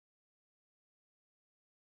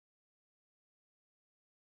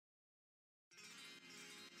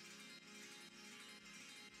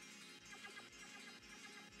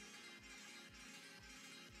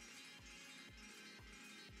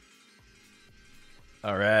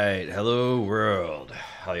All right, hello world.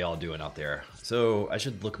 How y'all doing out there? So I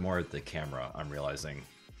should look more at the camera. I'm realizing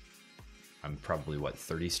I'm probably what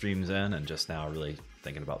 30 streams in, and just now really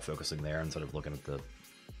thinking about focusing there instead of looking at the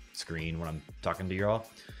screen when I'm talking to y'all.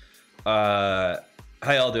 How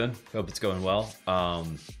y'all doing? Hope it's going well.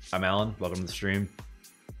 I'm Alan. Welcome to the stream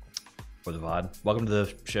or the VOD. Welcome to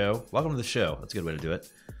the show. Welcome to the show. That's a good way to do it.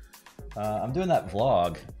 I'm doing that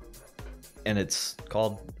vlog. And it's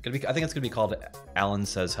called, I think it's gonna be called Alan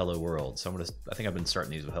Says Hello World. So I think I've been starting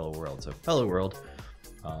these with Hello World. So Hello World.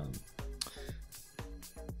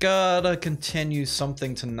 Gotta continue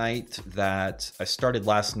something tonight that I started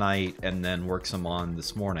last night and then worked some on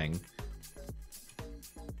this morning.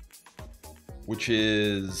 Which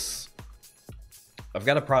is, I've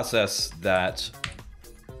got a process that,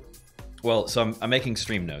 well, so I'm making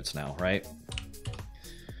stream notes now, right?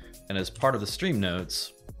 And as part of the stream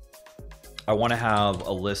notes, I want to have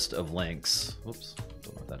a list of links. Oops,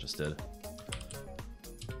 don't know what that just did.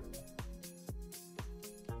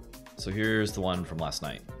 So here's the one from last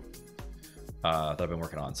night that I've been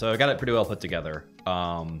working on. So I got it pretty well put together.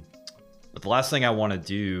 But the last thing I want to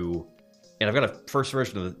do, and I've got a first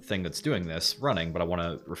version of the thing that's doing this running, but I want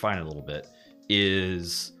to refine it a little bit,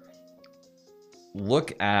 is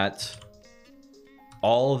look at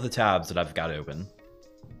all of the tabs that I've got open.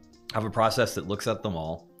 I have a process that looks at them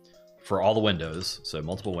all for all the windows, so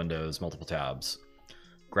multiple windows, multiple tabs,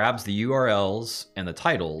 grabs the URLs and the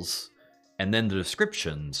titles, and then the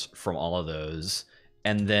descriptions from all of those,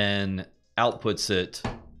 and then outputs it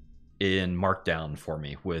in Markdown for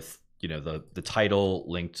me with, you know, the title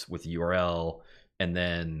linked with the URL, and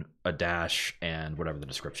then a dash and whatever the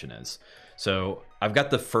description is. So I've got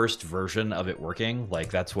the first version of it working, like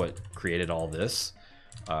that's what created all this.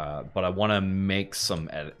 But I want to make some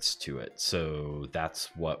edits to it, so that's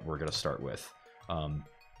what we're gonna start with. I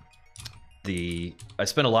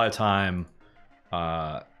spent a lot of time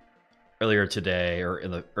earlier today, or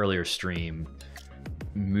in the earlier stream,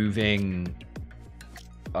 moving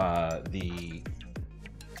the. It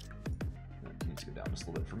needs to go down just a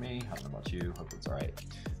little bit for me. I don't know about you. Hope it's all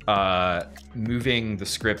right. Moving the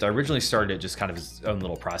script. I originally started it just kind of its own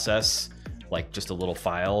little process, like just a little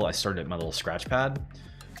file. I started at my little scratch pad.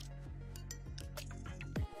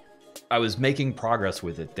 I was making progress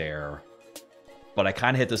with it there, but I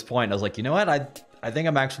kind of hit this point and I was like, you know what? I think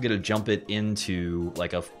I'm actually going to jump it into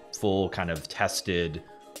like a full kind of tested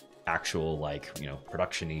actual, like, you know,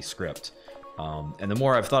 production-y script. And the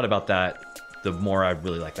more I've thought about that, the more I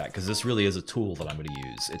really like that, because this really is a tool that I'm going to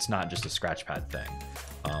use. It's not just a scratchpad thing.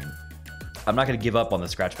 I'm not going to give up on the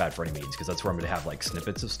scratchpad for any means, because that's where I'm going to have like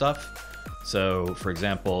snippets of stuff. So for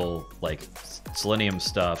example, like Selenium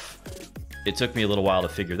stuff, it took me a little while to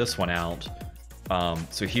figure this one out.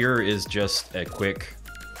 So here is just a quick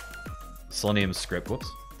Selenium script, whoops,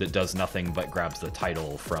 that does nothing but grabs the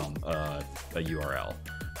title from a URL.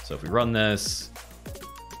 So if we run this,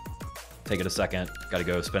 take it a second, gotta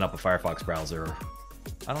go spin up a Firefox browser.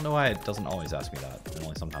 I don't know why it doesn't always ask me that, it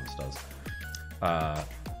only sometimes does.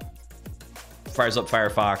 Fires up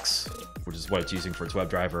Firefox, which is what it's using for its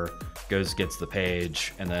WebDriver, goes, gets the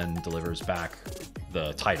page, and then delivers back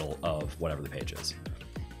the title of whatever the page is.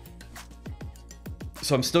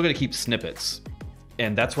 So I'm still going to keep snippets,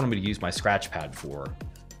 and that's what I'm going to use my scratchpad for.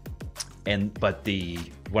 But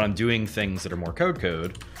when I'm doing things that are more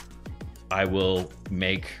code, I will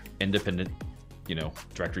make independent, you know,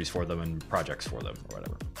 directories for them and projects for them or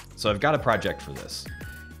whatever. So I've got a project for this,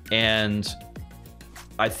 and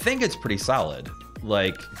I think it's pretty solid.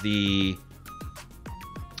 Like the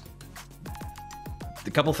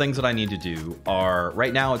couple things that I need to do are,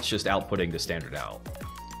 right now it's just outputting the standard out.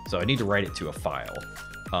 So I need to write it to a file,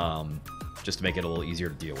 just to make it a little easier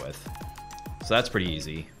to deal with. So that's pretty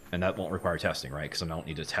easy, and that won't require testing, right? Because I don't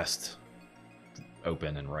need to test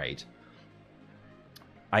open and write.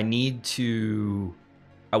 I want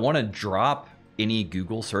to drop any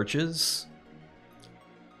Google searches,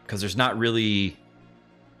 because there's not really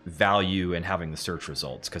value in having the search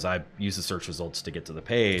results, because I use the search results to get to the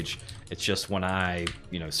page. It's just when I,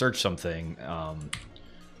 you know, search something,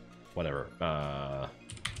 whatever,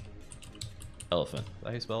 elephant.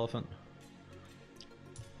 Did I spell elephant?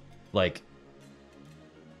 Like,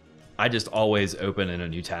 I just always open in a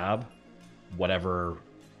new tab whatever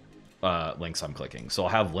links I'm clicking. So I'll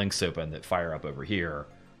have links open that fire up over here,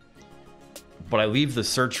 but I leave the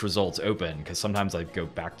search results open because sometimes I go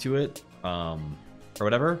back to it, or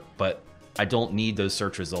whatever, but I don't need those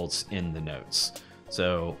search results in the notes.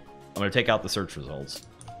 So I'm going to take out the search results.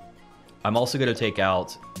 I'm also going to take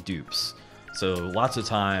out dupes. So lots of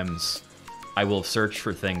times I will search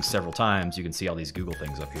for things several times. You can see all these Google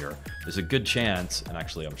things up here. There's a good chance, and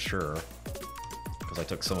actually I'm sure, because I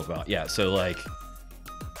took some of them out. Yeah, so like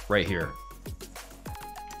right here.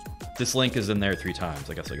 This link is in there 3 times.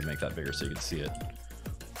 I guess I can make that bigger so you can see it.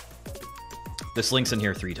 This link's in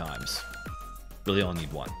here 3 times. Really only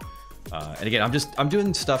need 1. And again, I'm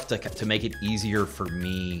doing stuff to make it easier for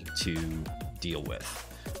me to deal with.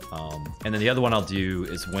 And then the other one I'll do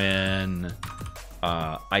is when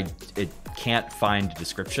it can't find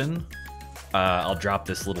description, I'll drop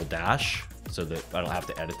this little dash so that I don't have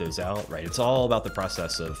to edit those out, right? It's all about the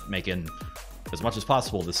process of making, as much as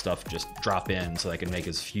possible, this stuff just drop in so I can make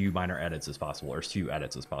as few minor edits as possible, or as few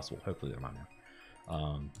edits as possible. Hopefully they're minor.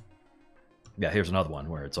 Yeah, here's another one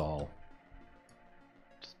where it's all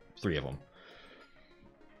 3 of them.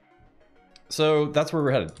 So that's where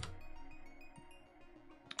we're headed.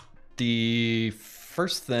 The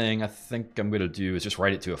first thing I think I'm going to do is just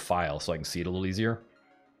write it to a file so I can see it a little easier.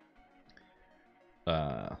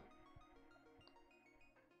 And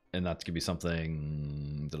that's going to be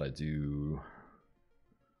something that I do.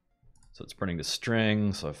 So it's printing the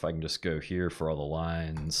string. So if I can just go here for all the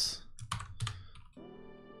lines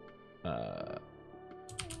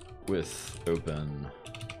with open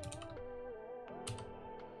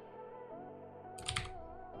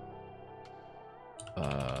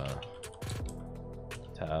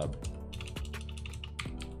tab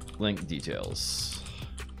link details.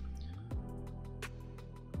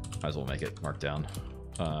 Might as well make it Markdown.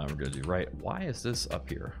 We're gonna do right. Why is this up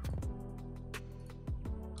here?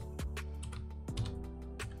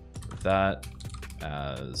 That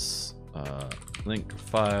as a link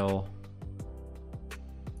file.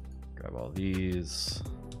 Grab all these.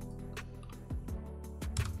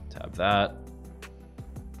 Tab that.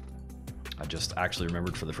 I just actually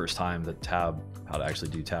remembered for the first time that how to actually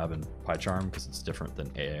do tab in PyCharm, because it's different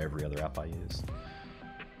than every other app I use.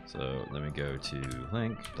 So let me go to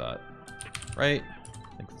link dot right.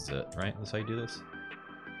 I think that's it, right? That's how you do this.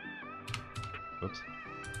 Whoops.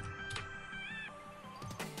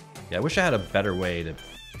 Yeah, I wish I had a better way to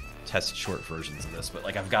test short versions of this, but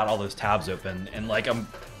like I've got all those tabs open and like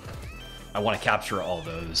I want to capture all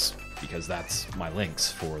those because that's my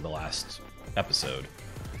links for the last episode.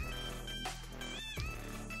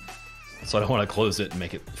 So I don't want to close it and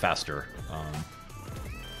make it faster.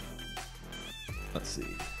 Let's see.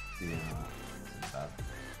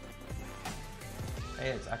 Hey,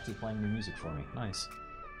 it's actually playing new music for me. Nice.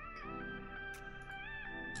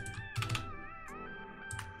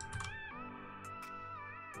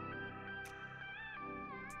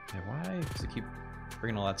 Okay, why does it keep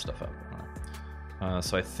bringing all that stuff up?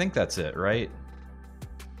 So I think that's it, right?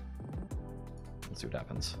 Let's see what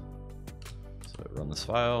happens. So run this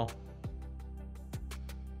file.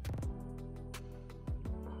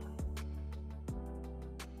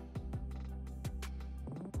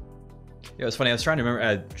 Yeah, it was funny. I was trying to remember.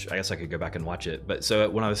 I guess I could go back and watch it. But so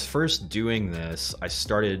when I was first doing this, I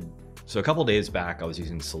started. So a couple days back, I was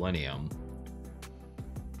using Selenium,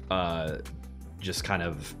 just kind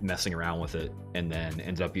of messing around with it, and then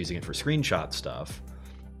ended up using it for screenshot stuff.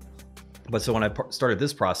 But so when I started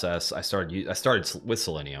this process, I started with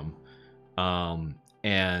Selenium,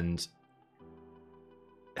 and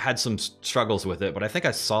had some struggles with it. But I think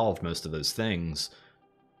I solved most of those things.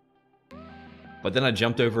 But then I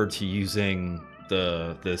jumped over to using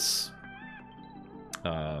this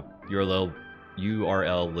URL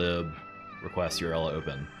lib request URL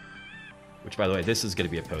open, which, by the way, this is going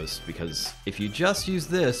to be a post, because if you just use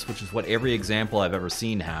this, which is what every example I've ever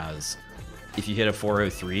seen has, if you hit a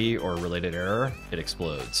 403 or a related error, it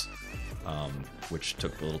explodes, which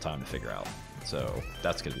took a little time to figure out. So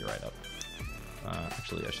that's going to be right up.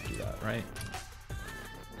 Actually, I should do that, right?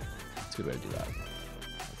 That's a good way to do that.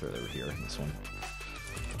 Throw it over here in this one.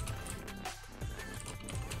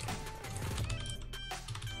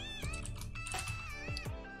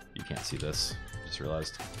 You can't see this, just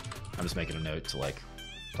realized. I'm just making a note to like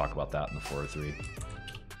talk about that in the 403.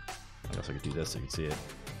 I guess I could do this so you can see it.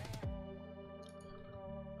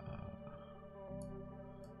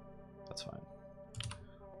 That's fine.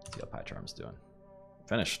 Let's see how PyCharm's doing.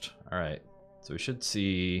 Finished. All right. So we should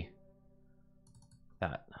see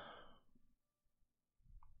that.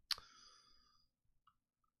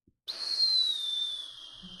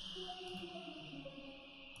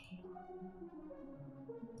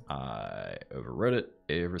 I overwrote it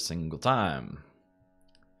every single time.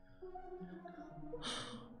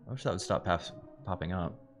 I wish that would stop popping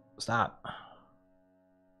up. Stop.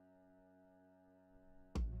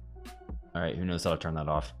 All right, who knows how to turn that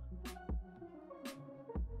off?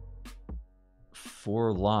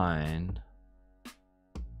 For line.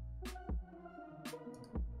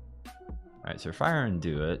 All right, so fire and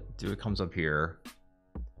do it comes up here.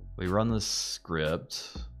 We run the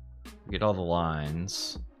script. We get all the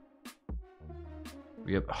lines.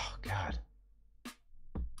 We have, oh God.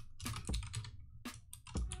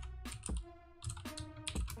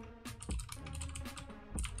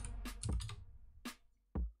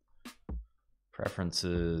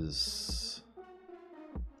 Preferences.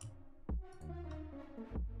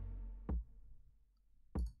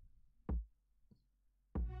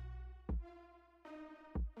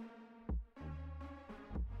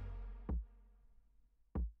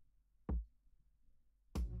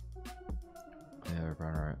 Yeah,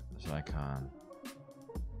 bottom right, there's an icon.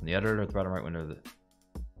 In the editor at the bottom right window,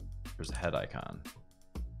 there's a head icon.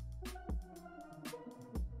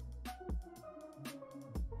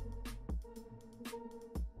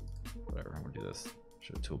 Whatever, I'm gonna do this.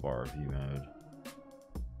 Show toolbar, view mode.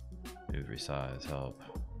 Move, resize, help.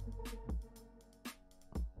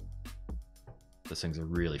 This thing's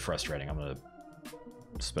really frustrating. I'm gonna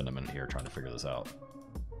spend a minute here trying to figure this out.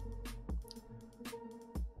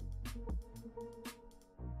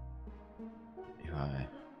 UI.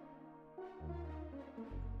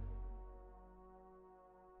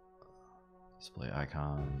 Display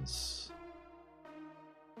icons.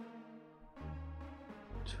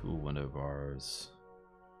 Tool window bars.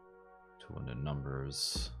 Tool window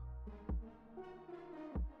numbers.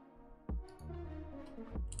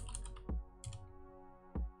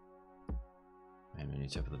 And menu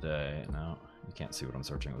tip of the day. No, you can't see what I'm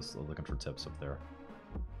searching. I was looking for tips up there.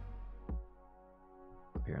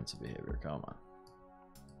 Appearance of behavior, come on.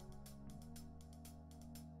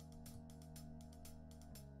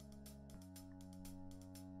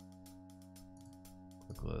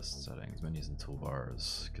 Quick list, settings, menus, and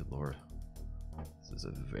toolbars. Good lord. This is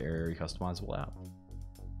a very customizable app.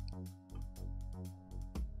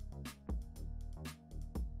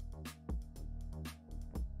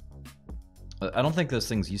 I don't think those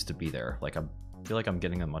things used to be there. Like, I feel like I'm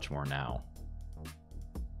getting them much more now.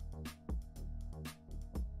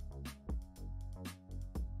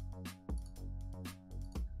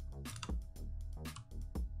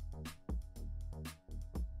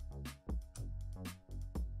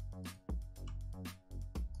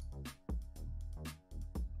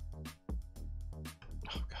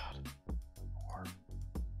 Oh God. More.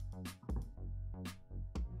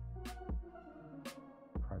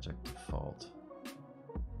 Project default.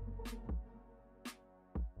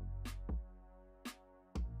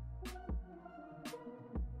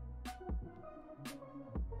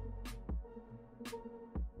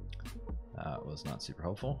 That was not super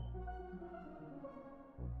helpful.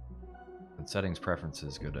 In settings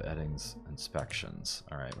preferences, go to settings inspections.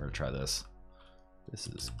 All right, we're gonna try this. This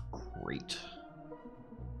is great.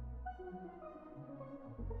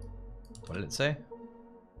 What did it say?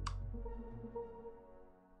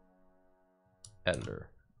 Editor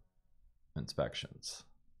inspections.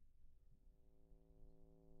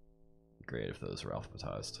 Great if those were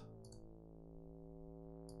alphabetized.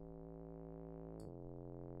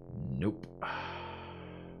 Nope.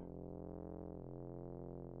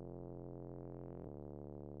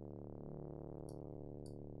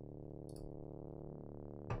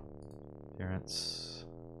 Appearance.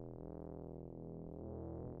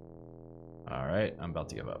 All right, I'm about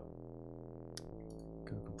to give up.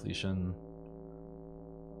 Go completion.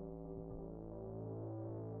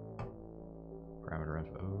 Parameter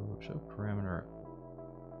info. Show parameter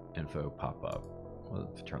info pop up.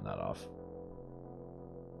 Let's turn that off.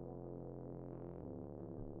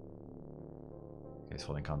 Case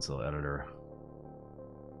holding console editor.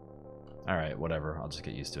 All right, whatever. I'll just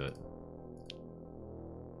get used to it.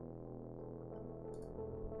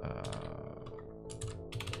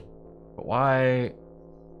 But why?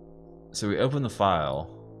 So we open the file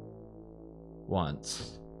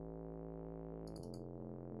once.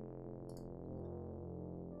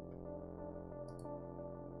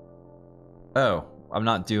 Oh, I'm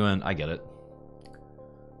not doing. I get it.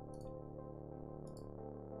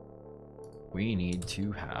 We need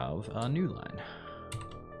to have a new line.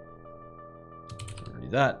 So we're gonna do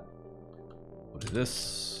that. We'll do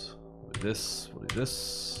this. We'll do this. We'll do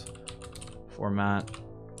this. Format.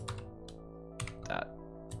 That.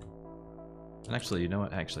 And actually, you know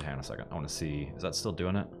what? Actually, hang on a second. I want to see. Is that still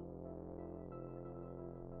doing it?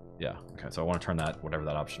 Yeah. Okay. So I want to turn that, whatever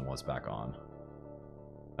that option was, back on.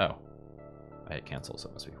 Oh. I hit cancel, so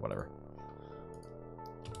it must be whatever.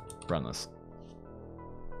 Run this.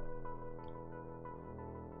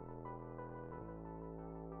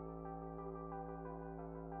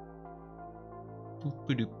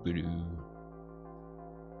 Boop-a-doop-a-doo.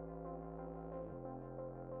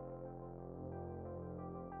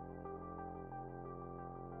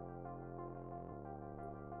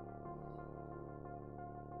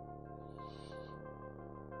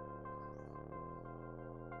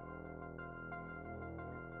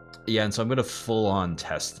 Yeah, and so I'm going to full on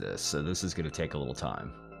test this. So this is going to take a little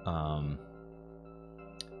time.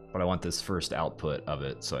 But I want this first output of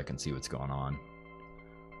it so I can see what's going on.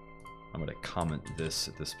 I'm going to comment this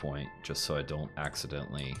at this point just so I don't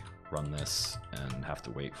accidentally run this and have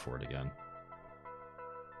to wait for it again.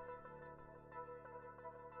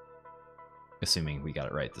 Assuming we got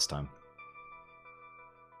it right this time.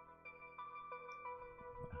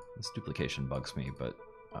 This duplication bugs me, but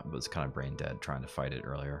I was kind of brain dead trying to fight it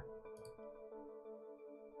earlier.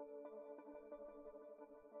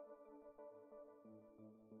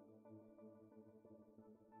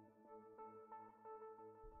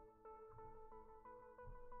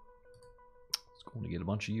 It's going to get a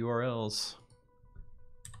bunch of URLs.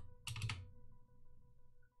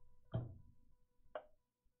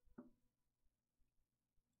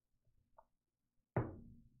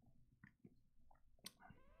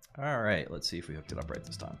 All right, let's see if we hooked it up right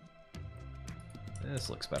this time.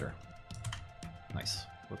 This looks better. Nice.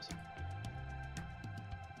 Whoops.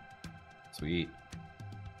 Sweet.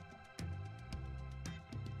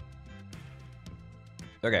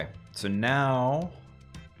 Okay, so now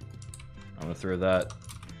I'm gonna throw that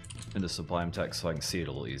into Sublime Text so I can see it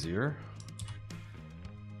a little easier.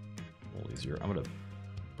 I'm gonna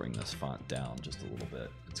bring this font down just a little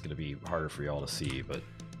bit. It's gonna be harder for y'all to see, but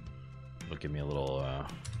it'll give me a little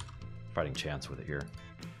fighting chance with it here.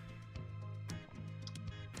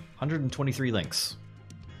 123 links.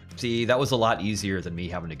 See, that was a lot easier than me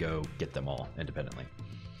having to go get them all independently.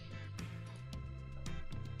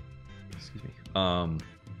 Excuse me. And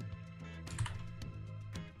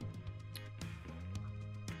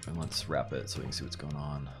let's wrap it so we can see what's going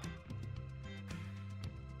on.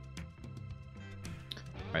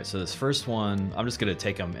 All right, so this first one, I'm just gonna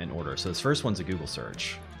take them in order. So this first one's a Google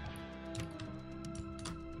search.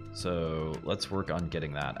 So let's work on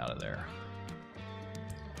getting that out of there.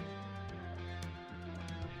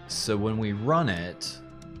 So when we run it,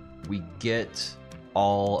 we get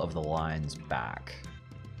all of the lines back.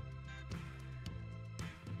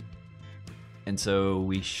 And so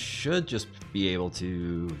we should just be able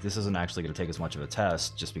to, this isn't actually going to take as much of a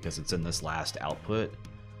test just because it's in this last output.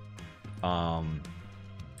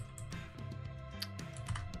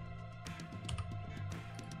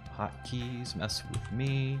 Hotkeys mess with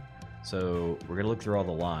me. So we're going to look through all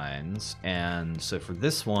the lines. And so for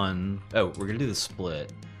this one, oh, we're going to do the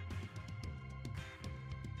split.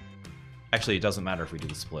 Actually, it doesn't matter if we do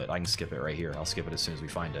the split. I can skip it right here. I'll skip it as soon as we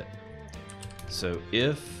find it. So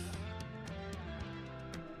if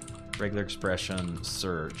regular expression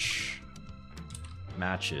search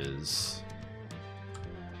matches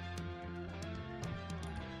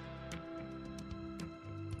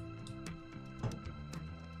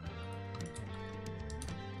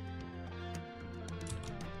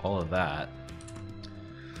all of that,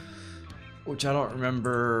 which I don't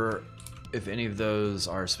remember if any of those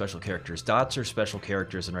are special characters. Dots are special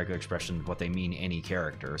characters in regular expression, what they mean any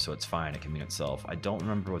character, so it's fine, it can mean itself. I don't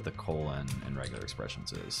remember what the colon in regular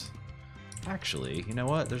expressions is. Actually, you know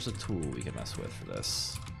what? There's a tool we can mess with for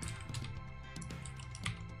this.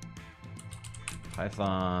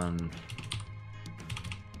 Python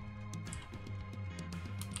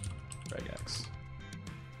regex.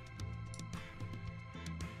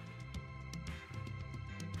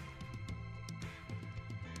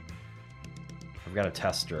 I've got a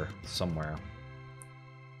tester somewhere.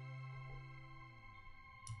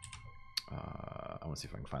 I want to see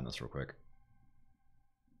if I can find this real quick.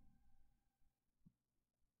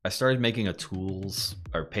 I started making a tools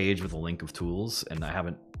or page with a link of tools, and I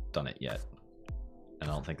haven't done it yet. And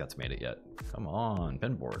I don't think that's made it yet. Come on,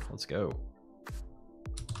 pinboard, let's go.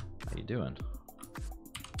 How you doing?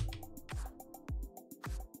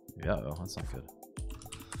 Yeah, oh, that's not good.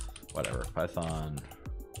 Whatever, Python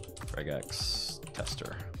regex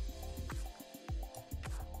tester.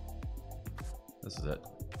 This is it,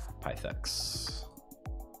 Pythex.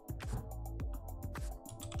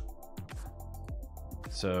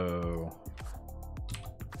 So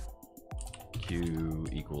Q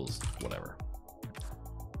equals whatever.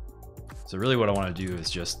 So really what I want to do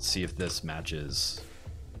is just see if this matches.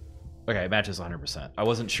 Okay, it matches 100%. I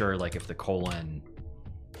wasn't sure like if the colon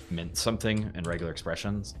meant something in regular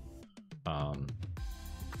expressions.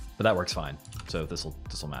 But that works fine. So this will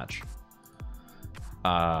match.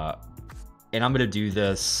 And I'm gonna do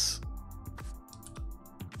this.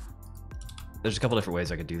 There's a couple different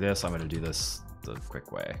ways I could do this. I'm gonna do this the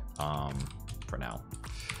quick way for now.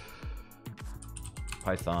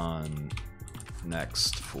 Python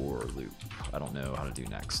next for loop. I don't know how to do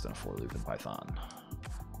next in a for loop in Python.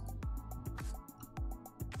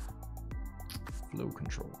 Flow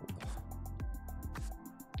control.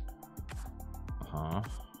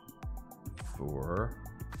 For.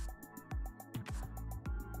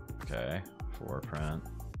 Okay. For print.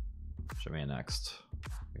 Show me a next.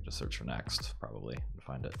 We just search for next, probably, to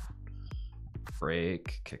find it.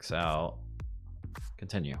 Break, kicks out.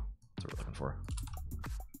 Continue. That's what we're looking for.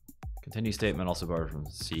 Continue statement, also borrowed from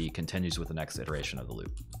C, continues with the next iteration of the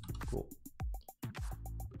loop. Cool.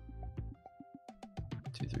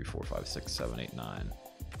 2, 3, 4, 5, 6, 7, 8, 9.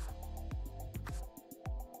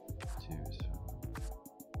 2, 7.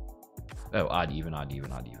 Oh, odd, even, odd,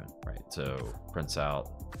 even, odd, even. Right. So prints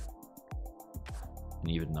out an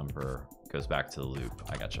even number, goes back to the loop.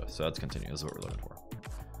 I gotcha. So that's continue. This is what we're looking for.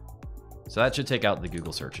 So that should take out the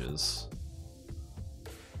Google searches.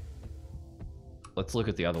 Let's look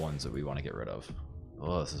at the other ones that we want to get rid of.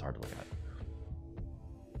 Oh, this is hard to look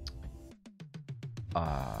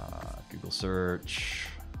at. Google search.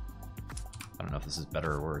 I don't know if this is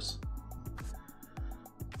better or worse.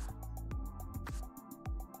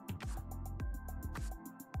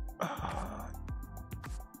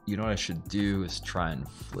 You know what I should do is try and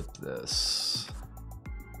flip this.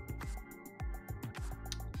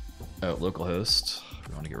 Oh, localhost.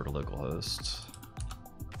 We want to get rid of localhost.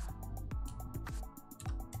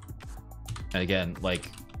 And again,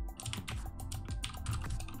 like,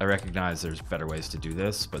 I recognize there's better ways to do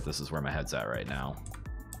this, but this is where my head's at right now.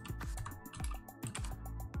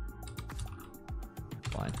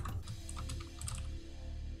 Fine.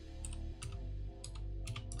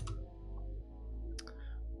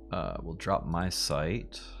 We'll drop my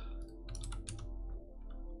site.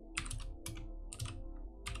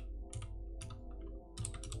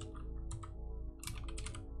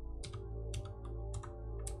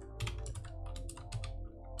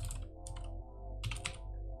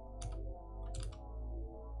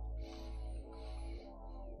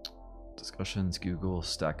 Discussions, Google,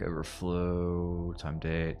 Stack Overflow, time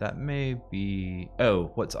date. That may be,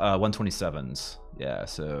 oh, what's 127s? Yeah,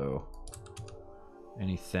 so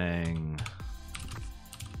anything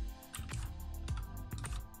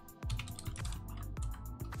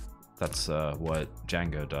that's what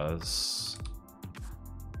Django does.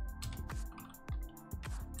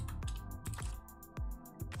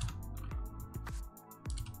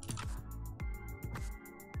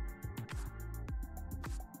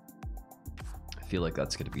 I feel like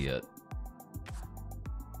that's going to be it.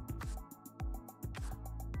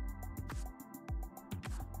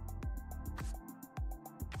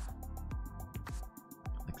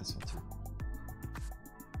 I like this one too.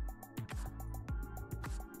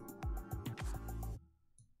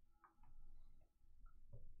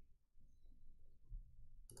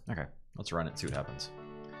 Okay, let's run it, see what happens.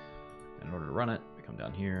 In order to run it, we come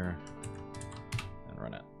down here and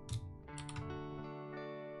run it.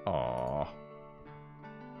 Aww.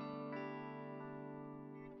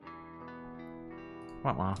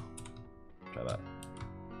 Wah wah. Try that.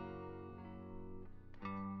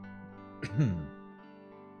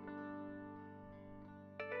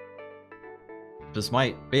 This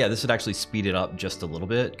might, yeah, this would actually speed it up just a little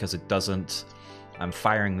bit because it doesn't, I'm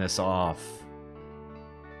firing this off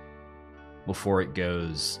before it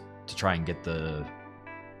goes to try and get the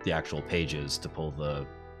actual pages to pull the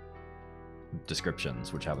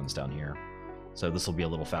descriptions, which happens down here. So this will be a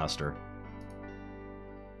little faster.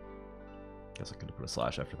 Guess I could have put a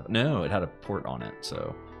slash after that. No, it had a port on it,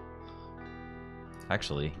 so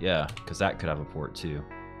actually, yeah, because that could have a port too.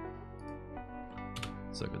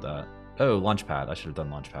 So look at that. Oh, Launchpad. I should have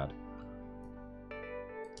done Launchpad.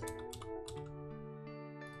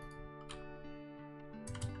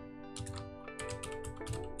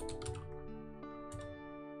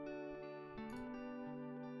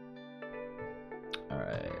 All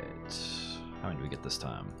right. How many do we get this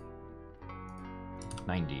time?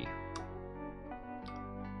 90.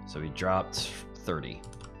 So we dropped 30.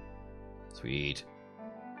 Sweet.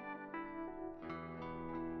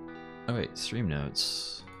 Oh wait, stream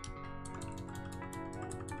notes.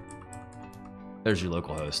 There's your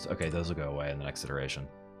local host. Okay, those will go away in the next iteration.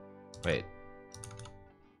 Wait.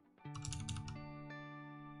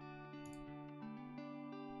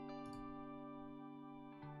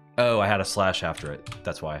 Oh, I had a slash after it.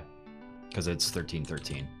 That's why. Because it's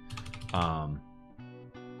 1313.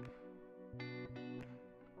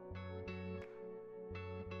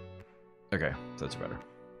 Okay, that's better.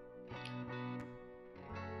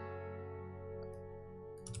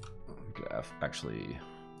 I'm gonna actually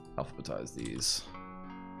alphabetize these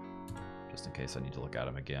just in case I need to look at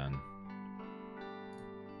them again.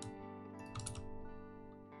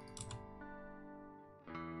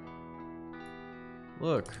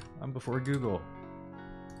 Look, I'm before Google.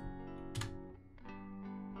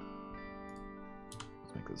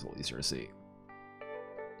 Let's make this a little easier to see.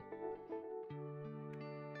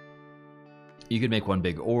 you could make one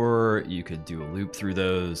big OR, you could do a loop through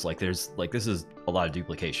those. Like this is a lot of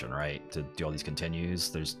duplication, right? To do all these continues.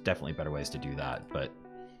 There's definitely better ways to do that, but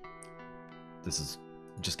this is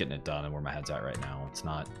just getting it done and where my head's at right now. It's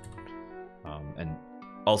not, and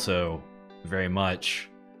also very much,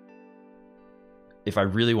 if I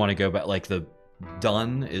really want to go back, like the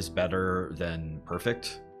done is better than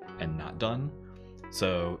perfect and not done.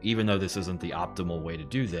 So even though this isn't the optimal way to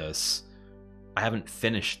do this, I haven't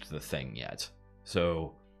finished the thing yet.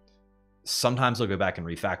 So sometimes I'll go back and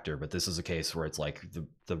refactor, but this is a case where it's like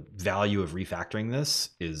the value of refactoring this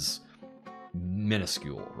is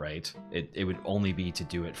minuscule, right? It would only be to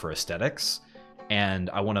do it for aesthetics, and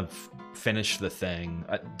I want to finish the thing.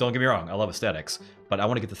 Don't get me wrong, I love aesthetics, but I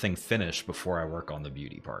want to get the thing finished before I work on the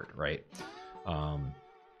beauty part, right?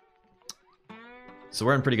 So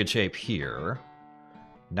we're in pretty good shape here.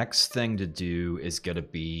 Next thing to do is gonna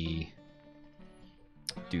be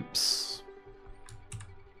dupes.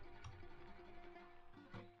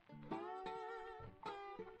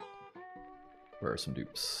 Where are some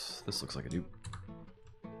dupes? This looks like a dupe.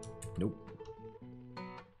 Nope.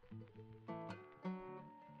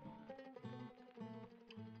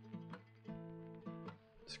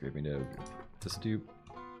 Scraping to this dupe.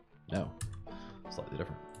 No. Slightly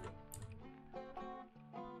different.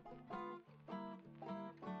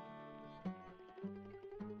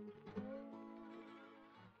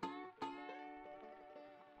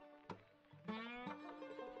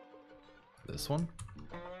 This one?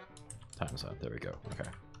 Times that. There we go. Okay.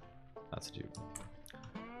 That's a dupe.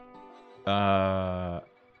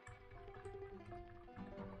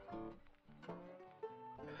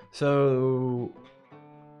 So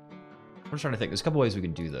I'm just trying to think. There's a couple ways we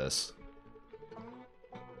can do this.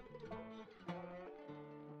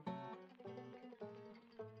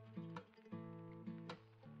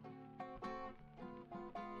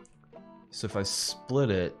 So if I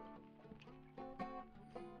split it,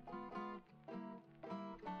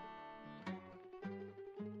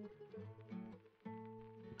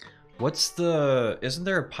 what's the, isn't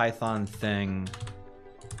there a Python thing?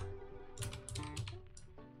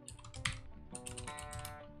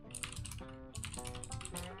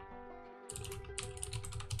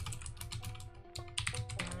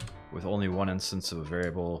 With only one instance of a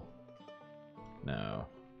variable? No.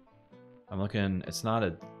 I'm looking, it's not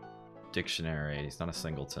a dictionary, it's not a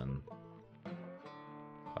singleton.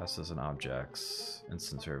 Classes and objects,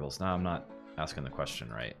 instance variables. Now I'm not asking the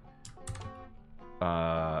question right.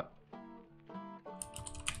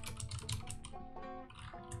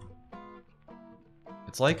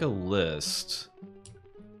 It's like a list,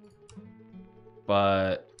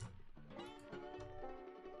 but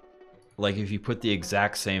like if you put the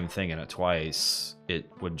exact same thing in it twice,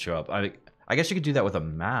 it wouldn't show up. I guess you could do that with a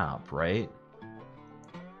map, right?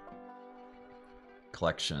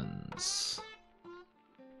 Collections.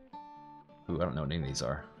 Ooh, I don't know what any of these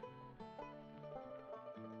are.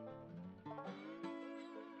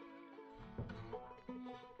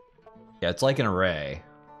 Yeah, it's like an array.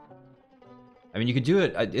 I mean, you could do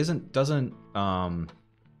it. Doesn't Python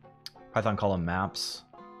call them maps?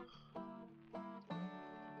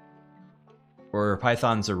 Or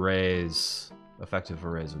Python's arrays, effective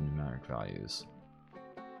arrays with numeric values.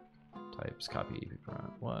 Types, copy, print.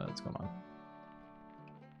 What's going on?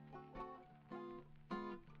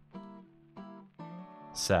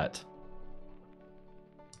 Set.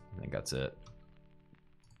 I think that's it.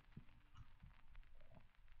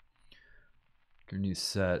 Your new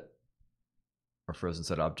set or frozen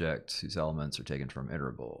set object whose elements are taken from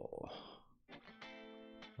iterable.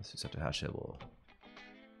 Let's do set to hash table.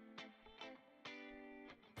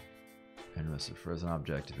 And with a frozen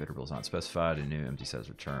object, if iterable is not specified, a new empty set is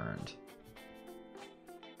returned.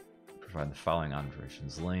 Provide the following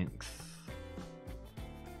operations: length,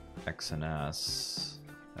 x and s,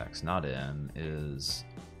 x not in, is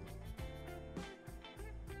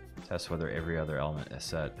test whether every other element is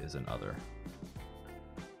set is an other.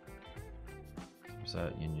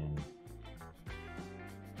 Set union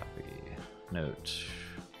copy note.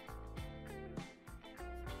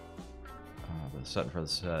 The set for the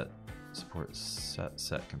set supports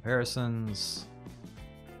set comparisons.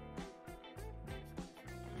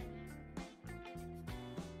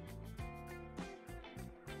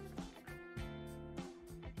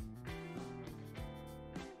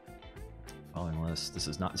 Following list. This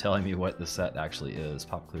is not telling me what the set actually is.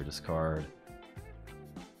 Pop clear discard.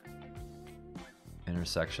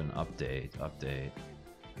 Intersection update.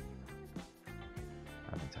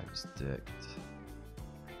 Having type is dict.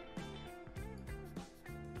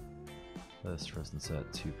 List frozen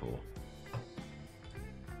set tuple.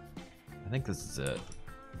 I think this is it.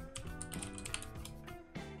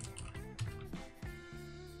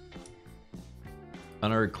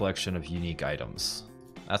 Unordered collection of unique items.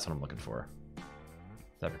 That's what I'm looking for.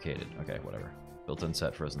 Deprecated. Okay, whatever. Built-in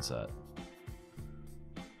set, frozen set.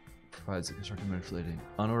 Provides a constructed manipulating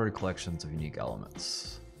unordered collections of unique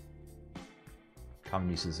elements. Common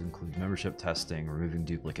uses include membership testing, removing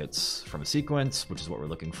duplicates from a sequence, which is what we're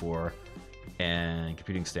looking for, and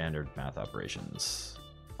computing standard math operations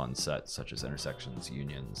on sets such as intersections,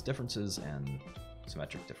 unions, differences, and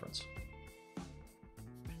symmetric difference.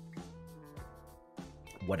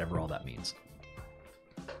 Whatever all that means.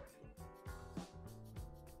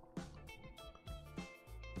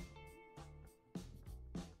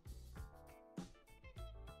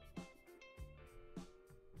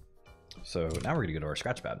 So now we're going to go to our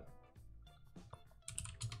Scratchpad.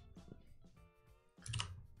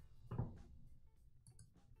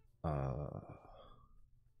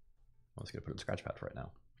 Let's get to put it in Scratchpad for right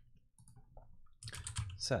now.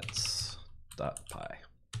 Sets.py.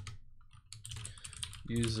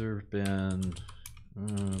 User bin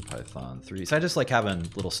Python 3. So I just like having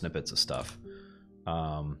little snippets of stuff.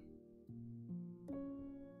 So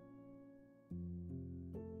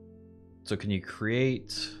can you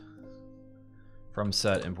create from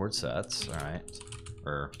set import sets? All right.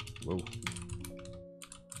 Or whoa.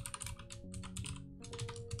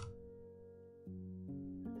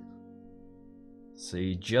 So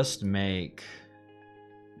you just make.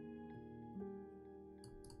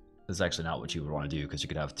 This is actually not what you would want to do because you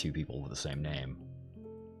could have two people with the same name.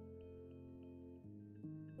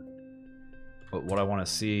 But what I want to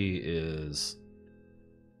see is.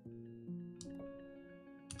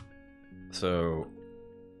 So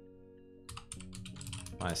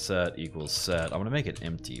my set equals set. I'm going to make it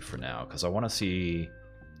empty for now because I want to see.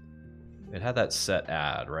 It had that set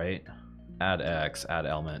add, right? Add X, add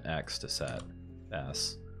element X to set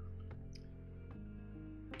S.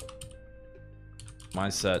 My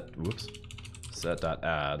set, whoops, set.add.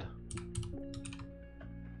 I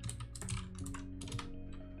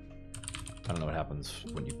don't know what happens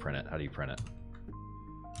when you print it. How do you print it?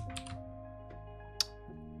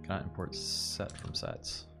 Cannot import set from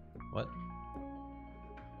sets. What?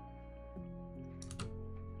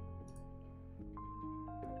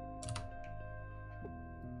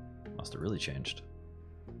 Must have really changed.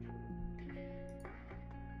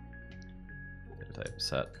 Data type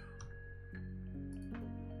set.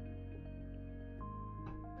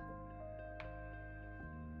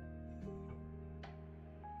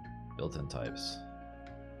 Built-in types.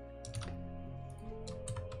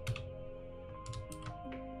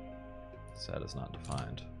 Set is not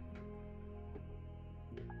defined.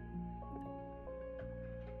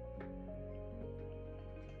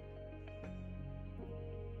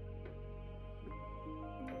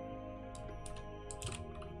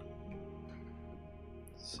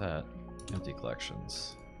 Set empty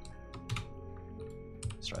collections.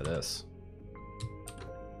 Let's try this.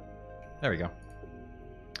 There we go.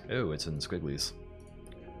 Oh, it's in squigglies.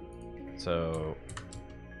 So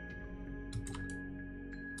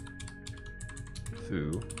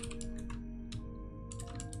foo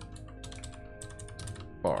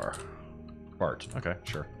bar Bart. Okay,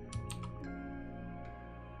 sure.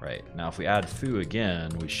 Right, now if we add foo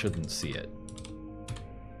again, we shouldn't see it.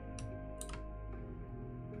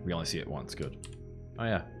 We only see it once. Good. Oh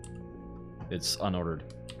yeah, it's unordered.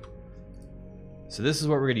 So this is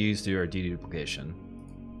what we're going to use to do our deduplication.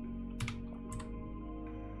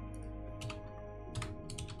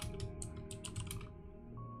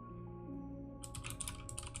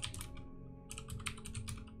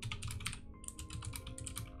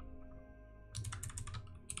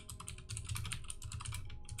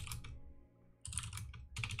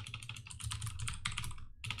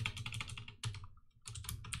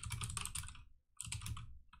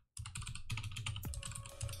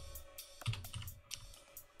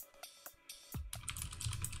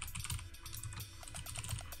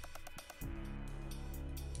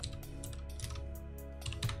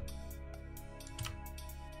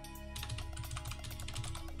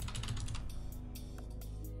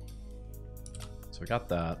 We got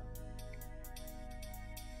that.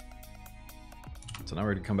 So now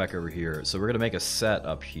we're going to come back over here. So we're going to make a set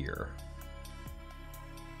up here.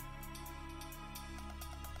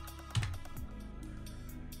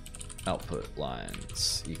 Output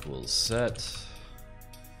lines equals set.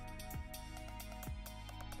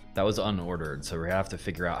 That was unordered, so we have to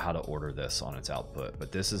figure out how to order this on its output.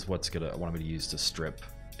 But this is what's what I'm going to use to strip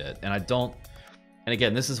it. And I don't. And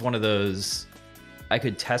again, this is one of those. I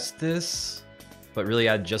could test this. But really,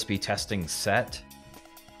 I'd just be testing set,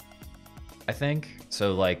 I think.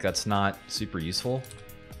 So, like, that's not super useful.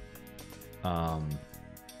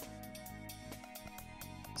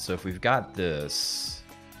 So if we've got this,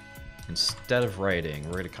 instead of writing,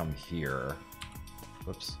 we're going to come here.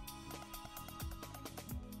 Whoops.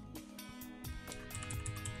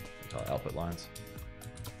 Call it output lines.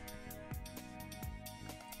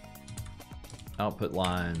 Output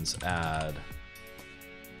lines, add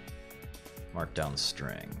Markdown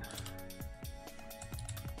string.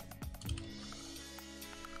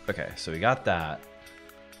 Okay, so we got that.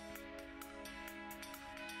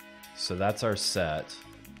 So that's our set.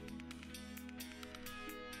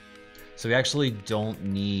 So we actually don't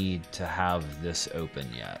need to have this open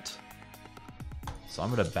yet. So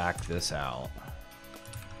I'm going to back this out.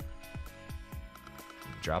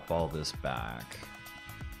 Drop all this back.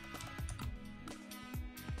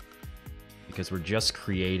 Because we're just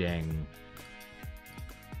creating...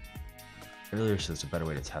 Earlier there's a better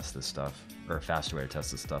way to test this stuff, or a faster way to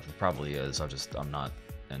test this stuff. It probably is. I'm not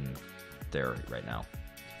in there right now.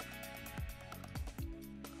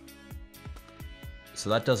 So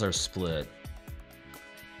that does our split.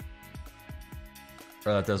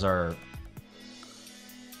 Or that does our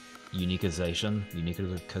uniquization.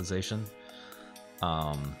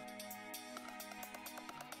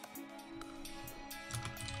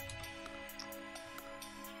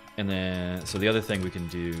 And then, so the other thing we can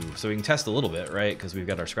do, so we can test a little bit, right? Because we've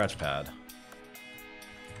got our scratch pad.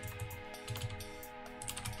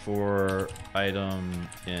 For item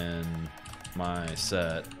in my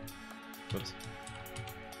set, whoops,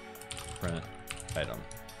 print item.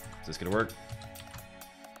 Is this gonna work?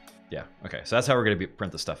 Yeah, okay, so that's how we're gonna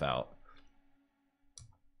print the stuff out.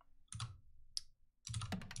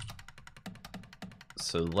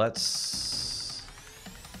 So let's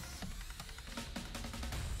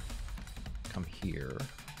come here.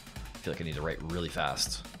 I feel like I need to write really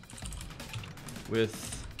fast.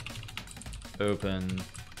 With open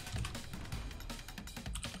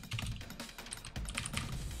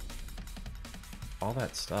all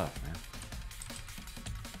that stuff, man.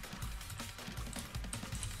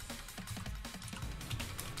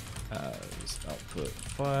 As output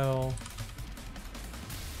file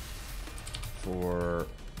for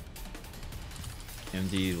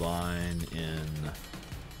MD line in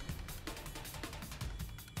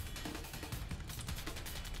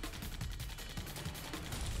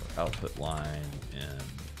output line in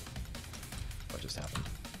what just happened?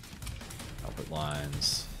 Output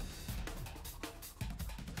lines,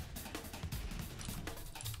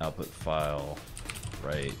 output file,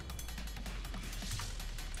 right?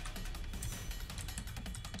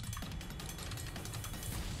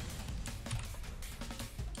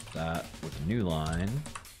 That with a new line,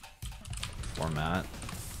 format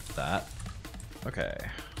that. Okay.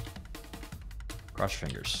 Cross your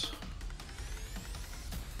fingers.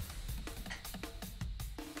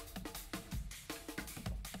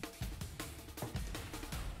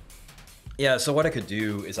 Yeah, so what I could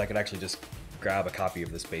do is I could actually just grab a copy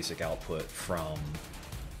of this basic output from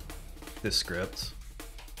this script.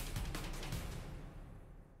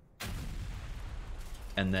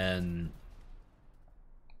 And then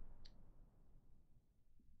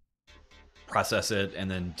process it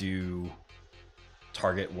and then do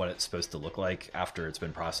target what it's supposed to look like after it's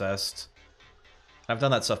been processed. I've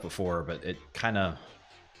done that stuff before, but it kind of,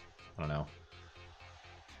 I don't know.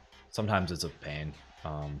 Sometimes it's a pain.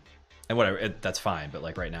 And whatever, that's fine. But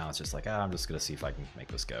like right now, it's just like, I'm just going to see if I can make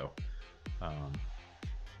this go.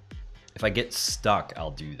 If I get stuck,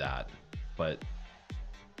 I'll do that. But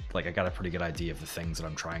like I got a pretty good idea of the things that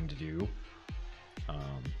I'm trying to do.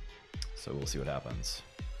 So we'll see what happens.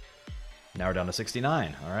 Now we're down to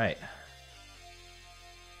 69. All right.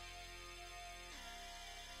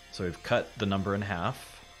 So we've cut the number in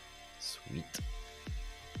half. Sweet.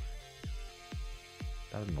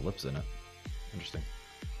 That had an ellipse in it. Interesting.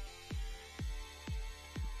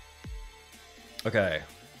 Okay.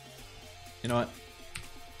 You know what?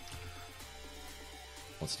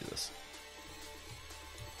 Let's do this.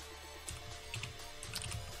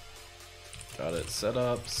 Got it set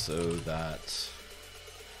up so that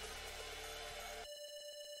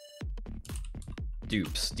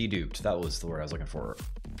dupes, deduped, that was the word I was looking for.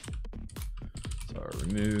 So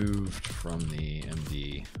removed from the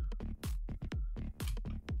MD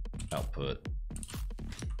output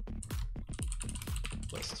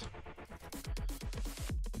list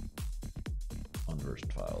on version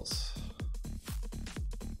files.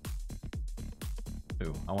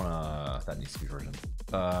 Ooh, I wanna, that needs to be versioned.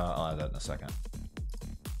 I'll add that in a second.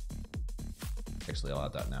 Actually, I'll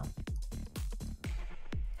add that now.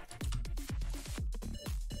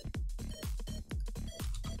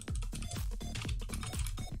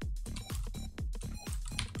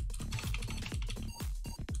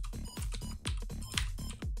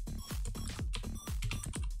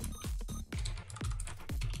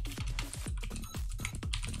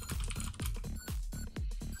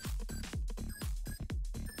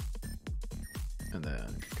 And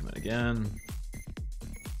then commit again.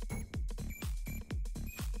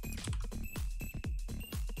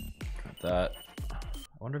 Commit that. I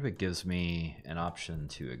wonder if it gives me an option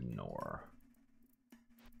to ignore.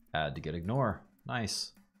 Add to get ignore.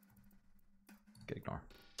 Nice. Get ignore.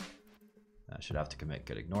 I should have to commit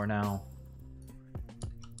get ignore now.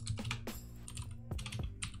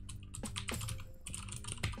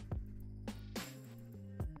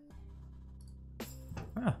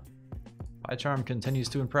 Huh. PyCharm continues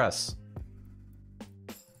to impress.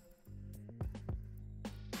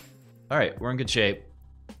 All right, we're in good shape.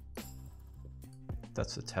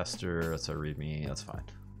 That's a tester, that's a readme, that's fine.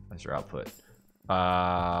 That's your output.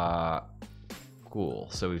 Cool,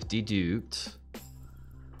 so we've deduped.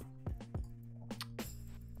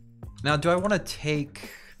 Now, do I want to take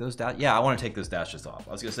those dashes? Yeah, I want to take those dashes off.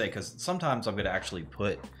 I was gonna say, because sometimes I'm gonna actually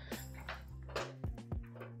put,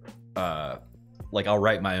 like I'll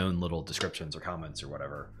write my own little descriptions or comments or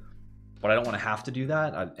whatever, but I don't want to have to do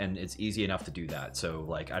that, and it's easy enough to do that. So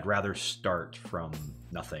like, I'd rather start from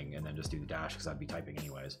nothing and then just do the dash because I'd be typing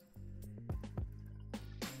anyways,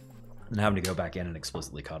 and having to go back in and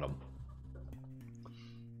explicitly cut them.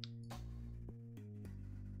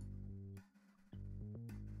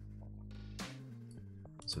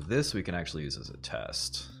 So this we can actually use as a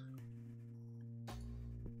test,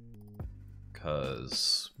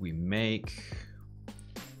 because we make,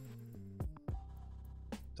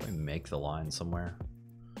 don't we make the line somewhere?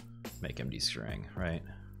 Make MD string, right?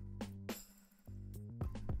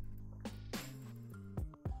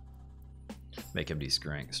 Make MD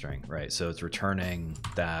string, right? So it's returning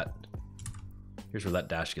that. Here's where that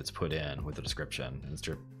dash gets put in with the description, and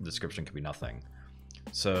the description could be nothing.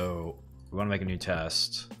 So we want to make a new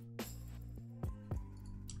test.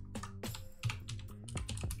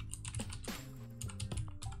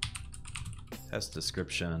 Test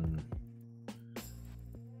description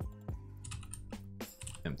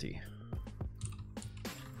empty.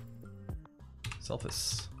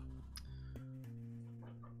 Selfish.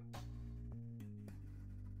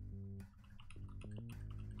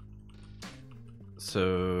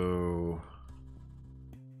 So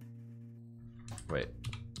wait,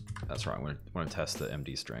 that's wrong. I want to test the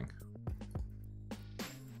MD string.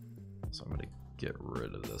 So I'm going to get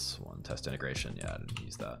rid of this one. Test integration. Yeah, I didn't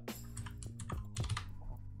use that.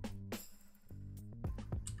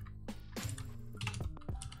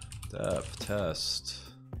 Def test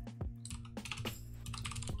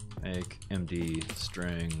make MD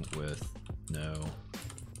string with no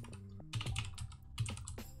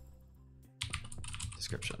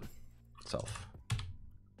description self.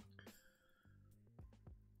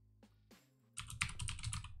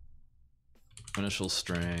 Initial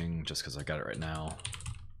string, just because I got it right now.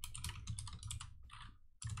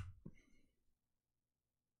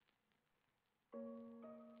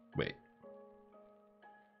 Wait.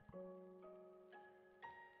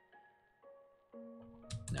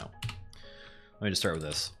 No. Let me just start with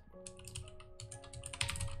this.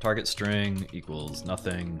 Target string equals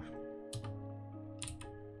nothing.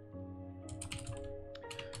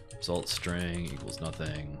 Result string equals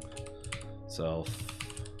nothing. Self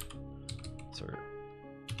insert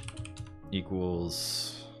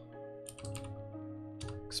equals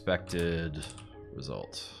expected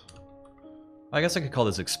result. I guess I could call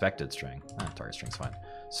this expected string. Target string's fine.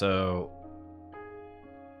 So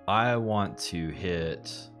I want to hit.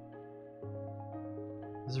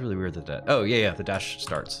 This is really weird that oh yeah, the dash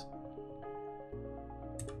starts.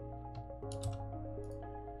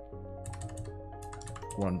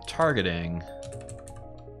 What I'm targeting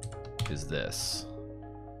is this.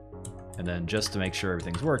 And then just to make sure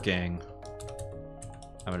everything's working,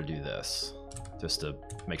 I'm gonna do this. Just to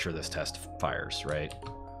make sure this test fires, right?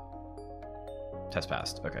 Test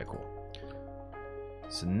passed. Okay, cool.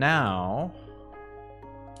 So now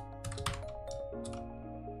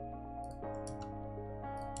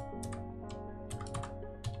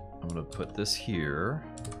I'm gonna put this here.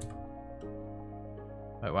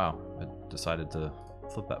 Oh wow, it decided to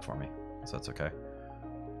flip that for me, so that's okay.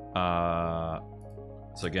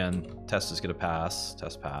 So again, test is gonna pass,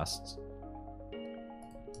 test passed.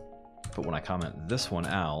 But when I comment this one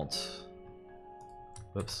out,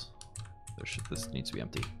 whoops, this needs to be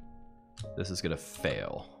empty. This is gonna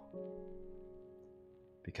fail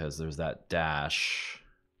because there's that dash.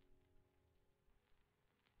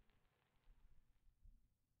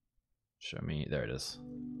 Show me, there it is.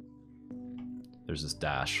 There's this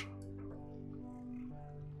dash.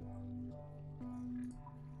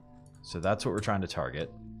 So that's what we're trying to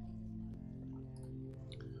target.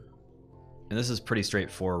 And this is pretty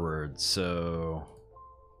straightforward, so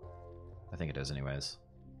I think it is anyways.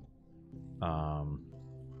 You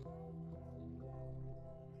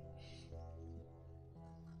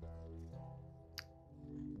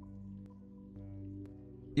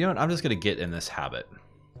know what? I'm just going to get in this habit.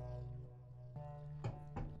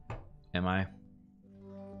 Am I?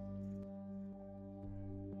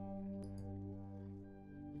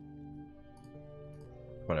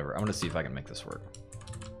 Whatever. I'm going to see if I can make this work.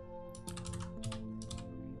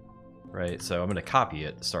 Right, so I'm going to copy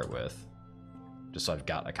it to start with, just so I've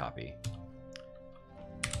got a copy.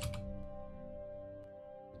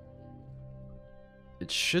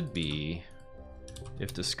 It should be,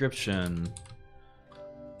 if description,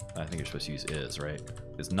 I think you're supposed to use is, right?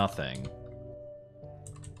 Is nothing.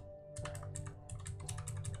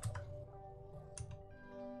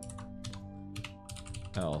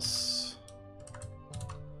 Else.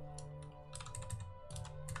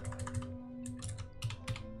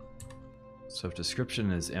 So if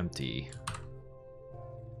description is empty,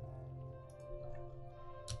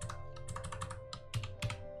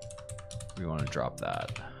 we want to drop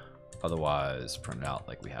that. Otherwise, print it out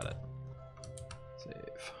like we had it.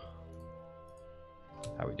 Save.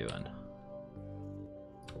 How we doing?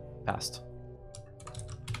 Passed.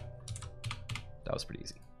 That was pretty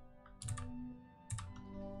easy.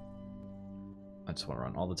 I just want to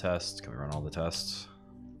run all the tests. Can we run all the tests?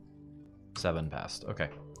 7 passed. Okay.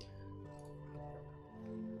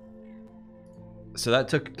 So that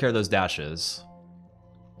took care of those dashes.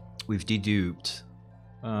 We've deduped.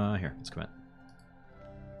 Here, let's commit.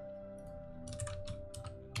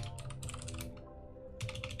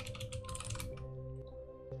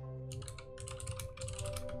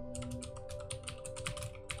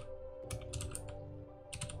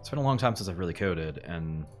 It's been a long time since I've really coded,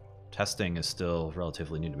 and testing is still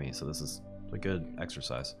relatively new to me, so this is a good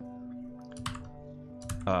exercise.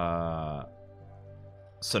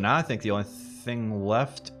 So now I think the only thing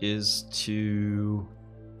left is to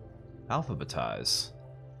alphabetize.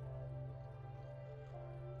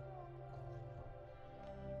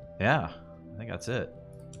 Yeah, I think that's it.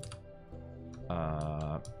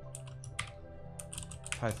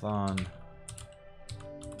 Python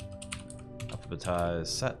alphabetize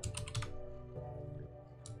set.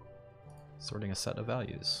 Sorting a set of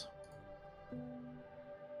values.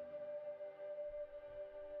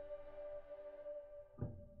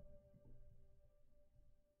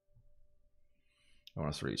 I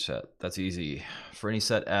want to sort each set. That's easy. For any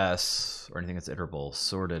set S, or anything that's iterable,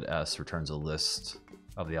 sorted S returns a list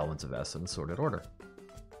of the elements of S in sorted order.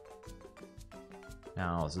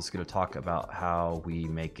 Now, is this going to talk about how we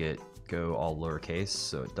make it go all lowercase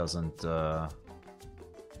so it doesn't,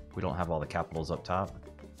 we don't have all the capitals up top?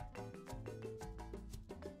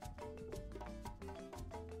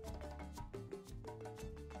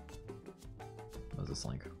 What is this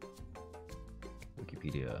link?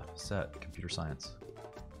 Wikipedia, set, computer science.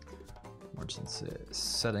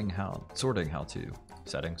 Setting how, sorting how to.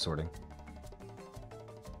 Setting, sorting.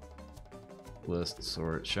 List,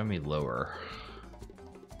 sort, show me lower.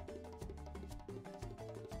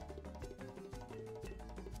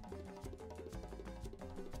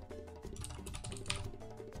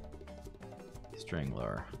 String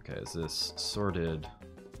lower. Okay, is this sorted?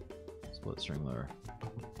 Split string lower.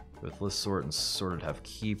 Both list sort and sorted have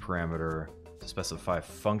key parameter to specify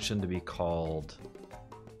function to be called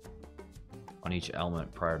on each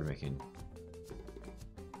element prior to making.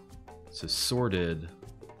 So sorted,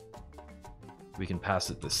 we can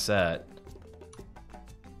pass it the set.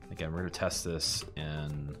 Again, we're going to test this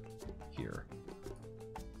in here.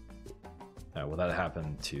 Well, that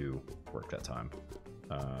happened to work that time.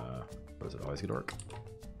 Was it always going to work?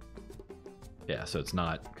 Yeah, so it's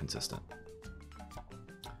not consistent.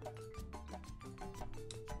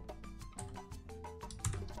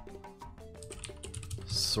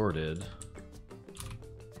 Sorted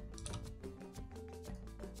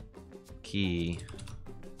key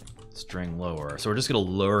string lower. So we're just going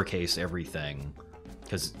to lowercase everything,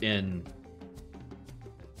 because in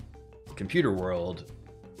computer world,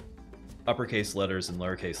 uppercase letters and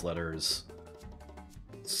lowercase letters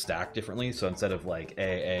stack differently. So instead of like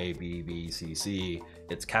A, B, B, C, C,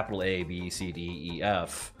 it's capital A, B, C, D, E,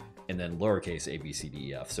 F, and then lowercase a, b, c,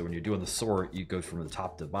 d, e, f. So when you're doing the sort, you go from the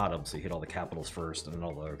top to bottom, so you hit all the capitals first and then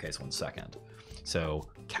all the lowercase ones second. So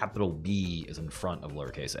capital B is in front of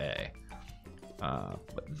lowercase a.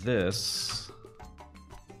 But this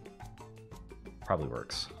probably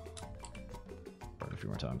works. Run it a few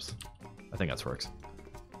more times. I think that works.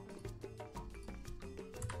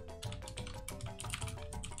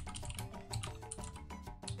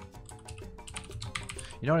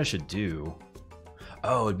 You know what I should do?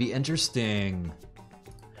 Oh, it'd be interesting.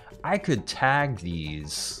 I could tag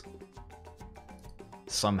these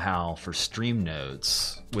somehow for stream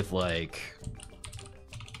notes with like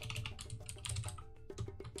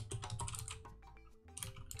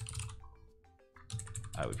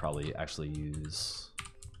I would probably actually use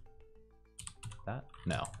that.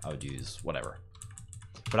 No, I would use whatever.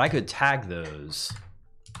 But I could tag those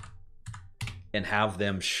and have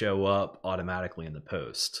them show up automatically in the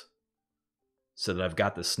post so that I've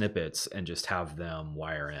got the snippets and just have them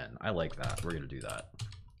wire in. I like that. We're going to do that.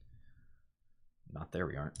 Not there,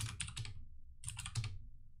 we aren't.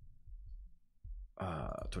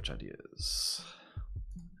 Twitch ideas.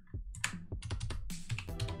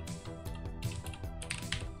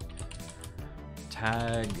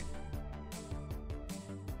 Tag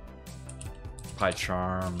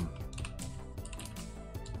PyCharm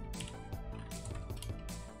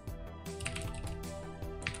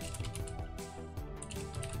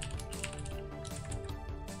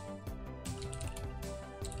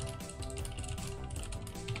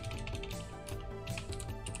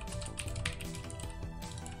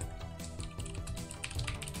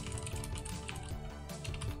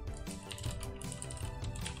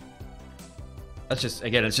That's just,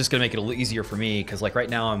 again, it's just gonna make it a little easier for me because like right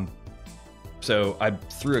now I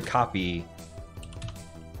threw a copy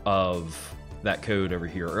of that code over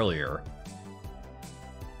here earlier,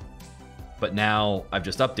 but now I've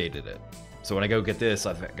just updated it. So when I go get this,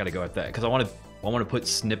 I've got to go at that because I want to put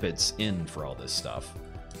snippets in for all this stuff.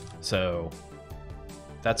 So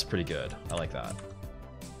that's pretty good. I like that.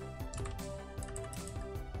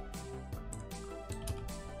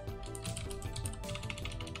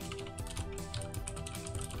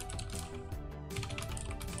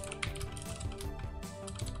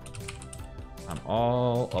 I'm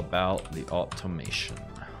all about the automation.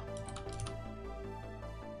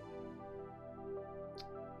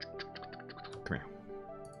 Come here.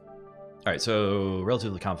 All right, so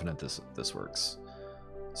relatively confident this works.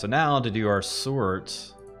 So now to do our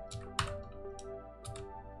sort,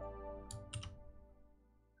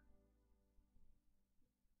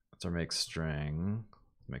 that's our make string,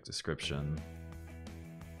 make description,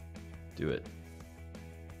 do it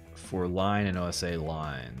for line and OSA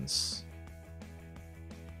lines.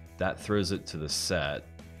 That throws it to the set.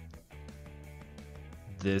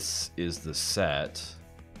 This is the set.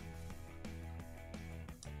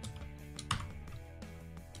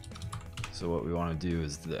 So what we want to do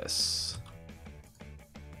is this.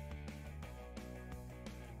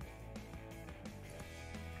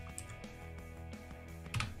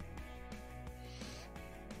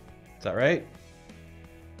 Is that right?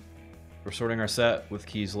 We're sorting our set with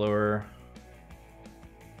keys lower.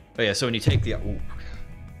 Oh yeah, so when you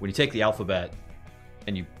take the alphabet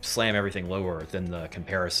and you slam everything lower, then the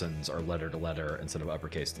comparisons are letter to letter instead of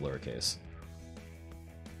uppercase to lowercase.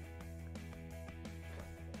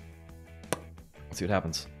 Let's see what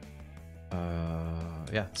happens.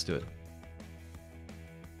 Yeah, let's do it.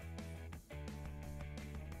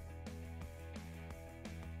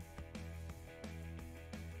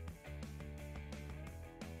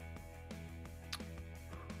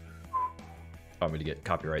 I'm going to get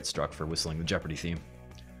copyright struck for whistling the Jeopardy theme.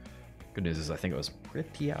 Good news is I think it was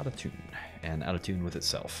pretty out of tune, and out of tune with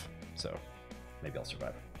itself. So maybe I'll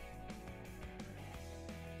survive.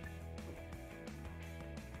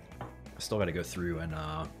 I still got to go through and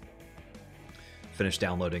finish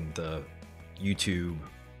downloading the YouTube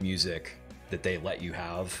music that they let you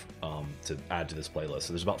have to add to this playlist.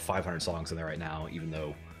 So there's about 500 songs in there right now, even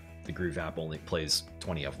though the Groove app only plays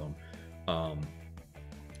 20 of them.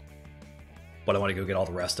 But I want to go get all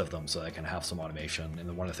the rest of them so I can have some automation. And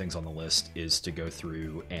then one of the things on the list is to go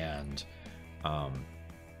through and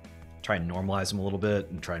try and normalize them a little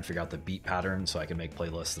bit and try and figure out the beat pattern so I can make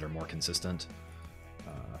playlists that are more consistent,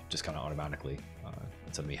 just kind of automatically,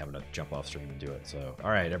 instead of me having to jump off stream and do it. So,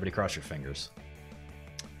 all right, everybody cross your fingers.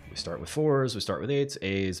 We start with 4s, we start with 8s,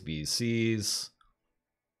 A's, B's, C's.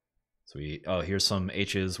 So here's some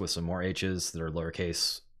H's with some more H's that are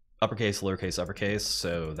lowercase, uppercase, lowercase, uppercase.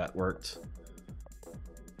 So that worked.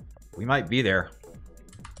 We might be there.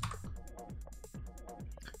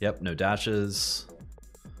 Yep, no dashes.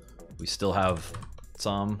 We still have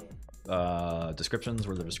some descriptions.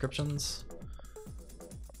 Where are the descriptions?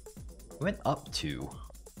 We went up to.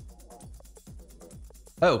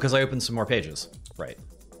 Oh, because I opened some more pages. Right.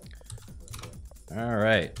 All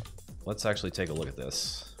right. Let's actually take a look at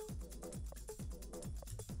this.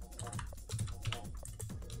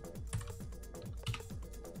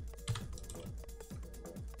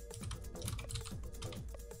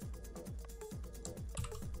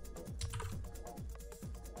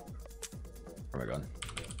 Where am I going?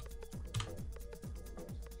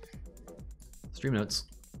 Stream notes.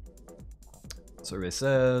 what everybody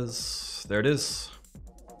says. There it is.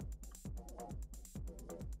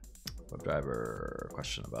 WebDriver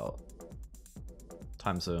question about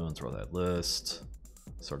time zones, roll that list,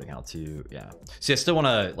 sorting how to, yeah. See, I still want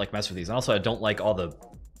to like mess with these. And also I don't like all the,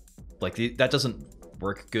 like that doesn't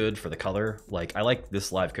work good for the color. Like I like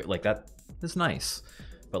this live code, like that is nice.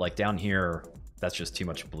 But like down here, that's just too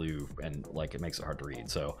much blue and like it makes it hard to read.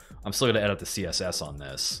 So I'm still gonna edit the CSS on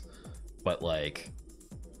this, but like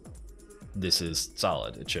this is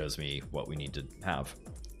solid. It shows me what we need to have.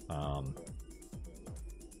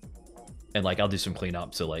 And like I'll do some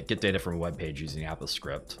cleanup. So like get data from a web page using Apple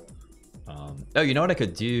script. Oh, you know what I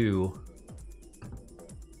could do?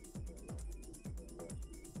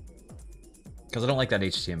 Because I don't like that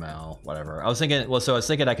HTML, whatever. I was thinking, well, so I was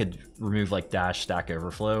thinking I could remove like dash Stack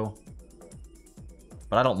Overflow,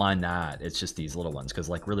 but I don't mind that. It's just these little ones because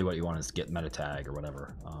like really what you want is to get meta tag or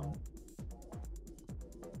whatever.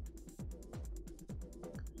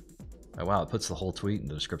 Oh wow, it puts the whole tweet in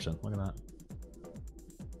the description. Look at that.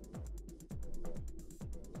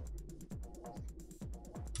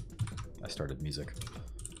 I started music.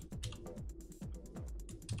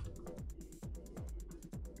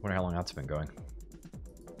 Wonder how long that's been going.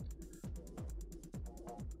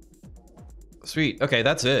 Sweet. Okay,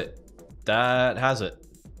 that's it. That has it.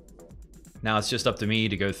 Now it's just up to me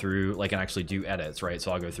to go through, like, and actually do edits, right?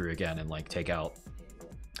 So I'll go through again and like take out.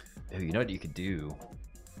 Oh, you know what you could do?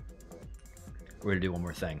 We're gonna do one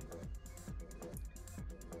more thing.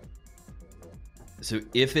 So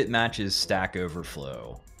if it matches Stack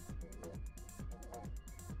Overflow,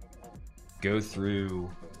 go through.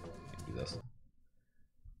 Do this.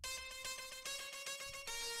 A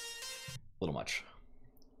little much.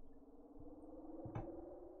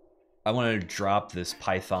 I want to drop this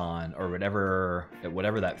Python or whatever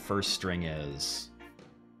that first string is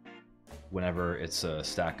whenever it's a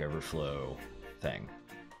Stack Overflow thing.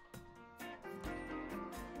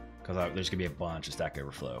 Because there's going to be a bunch of Stack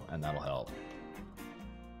Overflow, and that'll help.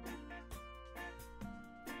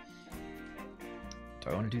 Do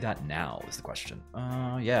I want to do that now is the question.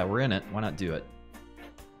 Yeah, we're in it. Why not do it?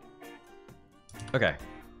 Okay.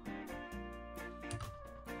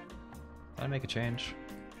 Did I make a change?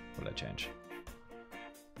 What did I change?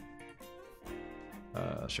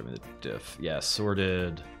 Show me the diff. Yeah,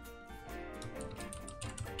 sorted.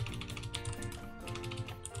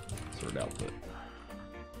 Sort output.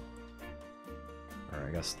 Or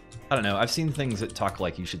I guess, I don't know. I've seen things that talk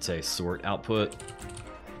like you should say sort output.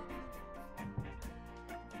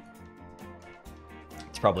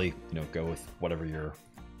 It's probably, you know, go with whatever your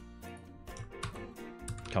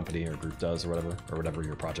company or group does or whatever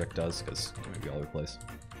your project does, because it may be all over the place.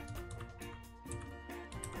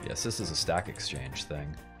 Yes, this is a Stack Exchange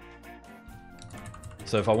thing.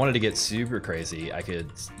 So if I wanted to get super crazy, I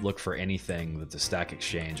could look for anything that's a Stack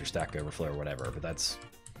Exchange or Stack Overflow or whatever, but that's,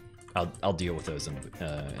 I'll deal with those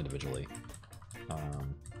individually.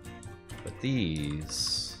 But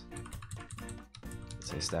these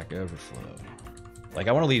say Stack Overflow. Like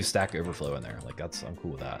I want to leave Stack Overflow in there. Like I'm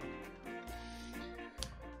cool with that.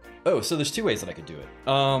 Oh, so there's two ways that I could do it.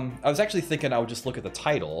 I was actually thinking I would just look at the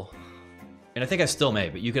title, and I think I still may,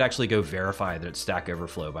 but you could actually go verify that it's Stack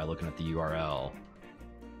Overflow by looking at the URL.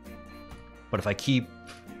 But if I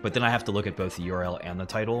but then I have to look at both the URL and the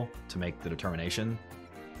title to make the determination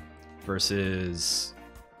versus,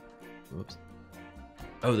 whoops.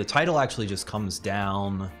 Oh, the title actually just comes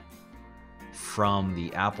down from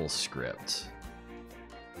the Apple script.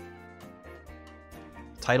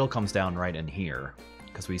 Title comes down right in here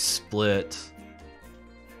because we split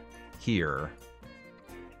here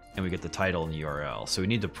and we get the title and the URL. So we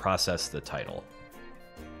need to process the title.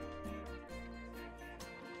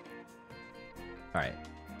 All right,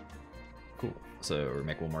 cool. So we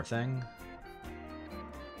make one more thing.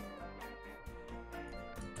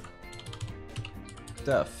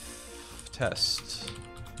 Def test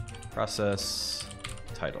process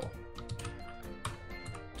title.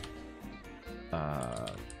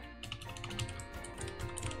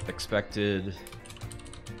 Expected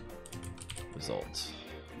result.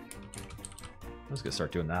 I'm just gonna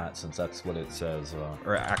start doing that since that's what it says,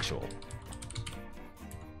 or actual.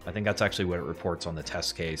 I think that's actually what it reports on the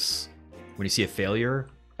test case. When you see a failure,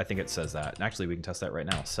 I think it says that. And actually, we can test that right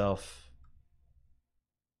now. Self.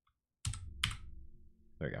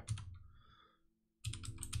 There we go.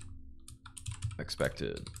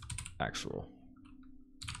 Expected actual.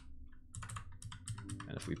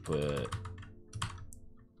 And if we put,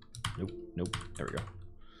 nope, there we go.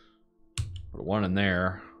 Put a 1 in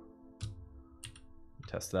there.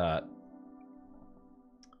 Test that.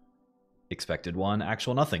 Expected 1,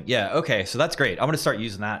 actual nothing. Yeah, okay, so that's great. I'm gonna start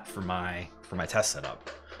using that for my for my test setup.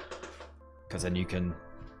 Because then you can,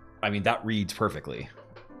 I mean, that reads perfectly.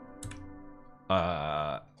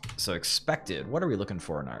 So expected, what are we looking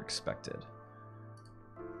for in our expected?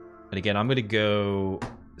 And again, I'm gonna go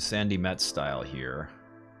Sandy Metz style here.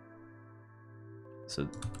 So,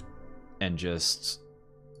 and just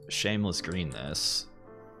shameless green this.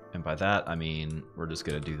 And by that, I mean, we're just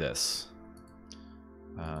gonna do this.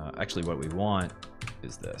 Actually, what we want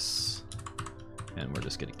is this. And we're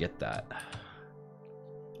just gonna get that.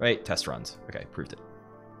 Right, test runs. Okay, proved it.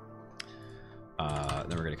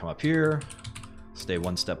 Then we're gonna come up here, stay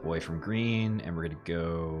one step away from green, and we're gonna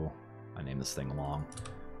go, I name this thing long.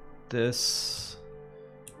 This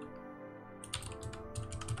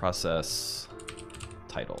process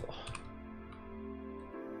title.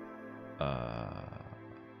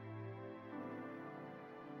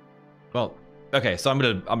 Well, okay, so I'm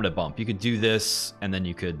gonna bump. You could do this, and then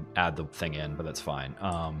you could add the thing in, but that's fine.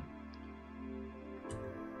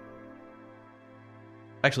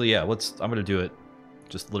 Actually, yeah, I'm gonna do it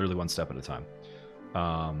just literally one step at a time.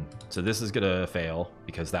 So this is gonna fail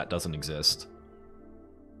because that doesn't exist.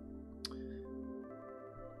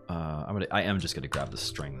 I am just gonna grab the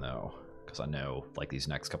string though, because I know like these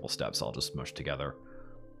next couple steps I'll just mush together.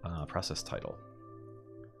 Process title.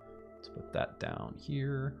 Let's put that down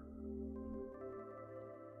here.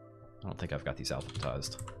 I don't think I've got these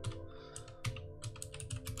alphabetized.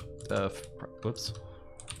 Whoops.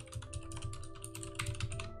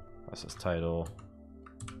 Process title.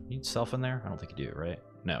 You need self in there? I don't think you do, right?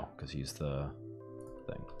 No, because you use the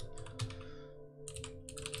thing.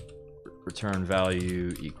 Return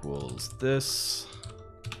value equals this.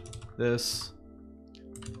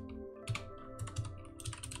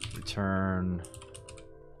 Return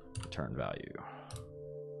value.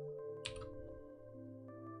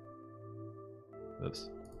 Oops.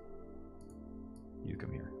 You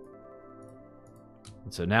come here.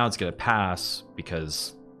 And so now it's going to pass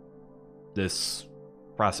because this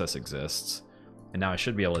process exists. And now I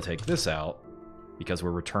should be able to take this out because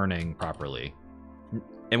we're returning properly.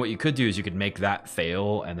 And what you could do is you could make that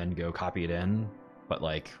fail and then go copy it in. But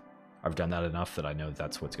like, I've done that enough that I know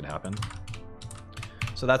that's what's going to happen.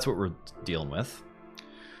 So that's what we're dealing with.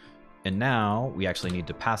 And now we actually need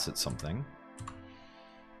to pass it something.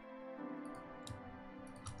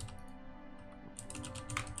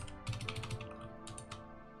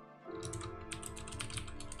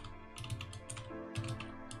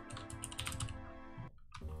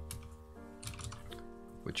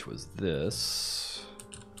 Which was this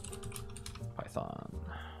Python.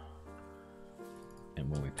 And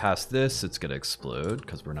when we pass this, it's going to explode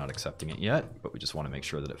because we're not accepting it yet, but we just want to make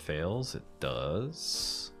sure that it fails. It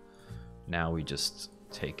does. Now we just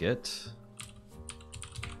take it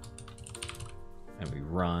and we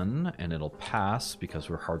run and it'll pass because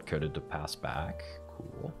we're hard-coded to pass back.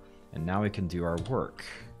 Cool. And now we can do our work.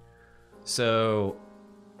 So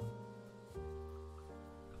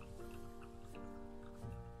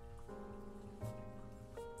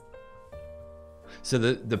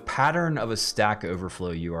the pattern of a Stack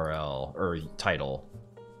Overflow URL or title,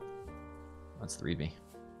 that's the README,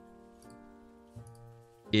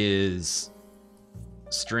 is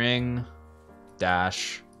string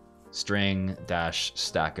dash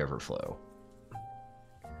Stack Overflow.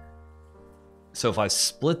 So if I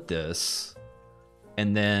split this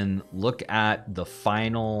and then look at the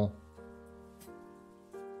final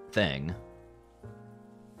thing,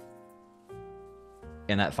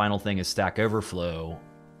 and that final thing is Stack Overflow,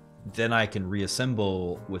 then I can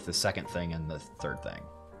reassemble with the second thing and the third thing.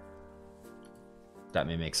 That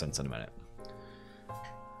may make sense in a minute.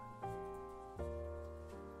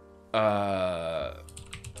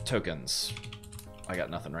 Tokens. I got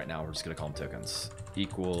nothing right now. We're just gonna call them tokens.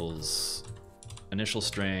 Equals initial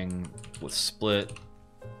string with split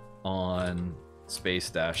on space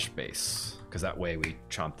dash space, because that way we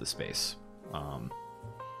chomp the space.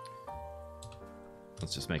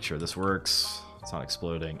 Let's just make sure this works. It's not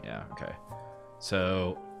exploding. Yeah, okay.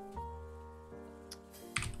 So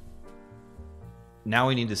now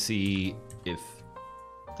we need to see if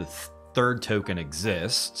the third token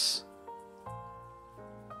exists,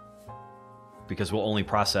 because we'll only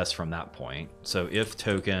process from that point. So if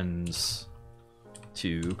tokens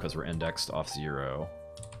 2, because we're indexed off 0,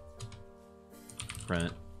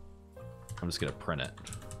 print, I'm just gonna print it.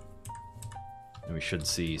 And we should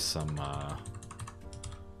see some, I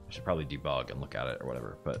should probably debug and look at it or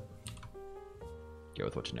whatever, but go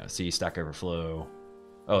with what you know. See, Stack Overflow.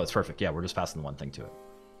 Oh, it's perfect. Yeah, we're just passing the one thing to it.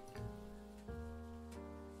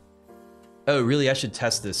 Oh, really? I should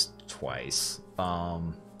test this twice.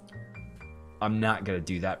 I'm not going to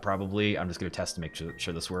do that probably. I'm just going to test to make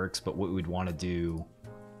sure this works. But what we'd want to do,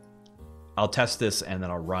 I'll test this and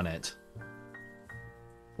then I'll run it.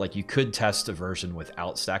 Like you could test a version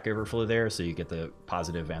without Stack Overflow there, so you get the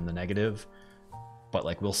positive and the negative. But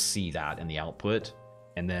like we'll see that in the output,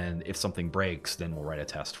 and then if something breaks, then we'll write a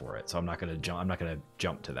test for it. So I'm not going to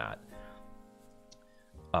jump to that.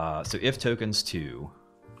 So if tokens 2,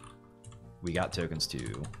 we got tokens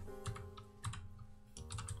 2,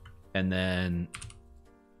 and then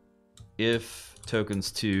if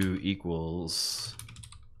tokens 2 equals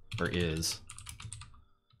or is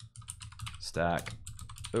Stack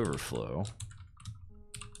Overflow,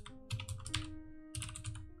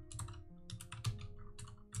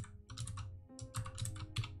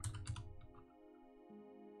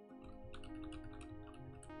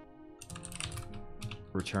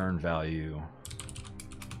 return value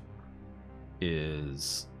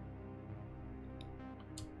is,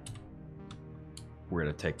 we're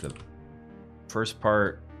going to take the first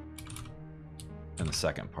part and the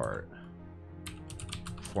second part,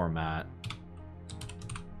 format,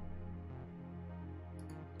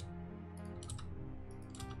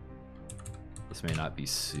 this may not be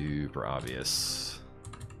super obvious,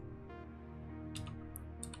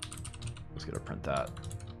 let's get to print that.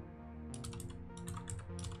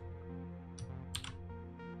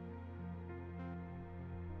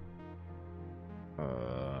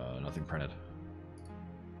 Nothing printed.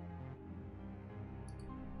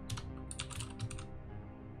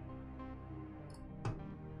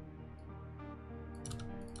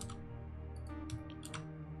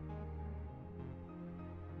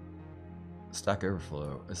 Stack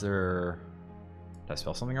Overflow. Is there... Did I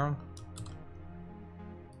spell something wrong?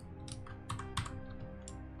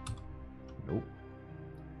 Nope.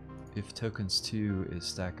 If tokens 2 is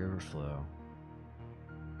Stack Overflow.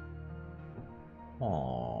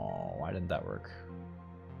 Oh, why didn't that work?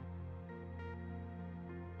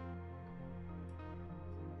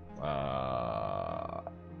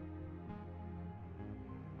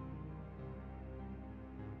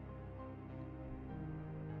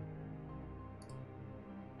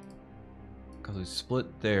 Because we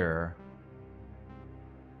split there.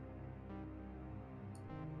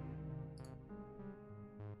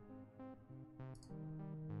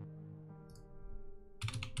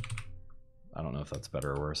 I don't know if that's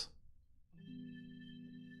better or worse.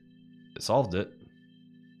 It solved it.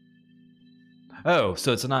 Oh,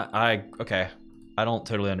 so it's not, okay. I don't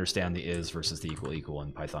totally understand the is versus the equal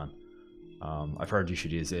in Python. I've heard you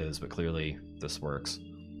should use is, but clearly this works.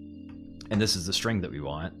 And this is the string that we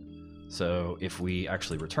want. So if we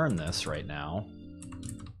actually return this right now,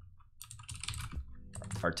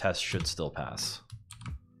 our test should still pass.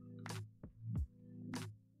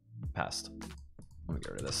 Passed. Let me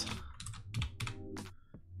get rid of this.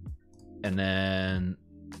 And then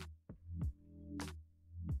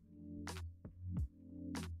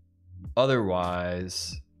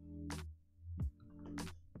otherwise,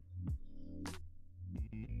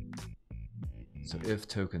 so if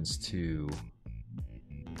tokens 2,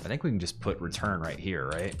 I think we can just put return right here,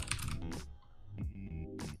 right?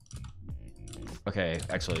 Okay,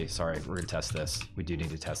 actually, sorry, we're gonna test this. We do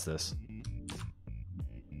need to test this.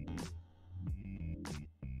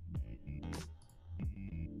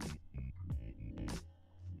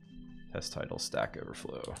 Test title Stack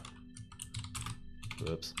Overflow.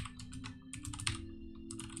 Whoops.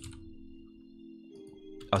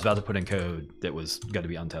 I was about to put in code that was going to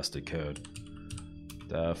be untested code.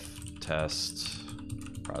 Def test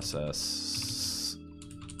process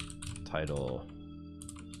title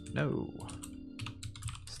no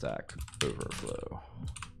Stack Overflow.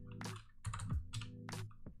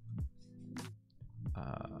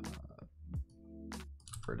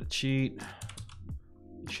 For the cheat.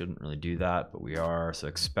 Shouldn't really do that, but we are. So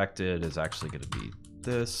expected is actually going to be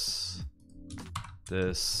this,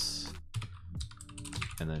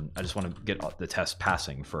 and then I just want to get the test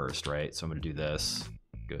passing first, right? So I'm going to do this.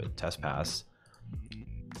 Good, test pass.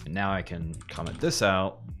 And now I can comment this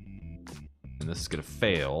out, and this is going to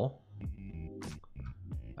fail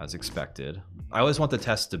as expected. I always want the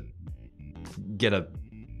test to get a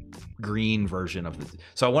green version of the.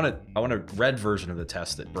 So I want a red version of the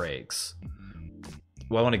test that breaks.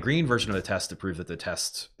 Well, I want a green version of the test to prove that the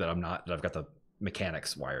test that I've got the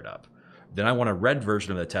mechanics wired up. Then I want a red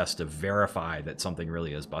version of the test to verify that something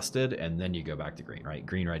really is busted, and then you go back to green, right?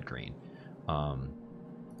 Green, red, green.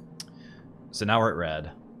 So now we're at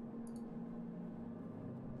red.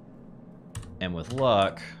 And with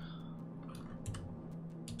luck,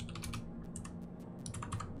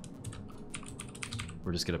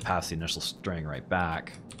 we're just gonna pass the initial string right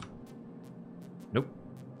back. Nope.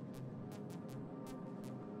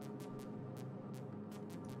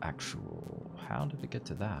 actual. How did it get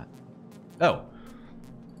to that? Oh,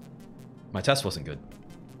 my test wasn't good.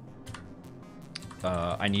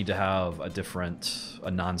 I need to have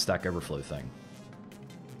a non-Stack Overflow thing.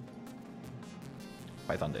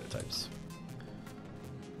 Python data types.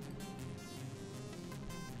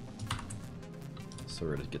 So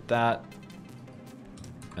we're going to get that.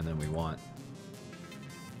 And then we want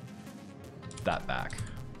that back.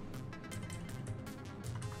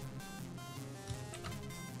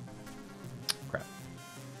 Crap.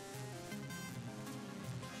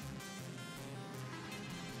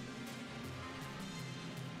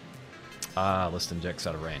 List index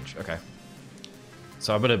out of range. Okay.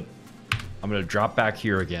 So I'm gonna drop back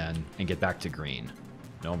here again and get back to green.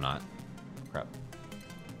 No, I'm not. Crap.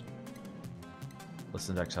 List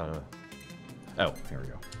index out of. Oh, here we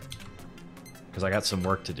go. Because I got some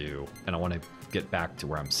work to do, and I want to get back to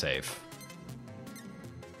where I'm safe.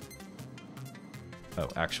 Oh,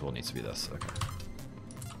 actual needs to be this. Okay.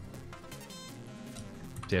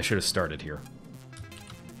 See, I should have started here.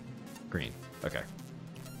 Green. Okay.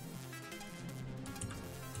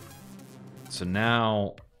 So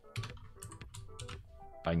now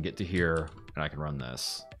I can get to here, and I can run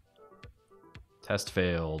this. Test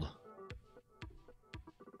failed.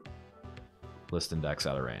 List index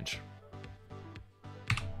out of range.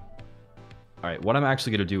 All right, what I'm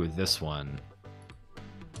actually going to do with this one.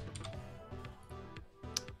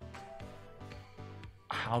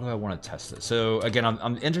 How do I want to test it? So again,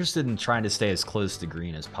 I'm interested in trying to stay as close to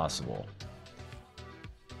green as possible.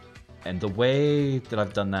 And the way that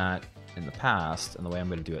I've done that in the past, and the way I'm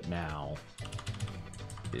going to do it now,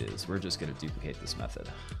 is we're just going to duplicate this method.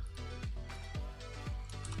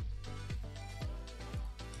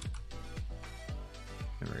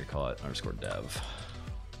 And we're going to call it _dev.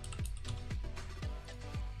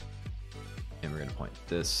 And we're going to point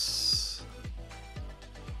this.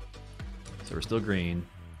 So we're still green.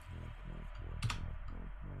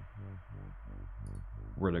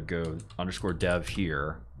 We're going to go _dev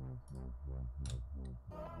here.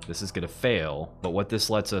 This is going to fail, but what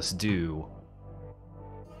this lets us do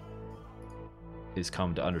is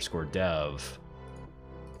come to _dev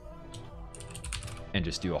and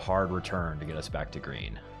just do a hard return to get us back to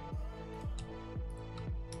green.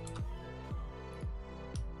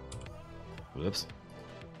 Whoops.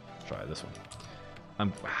 Let's try this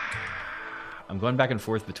one. I'm going back and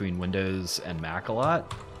forth between Windows and Mac a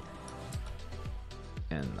lot.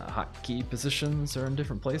 And the hotkey positions are in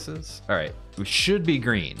different places. All right, we should be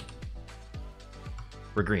green.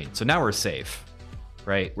 We're green. So now we're safe,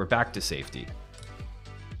 right? We're back to safety.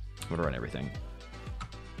 I'm gonna run everything.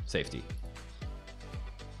 Safety.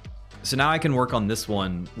 So now I can work on this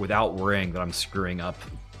one without worrying that I'm screwing up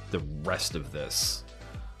the rest of this.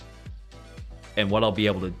 And what I'll be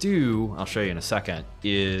able to do, I'll show you in a second,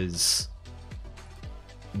 is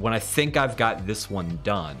when I think I've got this one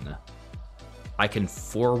done, I can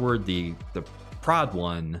forward the prod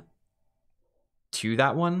one to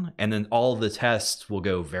that one, and then all the tests will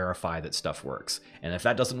go verify that stuff works. And if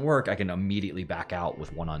that doesn't work, I can immediately back out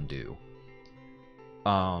with one undo.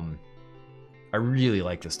 I really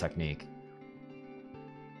like this technique.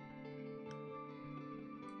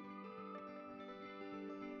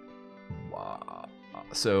 Wow.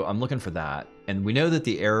 So I'm looking for that, and we know that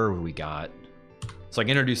the error we got. So I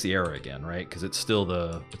can introduce the error again, right? Because it's still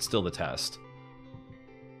the test.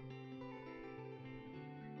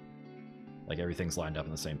 Like everything's lined up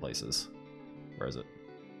in the same places. Where is it?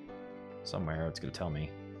 Somewhere it's going to tell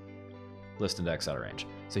me. List index out of range.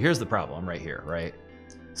 So here's the problem right here, right?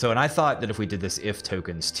 So, and I thought that if we did this if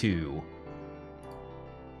tokens too,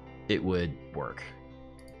 it would work.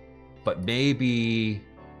 But maybe...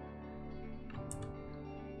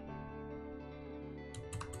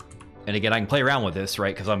 And again, I can play around with this,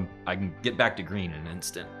 right? Because I can get back to green in an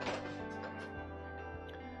instant.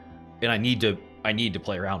 And I need to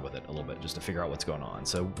play around with it a little bit just to figure out what's going on.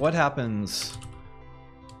 So what happens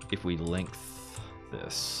if we length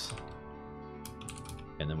this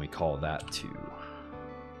and then we call that to...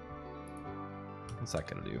 What's that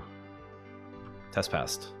gonna do? Test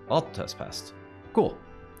passed. Alt test passed. Cool.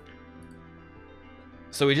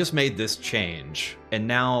 So we just made this change, and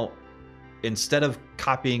now instead of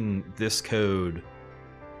copying this code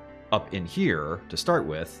up in here to start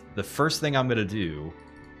with, the first thing I'm gonna do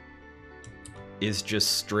is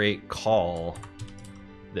just straight call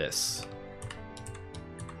this.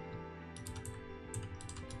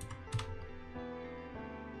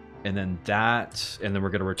 And then we're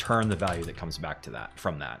going to return the value that comes back to that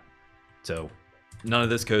from that. So none of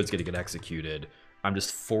this code's going to get executed. I'm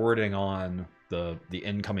just forwarding on the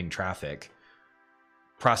incoming traffic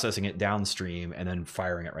processing it downstream and then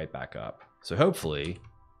firing it right back up. So hopefully,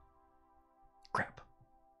 crap.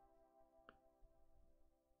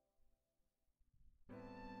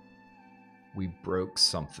 We broke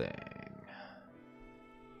something.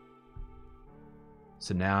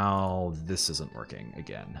 So now this isn't working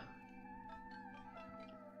again.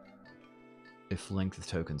 If length of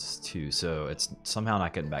tokens is 2, so it's somehow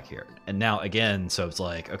not getting back here. And now again, so it's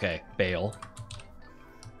like, okay, bail.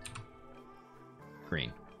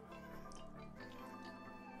 Green.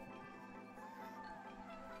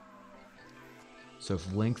 So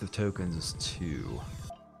if length of tokens is 2.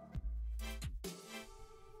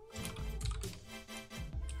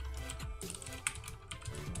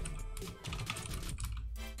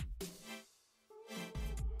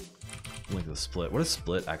 Length of split. What does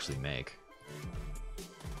split actually make?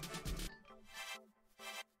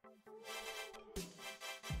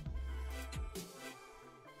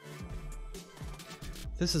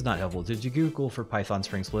 This is not helpful. Did you Google for Python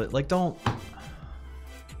string split? Like, don't.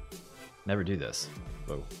 Never do this.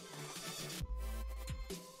 Whoa.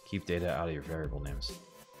 Keep data out of your variable names.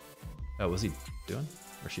 Oh, what's he doing?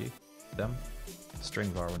 Or she? Them?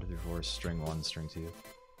 String var 1, 2, 3, 4, string 1, string 2.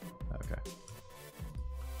 Okay.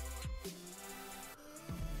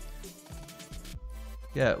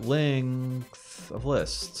 Yeah, length of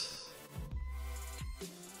list.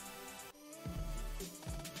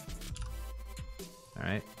 All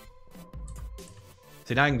right.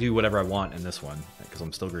 See, now I can do whatever I want in this one because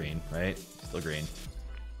I'm still green, right? Still green.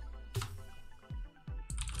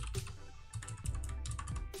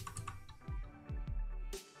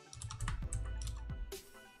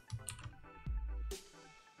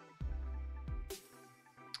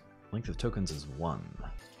 Length of tokens is 1.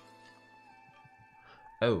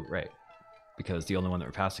 Oh, right. Because the only one that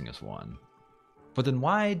we're passing is 1. But then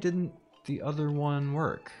why didn't the other one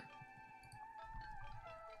work?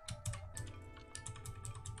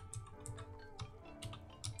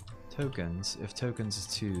 Tokens. If tokens is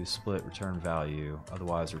 2, split return value.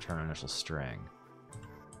 Otherwise, return initial string.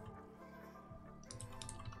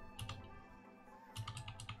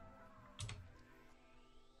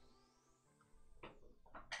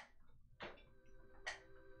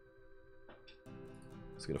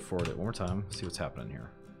 Let's get to forward it one more time. See what's happening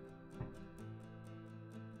here.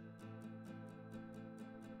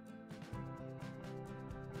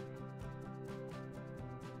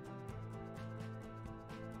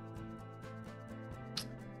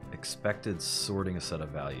 Expected sorting a set of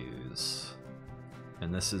values.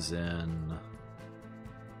 And this is in...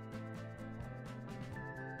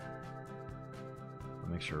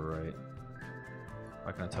 I'll make sure we're right.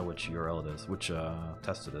 How can I tell which URL it is? Which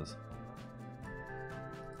test it is?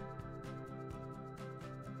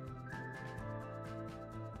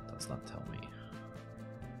 Does not tell me.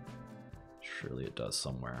 Surely it does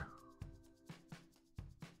somewhere.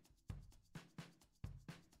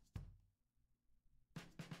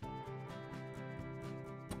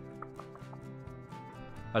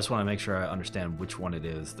 I just want to make sure I understand which one it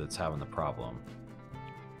is that's having the problem.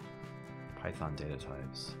 Python data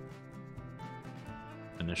types.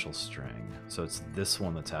 Initial string. So it's this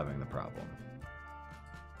one that's having the problem.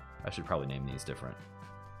 I should probably name these different.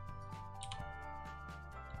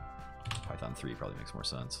 Python 3 probably makes more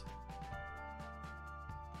sense.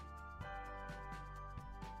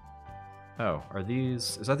 Oh, are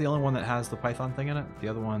these... Is that the only one that has the Python thing in it? The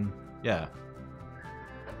other one... Yeah.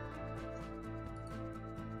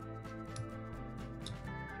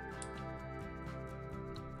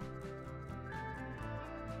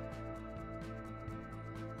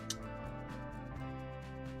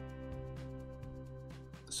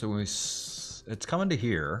 So it's coming to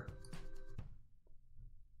here.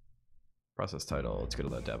 Process title. Let's go to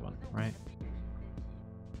that dev one, right?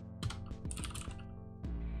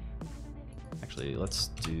 Actually, let's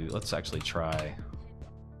actually try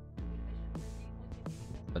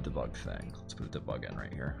a debug thing. Let's put a debug in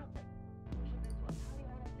right here.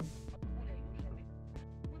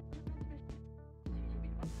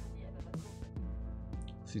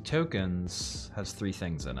 See, tokens has 3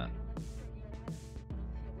 things in it.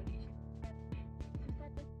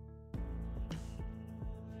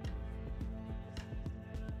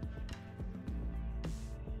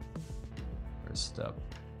 Step.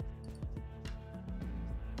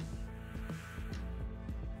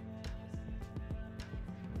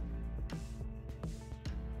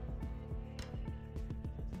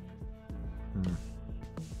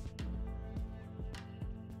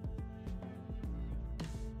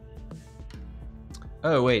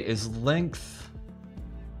 Oh wait, is length...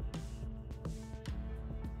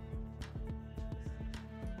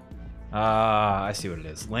 I see what it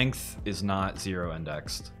is. Length is not 0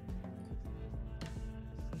 indexed.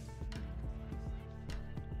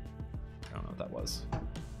 I don't know what that was.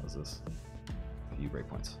 What was this? Few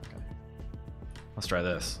breakpoints. Okay. Let's try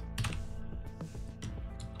this.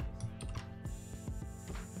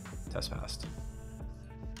 Test passed.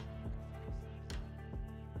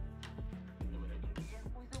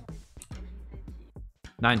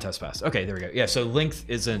 9 test pass. Okay, there we go. Yeah, so length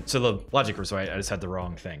isn't, so the logic was right. I just had the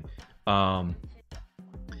wrong thing. And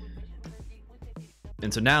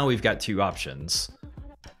so now we've got 2 options.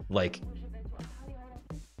 Like,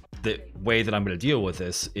 the way that I'm going to deal with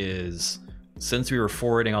this is, since we were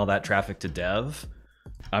forwarding all that traffic to dev,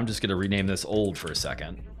 I'm just going to rename this old for a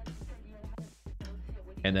second.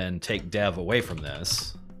 And then take dev away from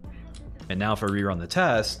this. And now if I rerun the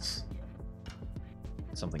tests,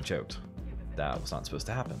 something choked. That was not supposed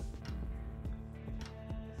to happen.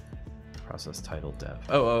 Process title dev.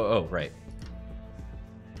 Oh, right.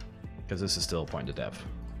 Because this is still pointing to dev.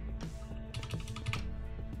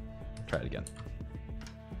 Try it again.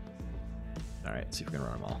 All right, see if we can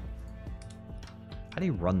run them all. How do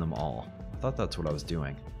you run them all? I thought that's what I was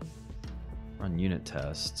doing. Run unit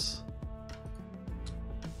tests.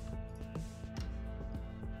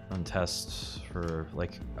 Run tests for,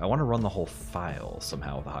 like, I want to run the whole file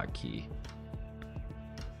somehow with a hotkey.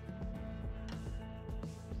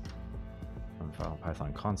 Run file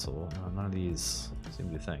Python console. No, none of these seem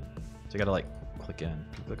to be a thing. So you gotta, like, click in.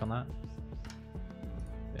 Can you click on that?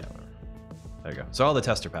 Yeah, whatever. There you go. So all the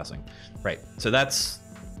tests are passing. Right. So that's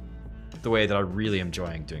the way that I'm really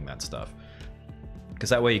enjoying doing that stuff. Because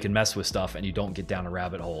that way you can mess with stuff and you don't get down a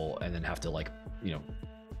rabbit hole and then have to, like, you know,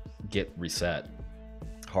 get reset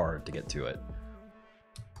hard to get to it.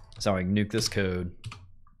 So I can nuke this code.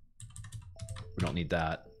 We don't need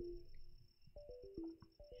that.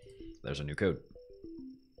 There's a new code.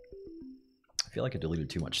 I feel like I deleted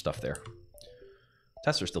too much stuff there.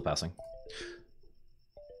 Tests are still passing.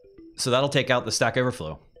 So that'll take out the Stack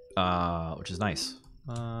Overflow, which is nice.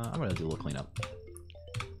 I'm gonna do a little cleanup.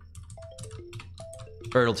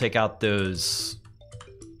 Or it'll take out those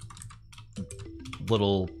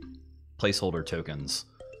little placeholder tokens.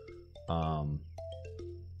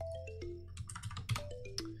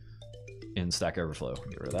 In Stack Overflow.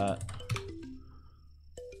 Get rid of that.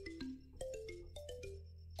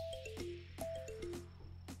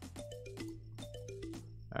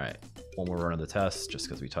 All right, one more run of the test, just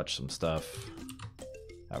because we touched some stuff.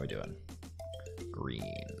 How are we doing?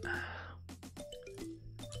 Green.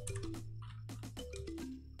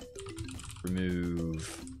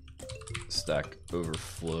 Remove Stack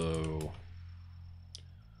Overflow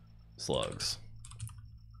slugs.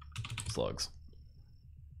 Slugs.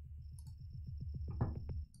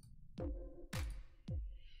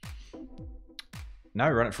 Now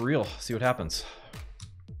we run it for real. See what happens.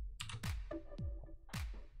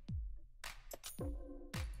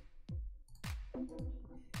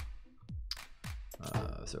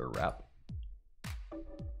 Is there a wrap?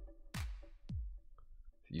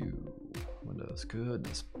 View Windows.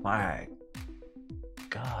 Goodness, my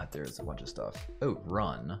God, there's a bunch of stuff. Oh,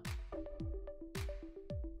 run.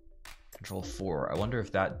 Control 4. I wonder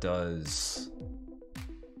if that does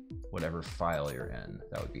whatever file you're in.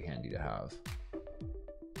 That would be handy to have.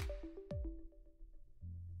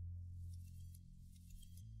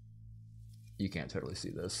 You can't totally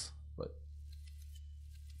see this, but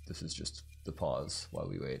this is just the pause while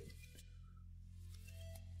we wait.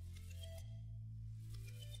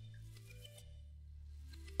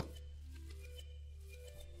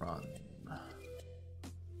 Run.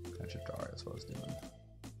 Shift R, that's what I was doing.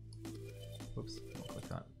 Whoops, don't click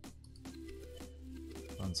that.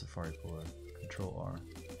 Run Safari Puller, Control R.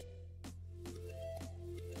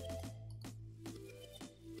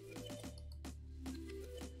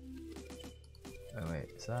 Oh wait,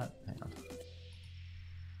 is that? Hang on.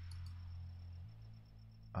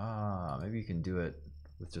 Ah, maybe you can do it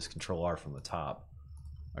with just Control R from the top.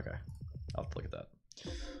 Okay, I'll have to look at that.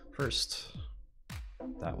 First,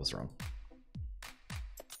 that was wrong.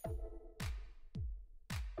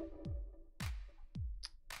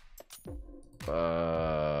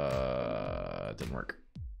 Didn't work.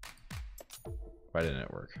 Why didn't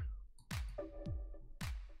it work?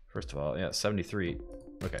 First of all, yeah, 73.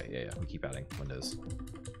 Okay, yeah, we keep adding windows.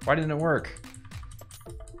 Why didn't it work?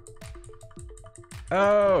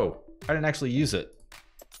 Oh, I didn't actually use it.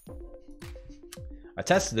 I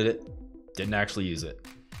tested it, didn't actually use it.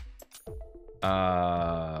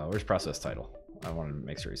 Where's process title? I want to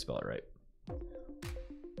make sure you spell it right.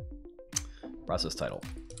 Process title.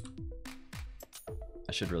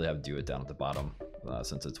 I should really have do it down at the bottom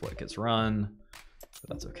since it's what gets run. but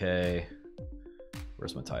that's okay.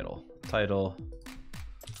 Where's my title? Title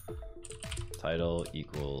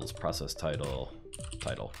equals process title.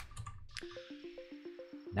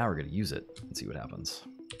 Now we're gonna use it and see what happens.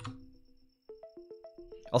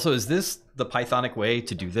 Also, is this the Pythonic way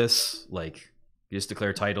to do this? Like, you just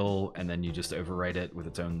declare title and then you just overwrite it with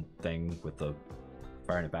its own thing with the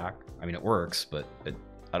firing it back? I mean, it works, but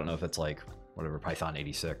I don't know if it's like whatever Python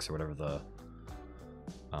 86 or whatever the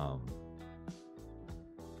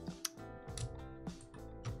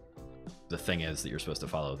thing is that you're supposed to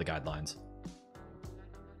follow, the guidelines.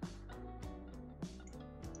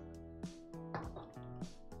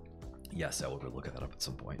 Yes, I will go look at that up at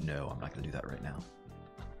some point. No, I'm not going to do that right now.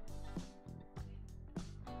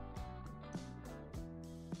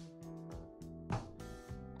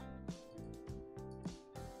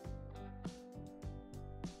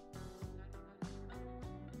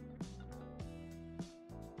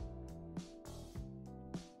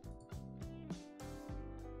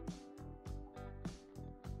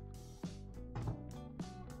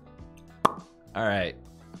 All right.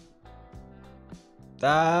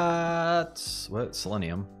 That's what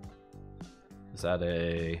Selenium. Is that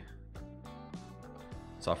a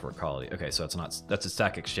software quality? Okay, so it's not, that's a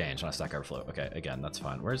Stack Exchange, not a Stack Overflow. Okay, again, that's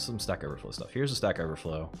fine. Where's some Stack Overflow stuff? Here's a Stack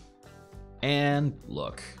Overflow. And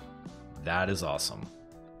look, that is awesome.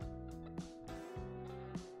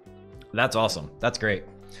 That's awesome. That's great.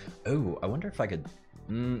 Oh, I wonder if I could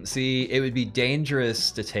see, it would be dangerous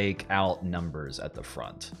to take out numbers at the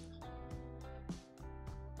front.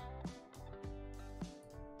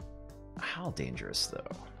 How dangerous though?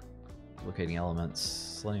 Locating elements,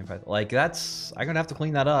 Selenium Python. Like that's, I'm gonna have to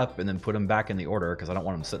clean that up and then put them back in the order because I don't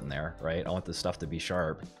want them sitting there, right? I want this stuff to be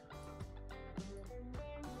sharp.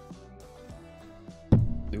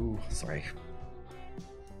 Ooh, sorry.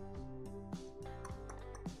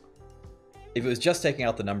 If it was just taking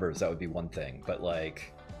out the numbers, that would be one thing, but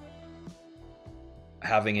like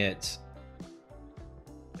having to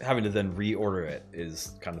then reorder it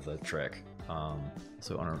is kind of the trick.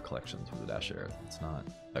 So on our collections with the dash error, it's not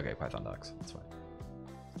okay. Python docs, that's fine.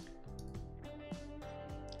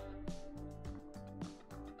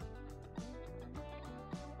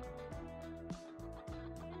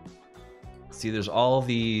 See, there's all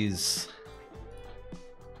these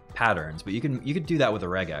patterns, but you could do that with a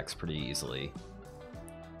regex pretty easily.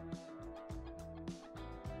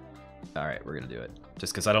 All right, we're gonna do it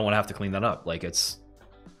just because I don't want to have to clean that up. Like it's,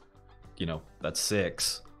 you know, that's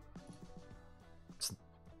 6.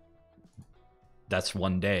 That's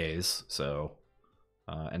 1 days, so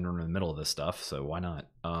and we're in the middle of this stuff, so why not?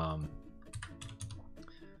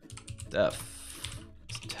 Def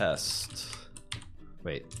test.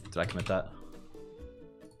 Wait, did I commit that?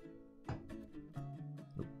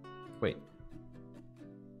 Wait.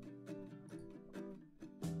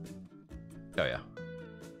 Oh yeah.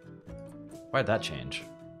 Why'd that change?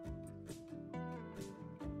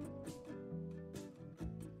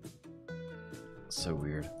 So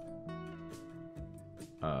weird.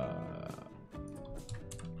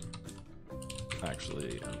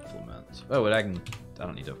 Actually implement. Oh, but I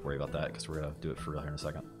don't need to worry about that because we're gonna do it for real here in a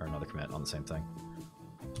second, or another commit on the same thing.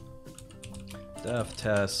 Def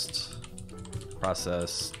test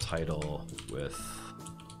process title with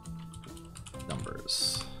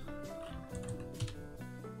numbers.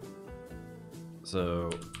 So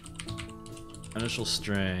initial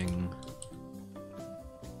string.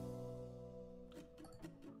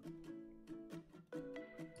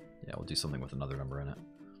 Yeah, we'll do something with another number in it.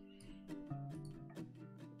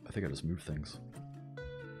 I think I just moved things.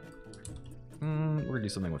 We're gonna do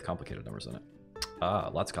something with complicated numbers in it. Ah,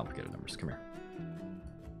 lots of complicated numbers. Come here.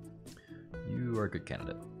 You are a good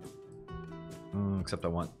candidate. Except I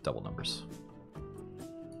want double numbers.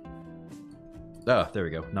 Ah, there we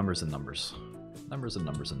go. Numbers and numbers. Numbers and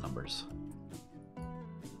numbers and numbers.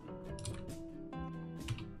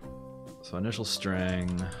 So initial string.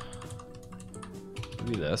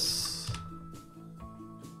 Do this.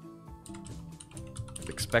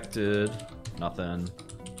 Expected, nothing.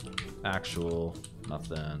 Actual,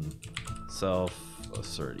 nothing. Self,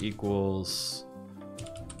 assert equals.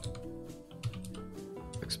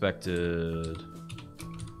 Expected.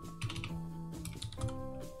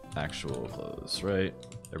 Actual, close, right?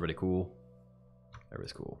 Everybody cool?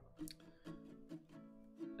 Everybody's cool.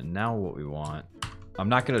 And now what we want, I'm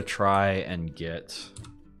not gonna try and get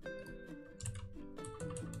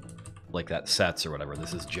like that sets or whatever.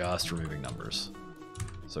 This is just removing numbers.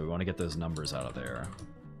 So we want to get those numbers out of there.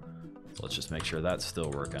 So let's just make sure that's still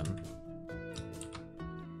working.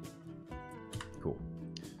 Cool.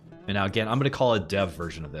 And now again, I'm going to call a dev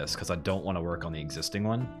version of this because I don't want to work on the existing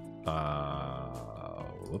one.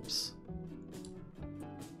 whoops.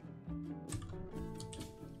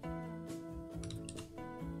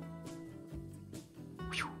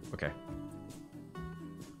 Whew, okay.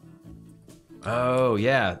 Oh,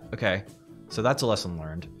 yeah. Okay. So that's a lesson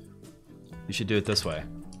learned. You should do it this way.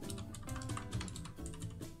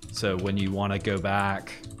 So when you want to go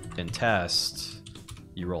back and test,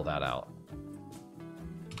 you roll that out.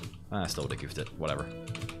 I still would have goofed it. Whatever.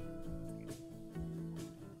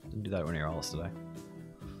 Didn't do that anywhere else, did I?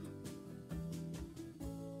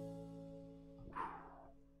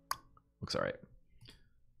 Looks alright.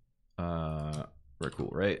 Very cool,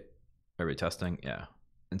 right? Everybody testing? Yeah.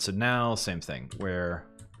 And so now, same thing, where...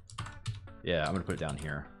 Yeah, I'm going to put it down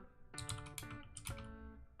here.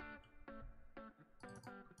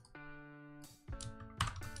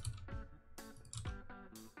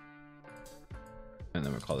 And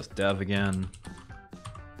then we'll call this dev again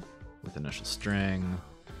with initial string.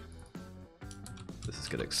 This is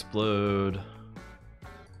going to explode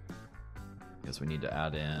because we need to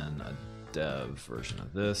add in a dev version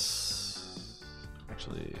of this.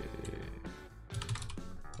 Actually,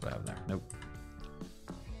 what do I have there? Nope.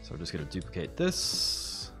 So we're just going to duplicate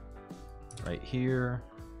this right here.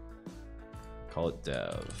 Call it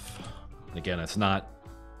dev. And again, it's not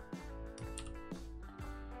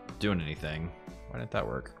doing anything. Why didn't that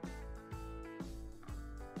work?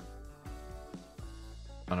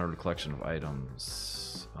 Unordered collection of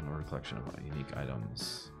items. Unordered collection of unique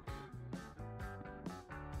items.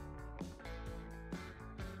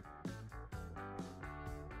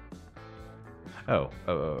 Oh.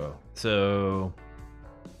 So,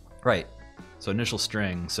 right. So initial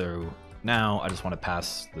string. So now I just want to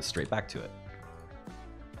pass this straight back to it.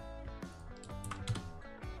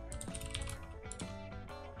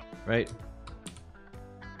 Right?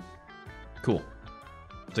 Cool.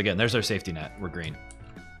 So again, there's our safety net. We're green.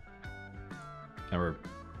 And we're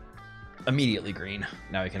immediately green.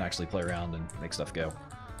 Now we can actually play around and make stuff go.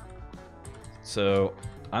 So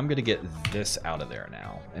I'm going to get this out of there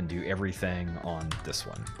now and do everything on this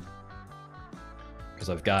one. Because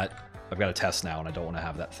I've got a test now and I don't want to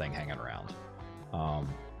have that thing hanging around. And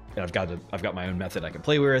I've got my own method I can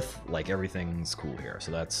play with. Like, everything's cool here.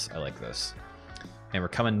 So I like this. And we're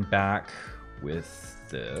coming back with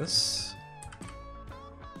this.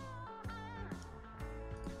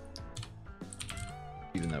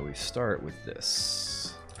 Even though we start with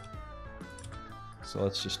this. So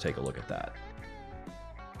let's just take a look at that.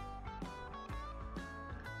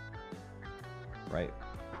 Right.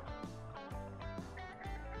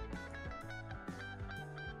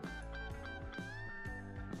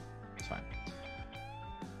 It's fine.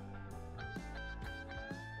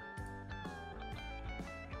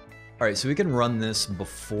 All right, so we can run this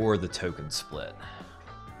before the token split.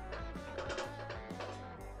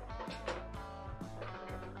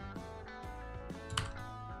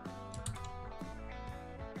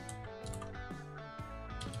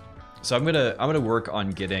 So I'm gonna work on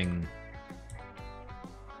getting.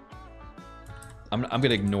 I'm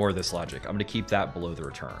gonna ignore this logic. I'm gonna keep that below the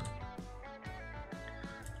return,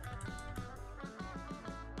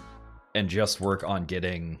 and just work on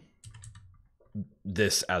getting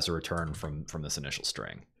this as a return from this initial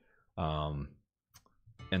string.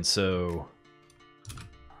 And so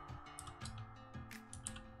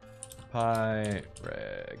pi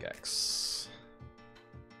regex.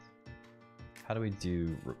 How do we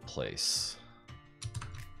do replace?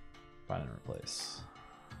 Find and replace.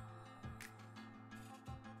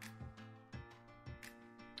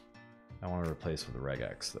 I want to replace with a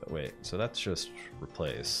regex though. Wait, so that's just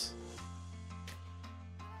replace.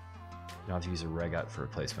 You don't have to use a regex for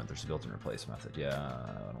replacement. There's a built-in replace method. Yeah,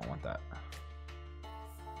 I don't want that.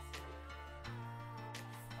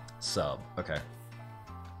 Sub. Okay.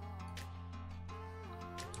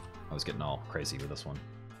 I was getting all crazy with this one.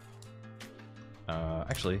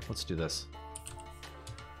 Actually, let's do this.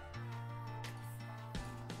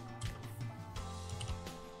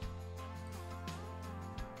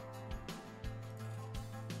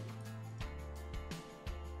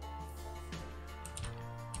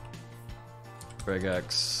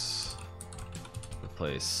 Regex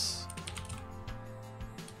replace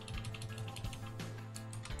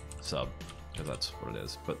sub, because that's what it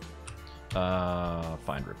is. But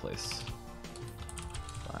find replace.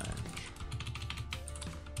 Find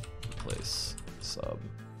replace sub.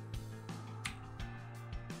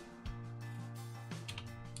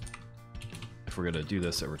 If we're gonna do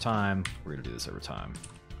this over time, we're gonna do this over time.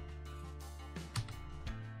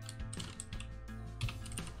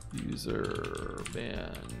 User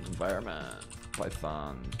bin environment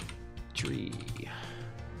Python tree.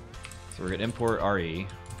 So we're gonna import RE.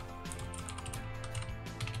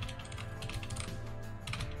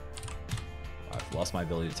 lost my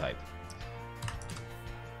ability to type.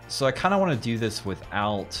 So I kind of want to do this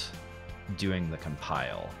without doing the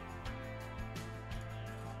compile.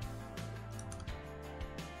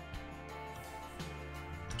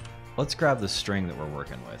 Let's grab the string that we're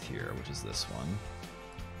working with here, which is this one.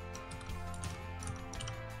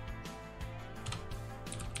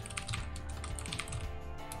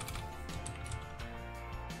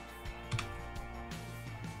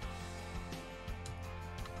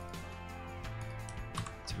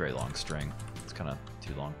 It's a very long string. It's kind of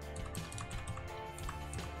too long.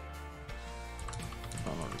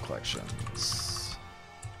 Homeowner collections.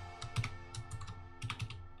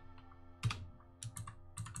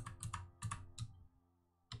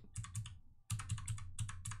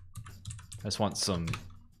 I just want some,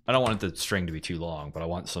 I don't want the string to be too long, but I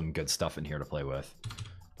want some good stuff in here to play with.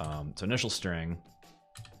 So initial string,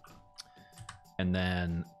 and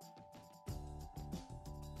then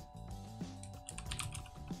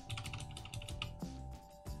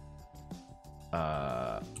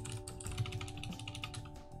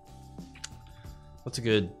what's a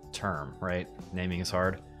good term, right? Naming is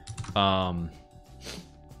hard.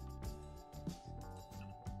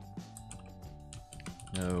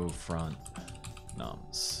 No front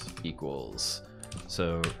nums equals.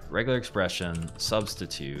 So regular expression,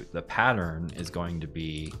 substitute, the pattern is going to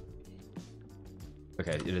be,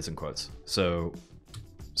 okay, it is in quotes. So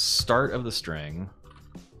start of the string.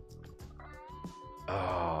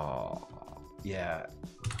 Oh, yeah.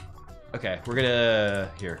 Okay, we're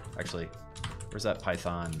gonna, here, actually, where's that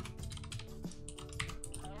Python?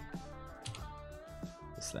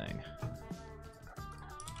 This thing.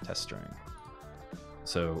 Test string.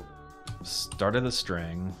 So start of the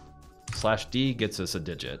string, /d gets us a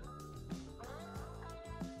digit.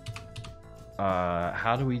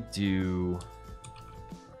 How do we do?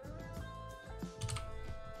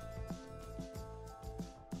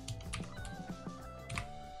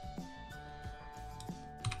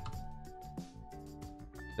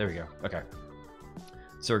 There we go. Okay.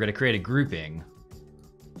 So we're going to create a grouping.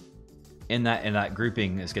 In that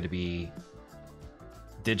grouping is going to be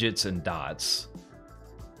digits and dots.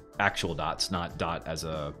 Actual dots, not dot as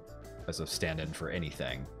a stand-in for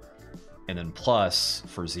anything, and then plus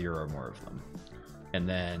for 0 or more of them. And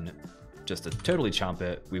then just to totally chomp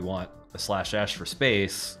it, we want a /s for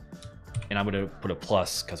space, and I'm going to put a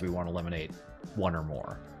plus because we want to eliminate 1 or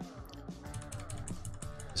more.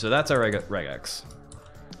 So that's our regex.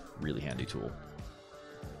 Really handy tool.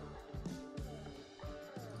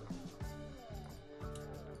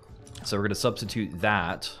 So we're going to substitute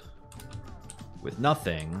that with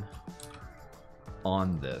nothing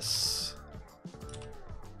on this.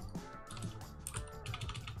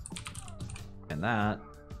 And that,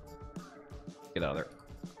 get out of there.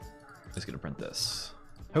 It's gonna print this.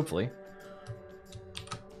 Hopefully.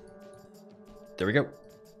 There we go.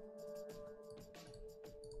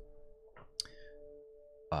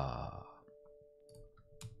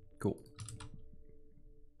 Cool.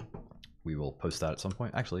 We will post that at some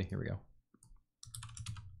point. Actually, here we go.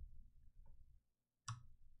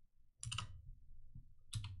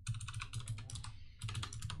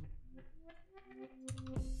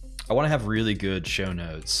 I want to have really good show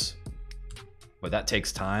notes, but that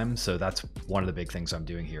takes time. So that's one of the big things I'm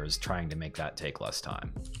doing here, is trying to make that take less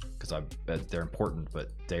time, because they're important,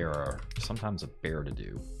 but they are sometimes a bear to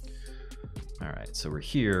do. All right, so we're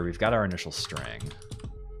here. We've got our initial string.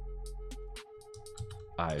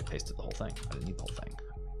 I pasted the whole thing. I didn't need the whole thing.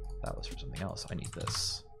 That was for something else. I need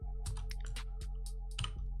this.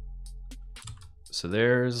 So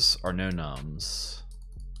there's our no nums.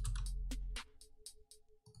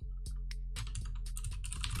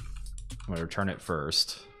 I'm gonna return it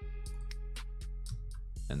first,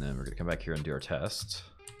 and then we're gonna come back here and do our test.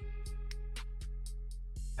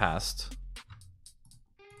 Passed.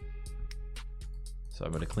 So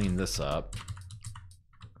I'm gonna clean this up.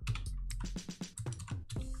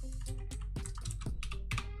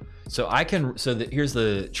 So I can, here's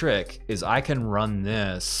the trick, is I can run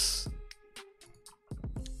this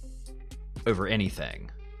over anything,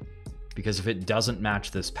 because if it doesn't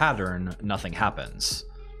match this pattern, nothing happens.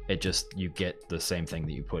 It just, you get the same thing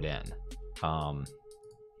that you put in.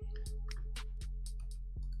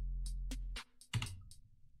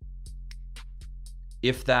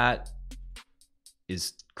 If that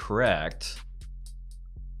is correct,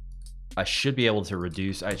 I should be able to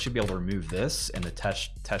remove this, and the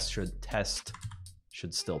test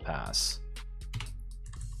should still pass.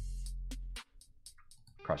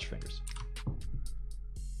 Cross your fingers.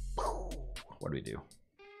 What do we do?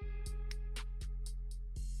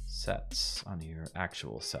 Sets on here,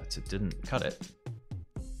 actual sets. It didn't cut it.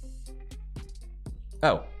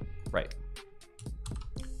 Oh, right.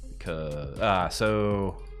 Because,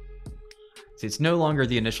 so, see, it's no longer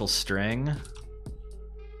the initial string.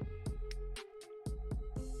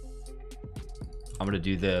 I'm gonna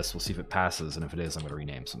do this, we'll see if it passes, and if it is, I'm gonna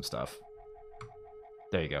rename some stuff.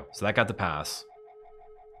 There you go, so that got the pass.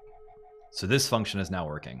 So this function is now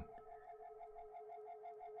working.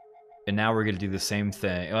 And now we're gonna do the same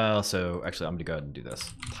thing. Well, so actually I'm gonna go ahead and do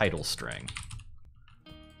this. Title string.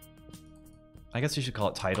 I guess you should call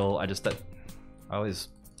it title.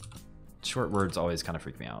 Short words always kind of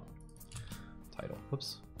freak me out. Title,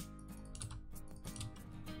 whoops.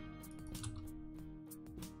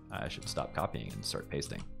 I should stop copying and start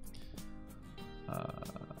pasting.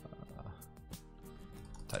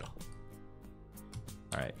 Title.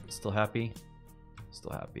 All right, still happy?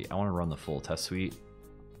 Still happy. I want to run the full test suite.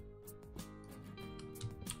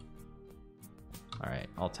 All right,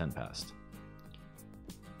 all 10 passed.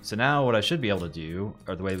 So now what I should be able to do,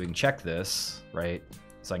 or the way we can check this, right,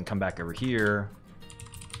 so I can come back over here,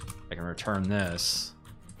 I can return this,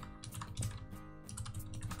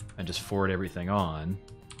 and just forward everything on.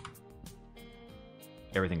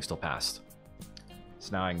 Everything's still passed.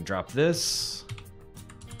 So now I can drop this,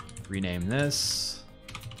 rename this,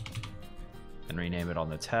 and rename it on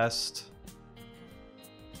the test.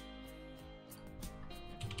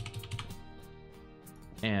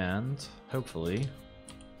 And hopefully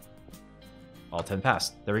all 10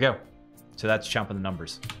 passed. There we go. So that's chomping the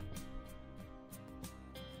numbers.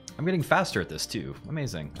 I'm getting faster at this too.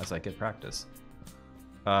 Amazing as I get practice.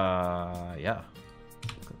 Yeah. A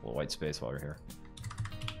little white space while we're here.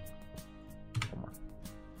 One more.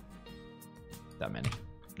 That many.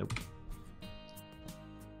 Nope.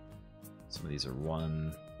 Some of these are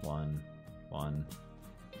 1, 1, 1,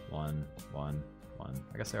 1, 1, 1.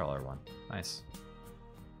 I guess they all are 1. Nice.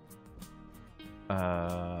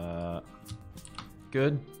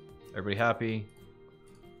 Good. Everybody happy?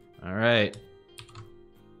 All right.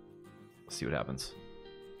 Let's see what happens.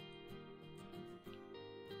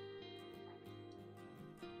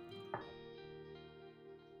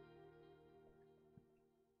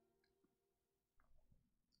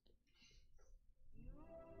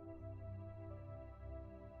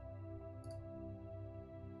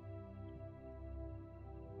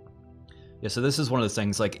 Yeah, so this is one of those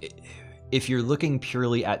things, like, if you're looking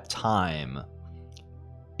purely at time,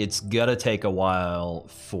 it's gonna take a while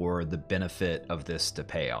for the benefit of this to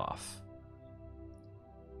pay off.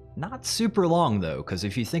 Not super long though, because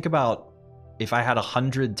if you think about, if I had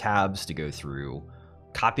 100 tabs to go through,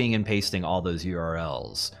 copying and pasting all those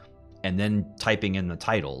URLs, and then typing in the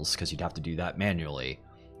titles, because you'd have to do that manually,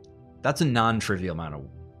 that's a non-trivial amount of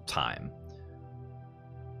time.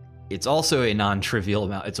 It's also a non-trivial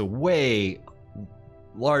amount, it's a way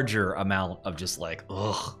larger amount of just like,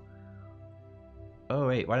 ugh. Oh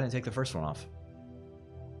wait, why didn't I take the first one off?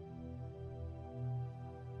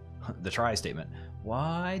 The try statement.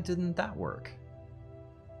 Why didn't that work?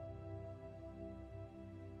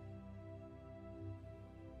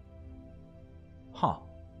 Huh.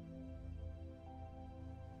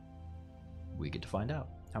 We get to find out.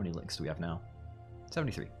 How many links do we have now?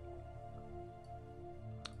 73.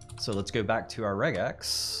 So let's go back to our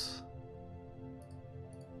regex.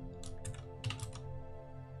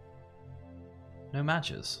 No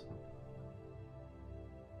matches.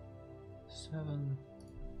 7.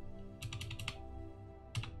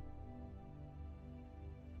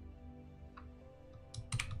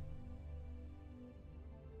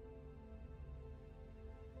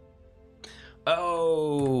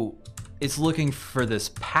 Oh, it's looking for this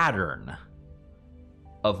pattern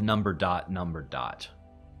of number dot, number dot.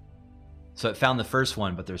 So it found the first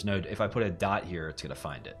one, but there's no, if I put a dot here, it's gonna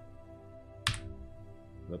find it.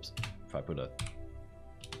 Whoops, if I put a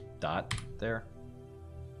dot there.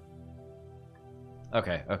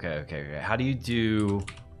 Okay. How do you do,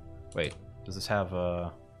 wait, does this have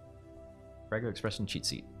a regular expression cheat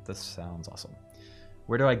sheet? This sounds awesome.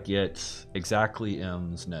 Where do I get exactly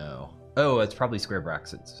M's? No. Oh, it's probably square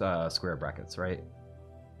brackets, right?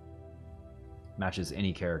 Matches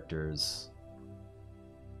any characters.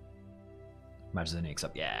 Matches any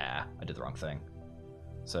except, yeah, I did the wrong thing.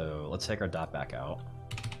 So let's take our dot back out.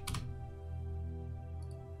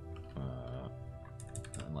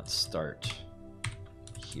 And let's start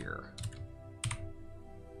here.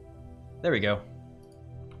 There we go.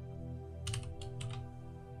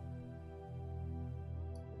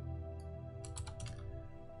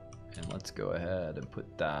 And let's go ahead and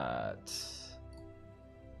put that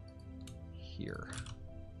here.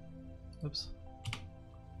 Oops.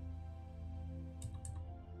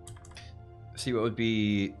 See what would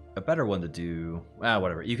be a better one to do.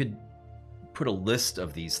 Whatever. You could put a list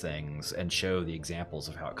of these things and show the examples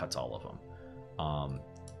of how it cuts all of them.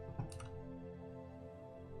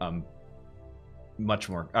 I'm much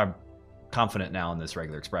more confident now in this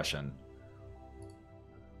regular expression.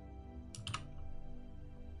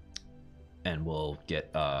 And we'll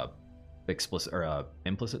get explicit or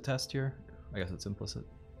implicit test here. I guess it's implicit.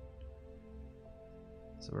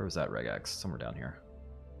 So where was that regex? Somewhere down here.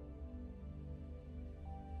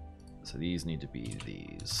 So these need to be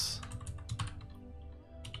these.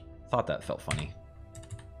 Thought that felt funny.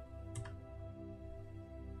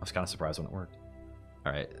 I was kind of surprised when it worked.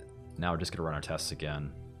 All right, now we're just gonna run our tests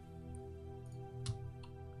again.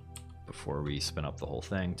 Before we spin up the whole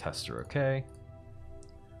thing, tests are okay.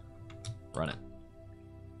 Run it.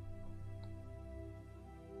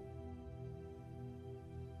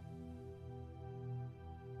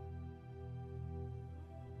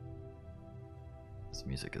 This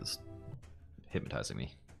music is hypnotizing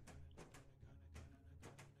me.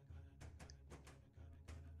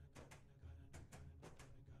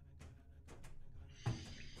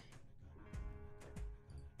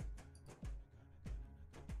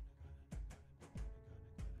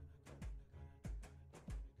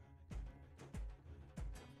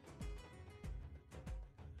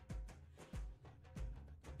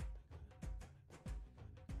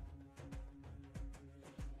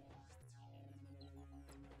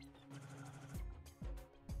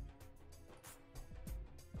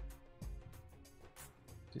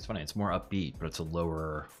 It's funny, it's more upbeat, but it's a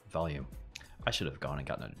lower volume. I should have gone and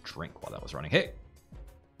gotten a drink while that was running. Hey!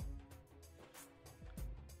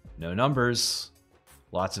 No numbers.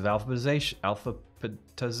 Lots of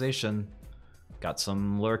alphabetization. Got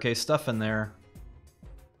some lowercase stuff in there.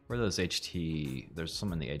 Where are those HT? There's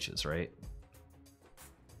some in the H's, right?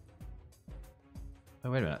 Oh,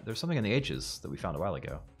 wait a minute. There's something in the H's that we found a while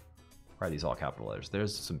ago. Why are these all capital letters?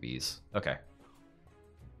 There's some B's. Okay.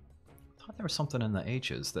 I thought there was something in the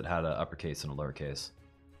H's that had an uppercase and a lowercase.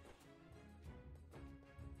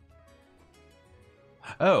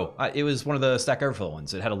 Oh, it was one of the Stack Overflow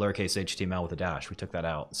ones. It had a lowercase HTML with a dash. We took that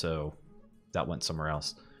out, so that went somewhere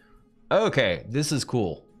else. Okay, this is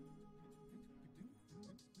cool.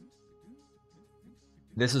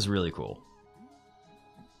 This is really cool.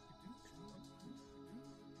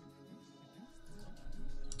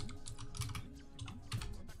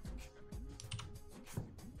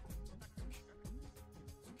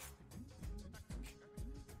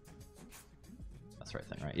 Right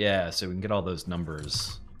thing, right? Yeah, so we can get all those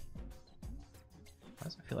numbers. Why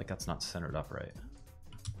does it feel like that's not centered up right?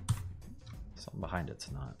 Something behind it's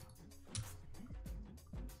not.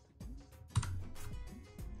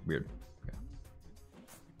 Weird. Okay.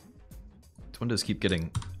 These windows keep getting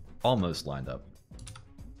almost lined up.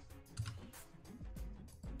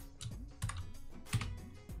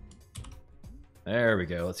 There we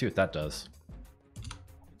go. Let's see what that does.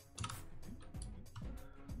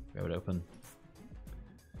 We have it open.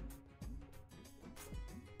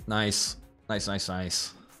 Nice. Nice, nice,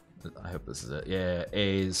 nice. I hope this is it. Yeah,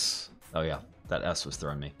 A's. Oh yeah, that S was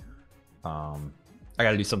throwing me. I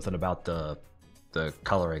gotta do something about the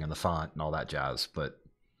coloring and the font and all that jazz, but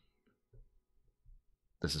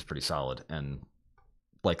this is pretty solid. And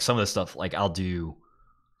like some of the stuff, like I'll do...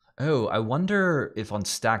 Oh, I wonder if on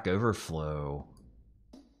Stack Overflow...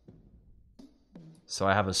 So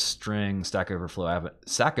I have a string, Stack Overflow.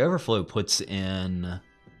 Stack Overflow puts in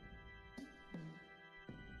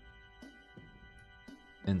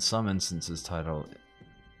some instances title.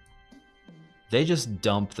 They just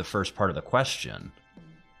dump the first part of the question.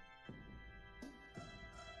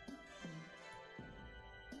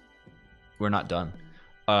 We're not done.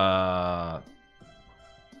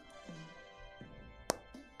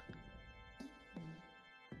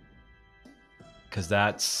 Because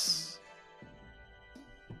that's...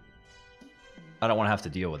 I don't want to have to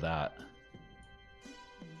deal with that.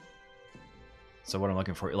 So what I'm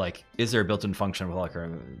looking for, like, is there a built-in function with like,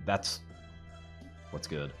 that's what's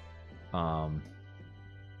good. Also,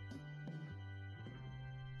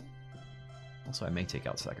 I may take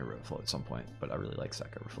out Stack Overflow at some point, but I really like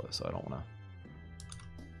Stack Overflow, so I don't want to.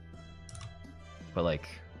 But like,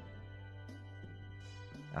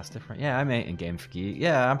 that's different. Yeah, I may in game key.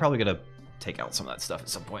 Yeah, I'm probably gonna take out some of that stuff at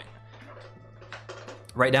some point.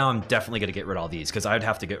 Right now, I'm definitely gonna get rid of all these because I'd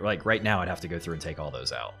have to get like right now. I'd have to go through and take all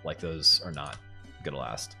those out. Like those are not gonna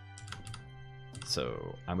last.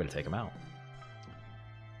 So I'm gonna take them out.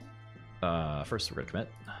 First, we're gonna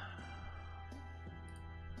commit.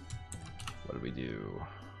 What do we do?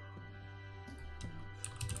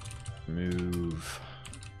 Move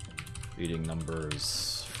reading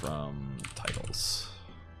numbers from titles.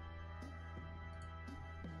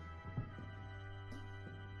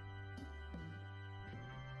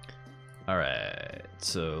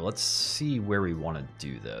 So let's see where we want to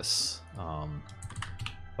do this.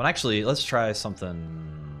 But actually, let's try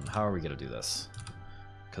something. How are we going to do this?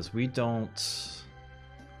 Because we don't...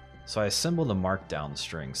 So I assembled a markdown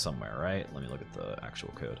string somewhere, right? Let me look at the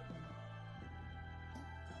actual code.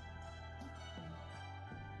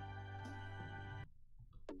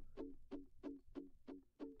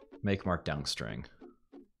 Make markdown string.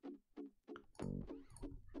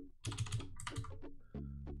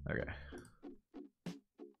 Okay.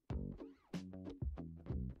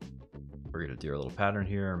 We're going to do our little pattern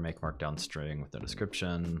here, make markdown string with no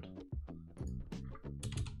description.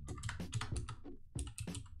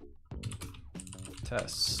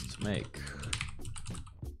 Test, make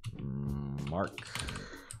markdown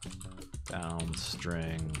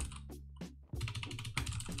string,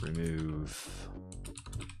 remove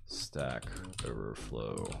stack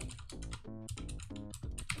overflow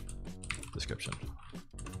description.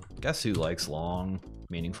 Guess who likes long,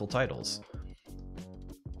 meaningful titles?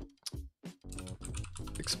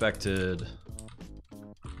 Expected,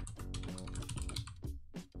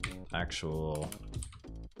 actual,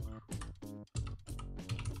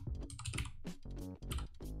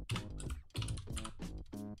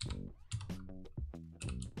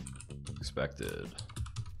 expected,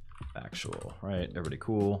 actual, right? Everybody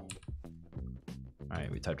cool? All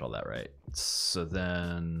right, we typed all that right. So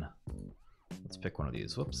then let's pick one of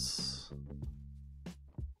these. Whoops.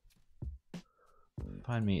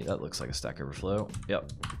 Find me, that looks like a Stack Overflow.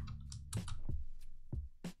 Yep.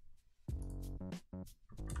 I'm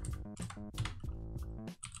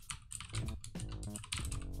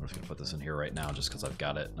just gonna put this in here right now just because I've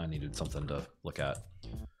got it and I needed something to look at.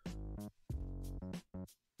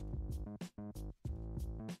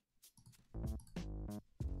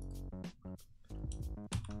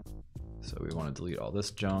 So we want to delete all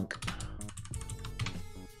this junk.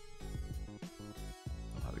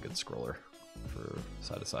 I'll have a good scroller for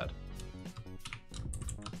side to side.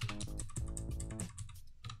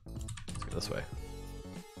 Let's go this way.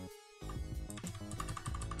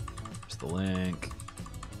 There's the link.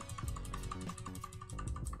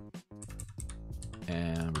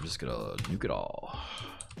 And we're just gonna nuke it all.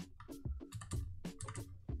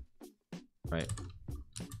 Right.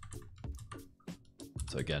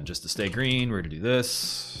 So again, just to stay green, we're gonna do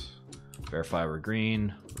this. Verify we're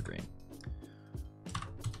green. We're green.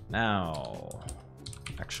 Now,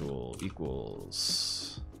 actual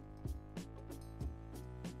equals.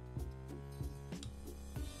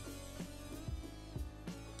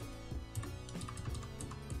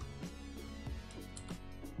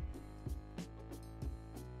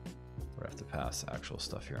 We'll have to pass actual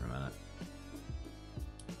stuff here in a minute.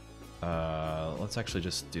 Let's actually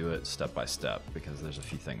just do it step by step because there's a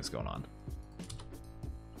few things going on.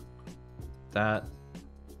 That.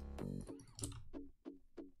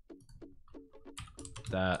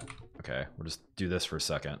 Okay, we'll just do this for a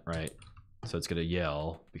second, right? So it's gonna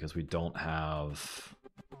yell because we don't have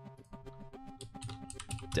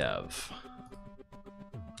dev.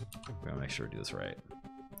 We gotta make sure we do this right.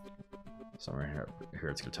 Somewhere here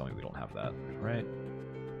it's gonna tell me we don't have that, right?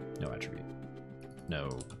 No attribute.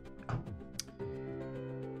 No.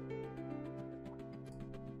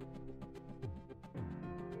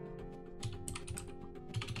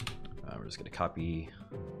 We're just gonna copy.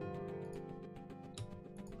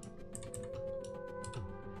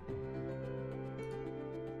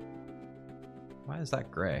 Why is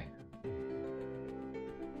that gray?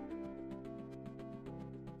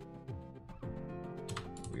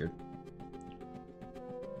 Weird.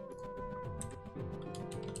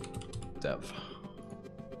 Dev.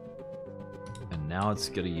 And now it's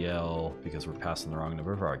gonna yell because we're passing the wrong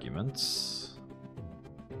number of arguments.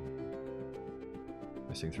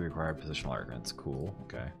 Missing 3 required positional arguments. Cool.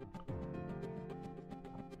 Okay.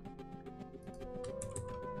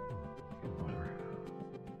 Whatever.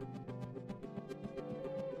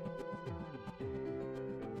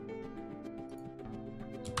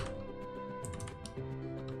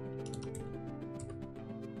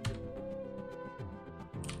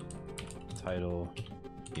 Title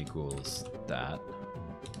equals that.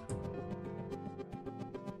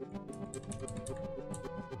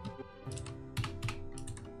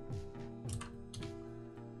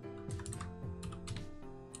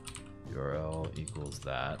 URL equals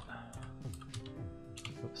that.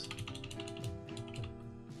 Oops.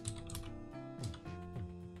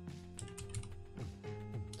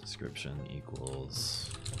 Description equals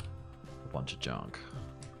a bunch of junk.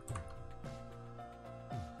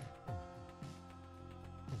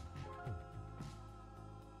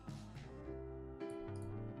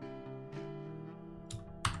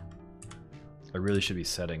 I really should be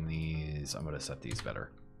setting these. I'm going to set these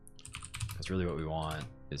better. Because really what we want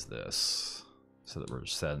is this. So that we're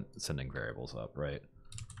sending variables up, right?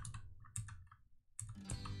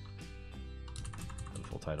 The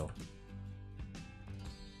full title.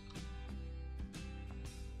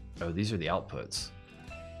 Oh, these are the outputs.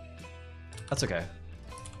 That's okay.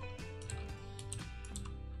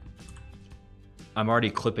 I'm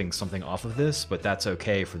already clipping something off of this, but that's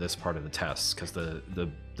okay for this part of the test because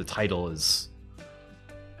the title is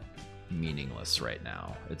meaningless right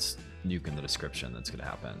now. It's nuke in the description that's going to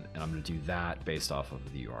happen, and I'm going to do that based off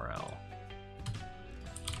of the URL.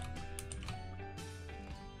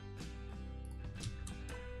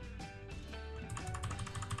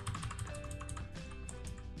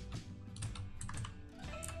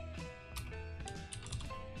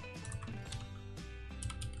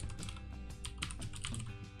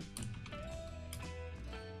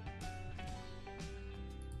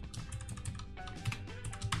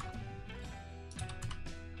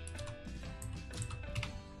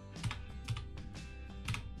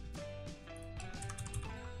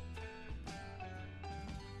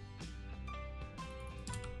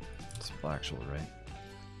 Actual, right?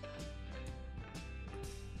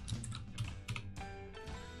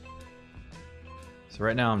 So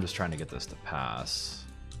right now I'm just trying to get this to pass.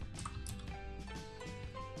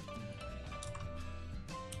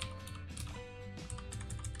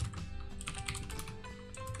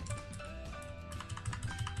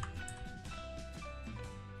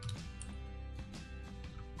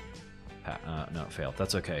 No, it failed.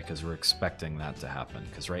 That's okay because we're expecting that to happen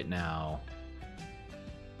because right now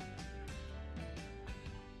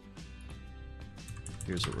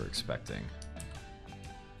here's what we're expecting.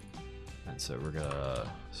 And so we're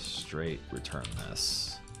gonna straight return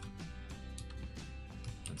this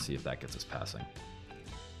and see if that gets us passing.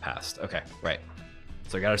 Passed. Okay, right.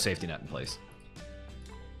 So I got our safety net in place.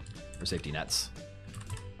 Or safety nets.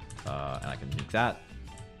 And I can nuke that,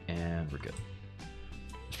 and we're good.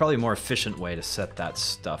 There's probably a more efficient way to set that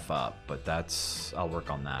stuff up, but that's, I'll work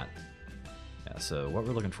on that. Yeah, so what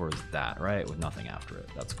we're looking for is that, right? With nothing after it.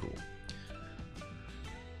 That's cool.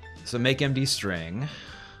 So make MD string,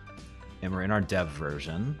 and we're in our dev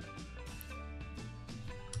version.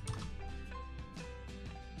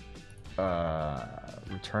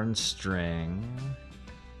 Return string.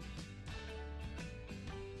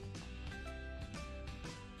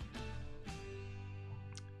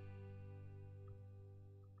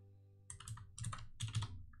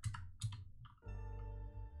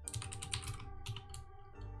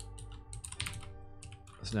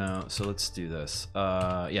 No, so let's do this.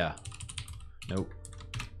 Yeah. Nope.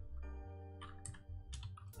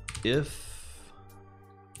 If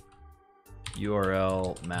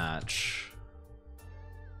URL match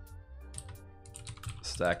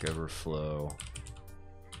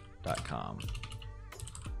stackoverflow.com.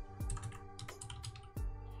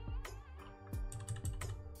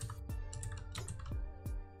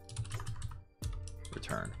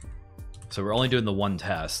 Return. So we're only doing the one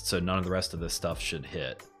test, so none of the rest of this stuff should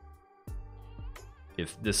hit.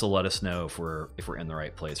 If this will let us know if we're in the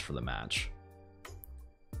right place for the match.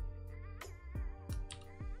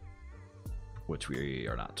 Which we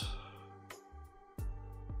are not.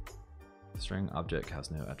 String object has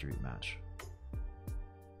no attribute match.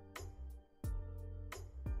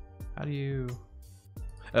 How do you...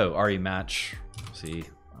 Oh, RE match. See,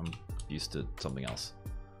 I'm used to something else.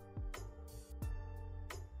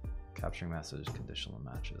 Capturing message, conditional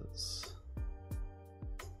matches.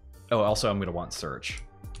 Oh, also I'm going to want search.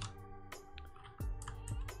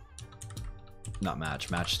 Not match.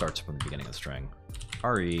 Match starts from the beginning of the string.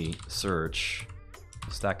 RE search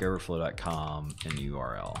stackoverflow.com and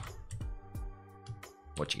URL.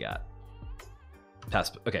 What you got?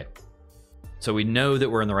 Pass. Okay. So we know that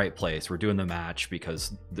we're in the right place. We're doing the match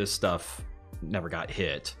because this stuff never got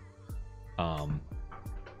hit,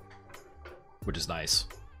 which is nice.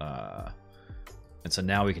 And so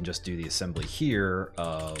now we can just do the assembly here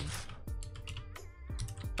of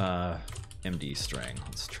MD string.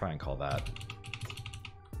 Let's try and call that.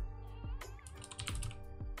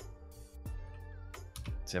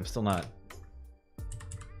 See, I'm still not...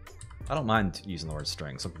 I don't mind using the word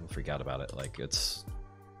string. Some people freak out about it. Like, it's...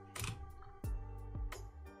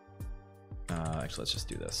 actually, let's just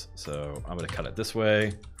do this. So I'm going to cut it this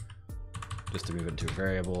way just to move it into a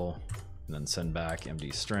variable. And then send back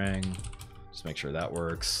MD string. Just make sure that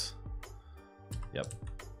works. Yep.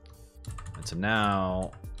 And so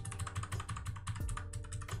now,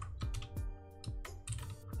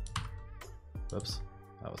 whoops,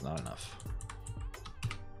 that was not enough.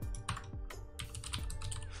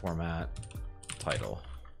 Format, title.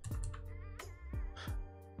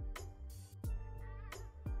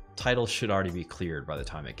 title should already be cleared by the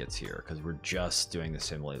time it gets here because we're just doing the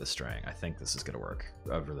simulate the string. I think this is going to work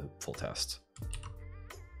over the full test.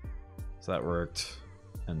 So that worked.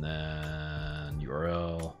 And then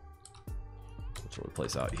URL, which will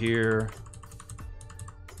replace out here.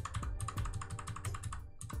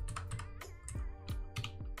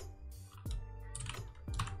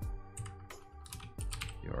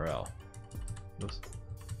 URL. Oops.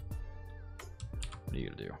 What are you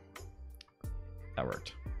gonna do? That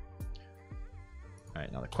worked. All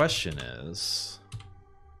right, now the question is,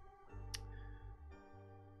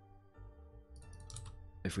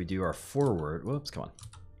 if we do our forward, whoops, come on.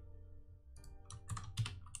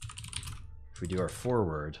 If we do our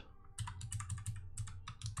forward,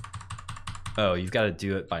 oh, you've got to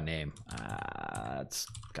do it by name. That's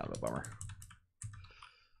kind of a bummer.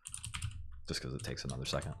 Just because it takes another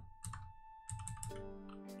second.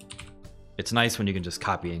 It's nice when you can just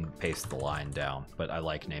copy and paste the line down, but I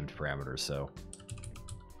like named parameters, so.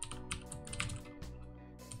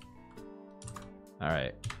 All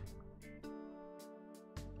right. So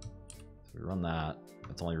we run that.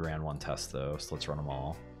 It's only ran one test though, so let's run them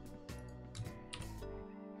all.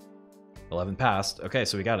 11 passed. Okay,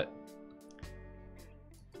 so we got it.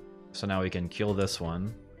 So now we can kill this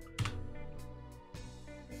one.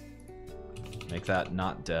 Make that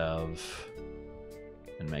not dev.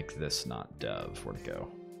 And make this not dev. Where'd it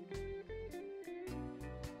go?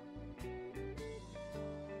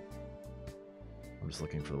 I'm just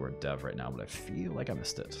looking for the word dev right now, but I feel like I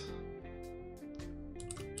missed it.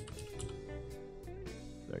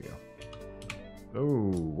 There you go.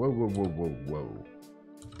 Oh, whoa, whoa, whoa, whoa, whoa.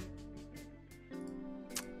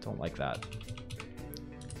 Don't like that.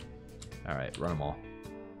 All right, run them all.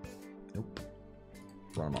 Nope.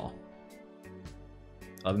 Run them all.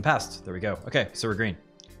 11 passed. There we go. Okay, so we're green.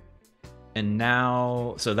 And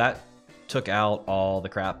now, so that took out all the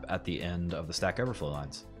crap at the end of the Stack Overflow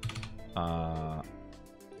lines. I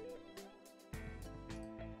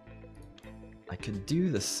could do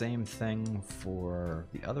the same thing for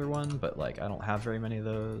the other one, but like I don't have very many of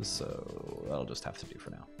those, so that'll just have to do for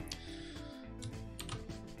now.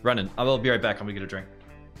 Running. I will be right back. I'm gonna get a drink.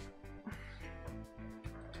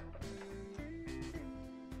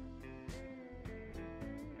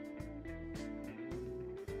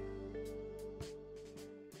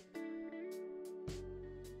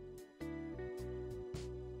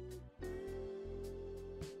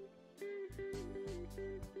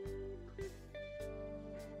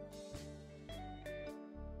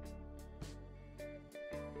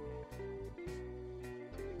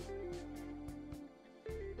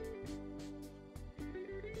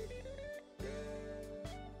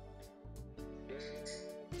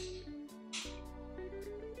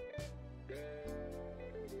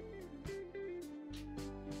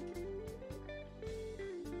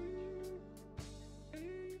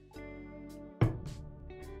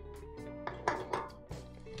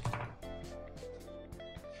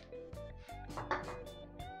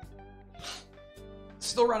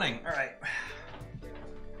 Still running. All right.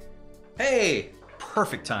 Hey,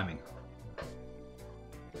 perfect timing.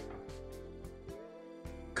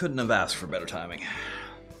 Couldn't have asked for better timing.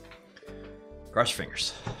 Cross your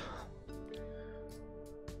fingers.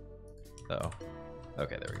 Uh-oh.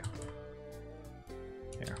 Okay, there we go.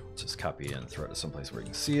 Here, let's just copy it and throw it to someplace where you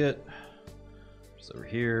can see it. Just over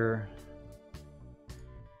here.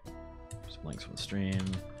 Some links from the stream.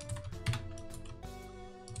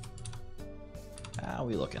 How are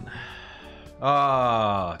we looking?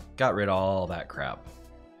 Ah, got rid of all that crap.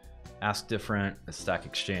 Ask different, Stack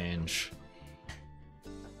Exchange.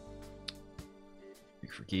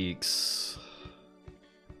 Geek for Geeks.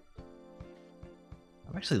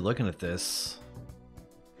 I'm actually looking at this.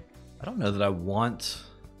 I don't know that I want...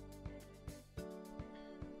 You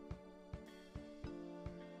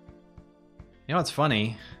know what's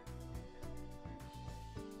funny?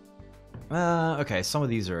 Okay, some of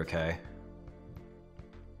these are okay.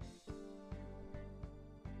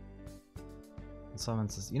 Some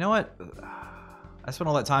instances, you know what? I spent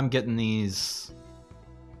all that time getting these.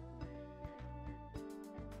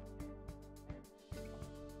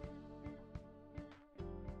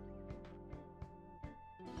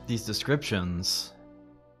 These descriptions,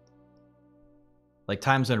 like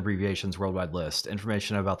time zone abbreviations, worldwide list,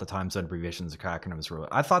 information about the time zone abbreviations, acronyms.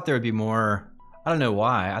 I thought there would be more. I don't know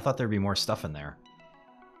why. I thought there would be more stuff in there.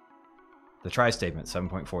 The try statement,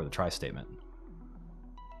 7.4, the try statement.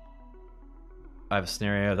 I have a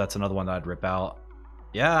scenario. That's another one that I'd rip out.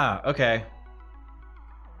 Yeah, okay.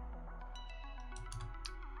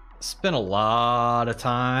 Spent a lot of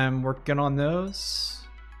time working on those.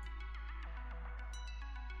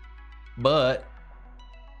 But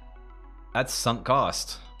That's sunk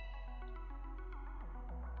cost.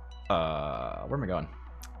 Where am I going?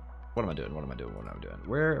 What am I doing? What am I doing? What am I doing?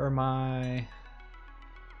 Where are my...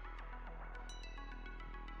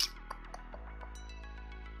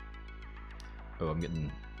 Oh, I'm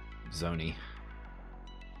getting zony.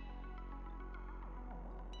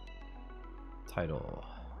 Title.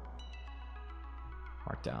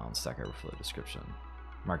 Markdown, stack overflow description.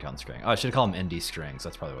 Markdown string. Oh, I should call them ND strings.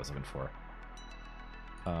 That's probably what I was looking for.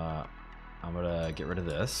 I'm gonna get rid of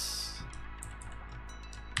this.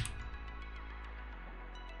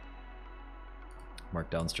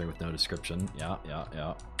 Markdown string with no description. Yeah,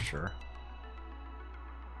 sure.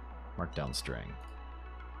 Markdown string.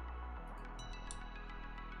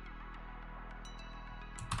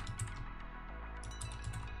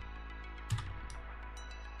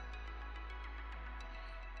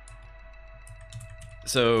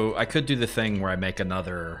 So I could do the thing where I make a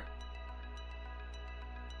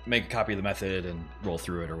copy of the method and roll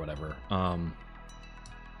through it or whatever.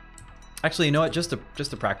 Actually, you know what? Just to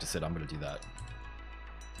practice it, I'm gonna do that.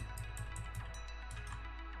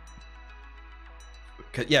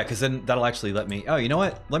 Yeah, because then that'll actually let me. Oh, you know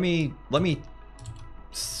what? Let me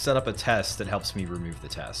set up a test that helps me remove the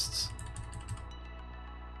tests.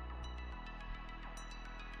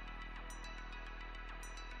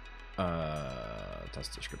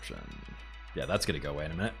 Test description. Yeah, that's gonna go away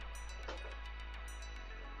in a minute.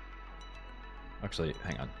 Actually,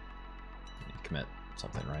 hang on. Commit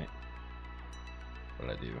something, right? What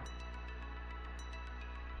did I do?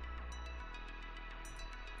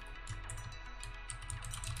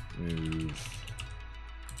 Move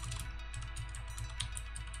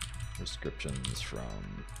descriptions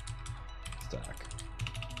from stack.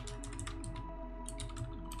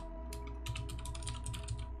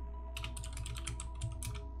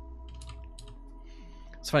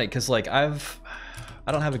 It's funny because like I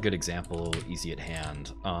don't have a good example easy at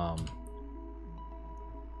hand.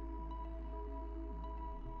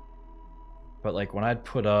 But like when I'd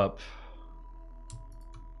put up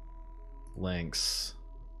links.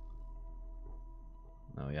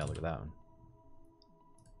 Oh yeah, look at that one.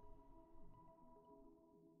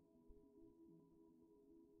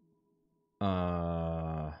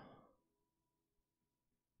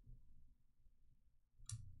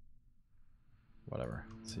 Whatever.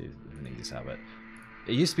 Let's see if any of these have it.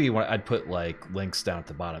 It used to be when I'd put like links down at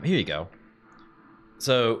the bottom. Here you go.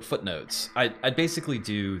 So footnotes. I'd basically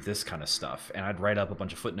do this kind of stuff, and I'd write up a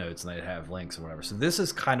bunch of footnotes, and they'd have links or whatever. So this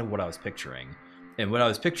is kind of what I was picturing, and what I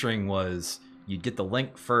was picturing was you'd get the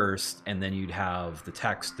link first, and then you'd have the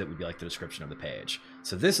text that would be like the description of the page.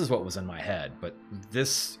 So this is what was in my head, but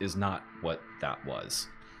this is not what that was.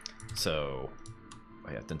 So,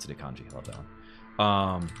 oh yeah, density kanji. I love that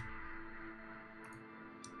one.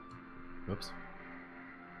 Whoops.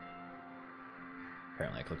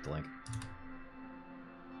 Apparently I clicked the link.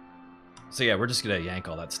 So yeah, we're just gonna yank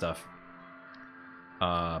all that stuff.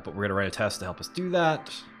 But we're gonna write a test to help us do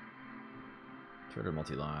that. Twitter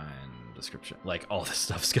multi-line description. Like all this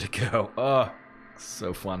stuff's gonna go. Oh,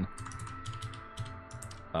 so fun.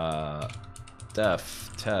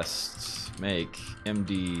 Def test make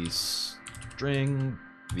MD string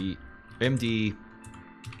v MD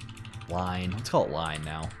line. Let's call it line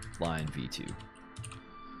now. Line v2.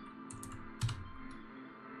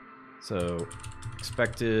 So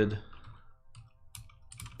expected.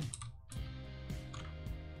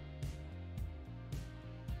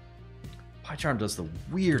 PyCharm does the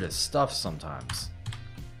weirdest stuff sometimes.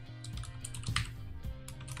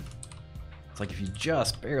 It's like if you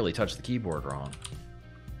just barely touch the keyboard wrong.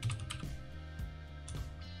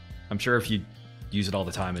 I'm sure if you use it all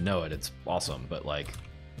the time and know it, it's awesome, but like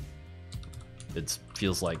it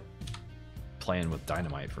feels like playing with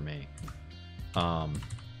dynamite for me.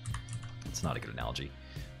 It's not a good analogy.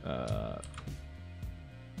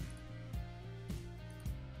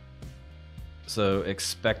 So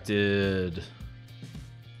expected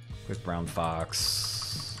quick brown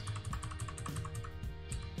fox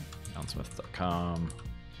downsmith.com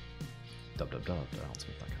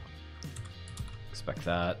www.downsmith.com. Expect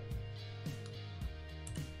that.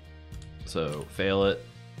 So fail it.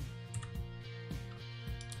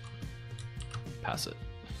 Pass it.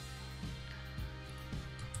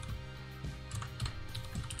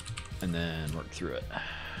 And then work through it.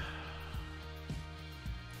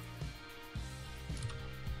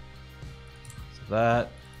 So that,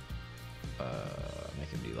 make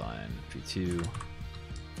MD line v2.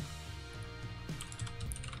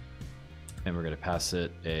 And we're gonna pass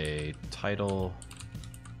it a title.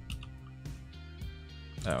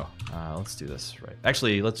 Oh, let's do this right.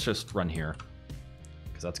 Actually, let's just run here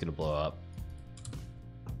because that's gonna blow up.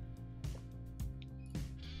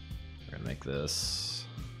 make this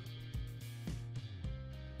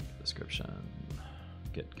description.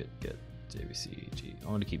 Get JVC. I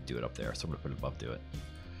want to keep do it up there, so I'm gonna put above do it.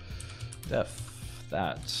 Def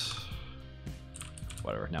that.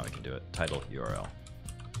 Whatever. Now we can do it. Title URL.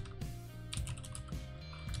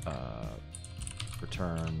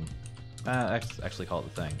 Return. Actually call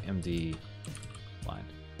it the thing. MD line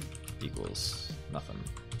equals nothing.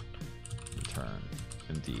 Return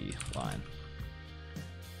MD line.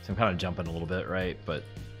 So I'm kind of jumping a little bit, right? But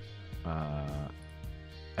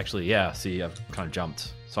actually, yeah. See, I've kind of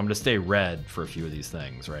jumped. So I'm gonna stay red for a few of these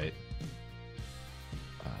things, right?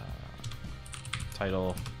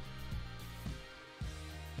 Title.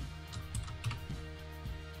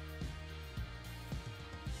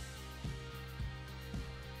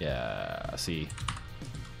 Yeah, see.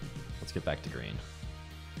 Let's get back to green.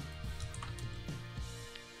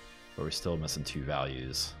 But we're still missing 2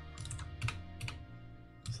 values.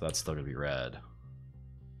 So that's still gonna be red.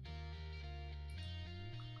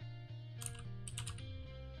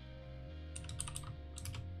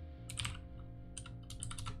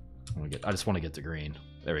 I just want to get to green.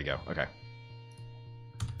 There we go. Okay.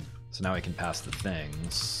 So now I can pass the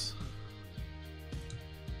things.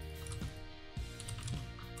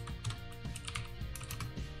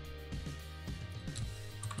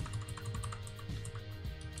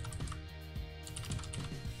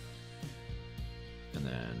 And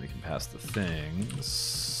then we can pass the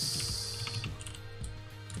things.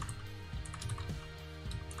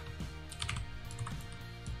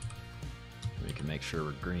 We can make sure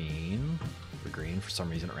we're green. We're green. For some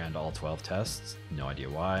reason it ran to all 12 tests. No idea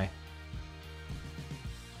why.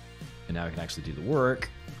 And now we can actually do the work.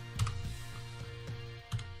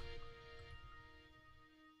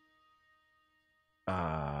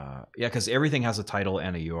 Yeah, because everything has a title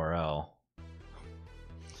and a URL.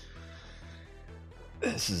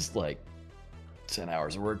 This is like 10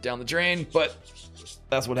 hours of work down the drain, but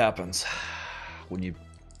that's what happens when you.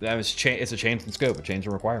 It's a change in scope, a change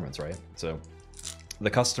in requirements, right? So the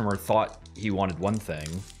customer thought he wanted one thing.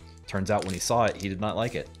 Turns out when he saw it, he did not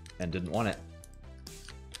like it and didn't want it.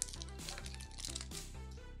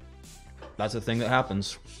 That's a thing that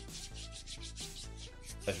happens.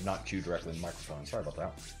 I should not cue directly in the microphone. Sorry about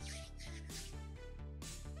that.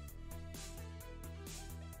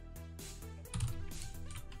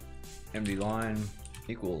 MD line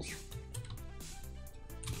equals.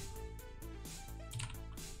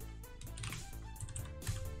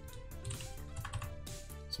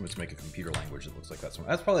 Let's make a computer language that looks like that.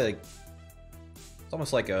 That's probably like, it's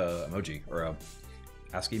almost like a emoji or a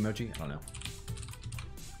ASCII emoji. I don't know.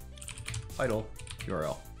 Title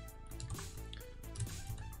URL.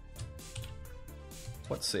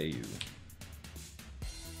 What say you?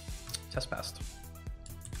 Test passed.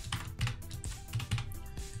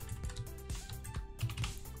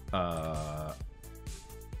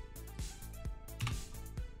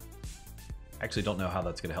 Actually, don't know how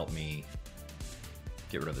that's going to help me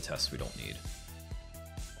get rid of the tests we don't need.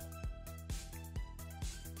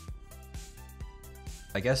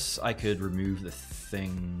 I guess I could remove the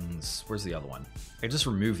things. Where's the other one? I could just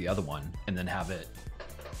remove the other one and then have it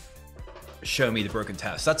show me the broken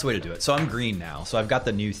test. That's the way to do it. So I'm green now. So I've got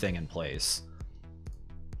the new thing in place.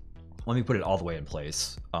 Let me put it all the way in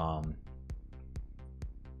place.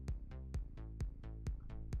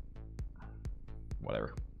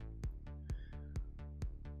 Whatever.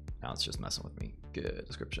 Now it's just messing with me. Good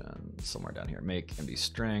description somewhere down here. Make MD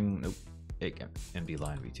string. Nope. Make MD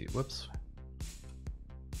line v2. Whoops.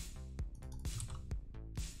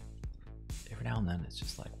 Every now and then it's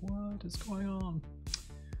just like, what is going on?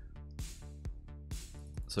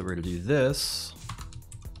 So we're going to do this.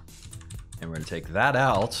 And we're going to take that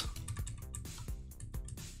out.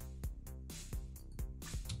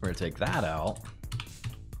 We're going to take that out.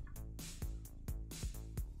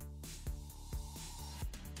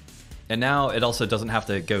 And now it also doesn't have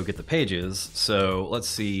to go get the pages, so let's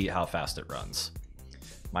see how fast it runs.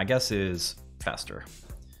 My guess is faster.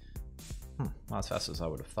 Not as fast as I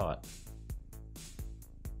would have thought.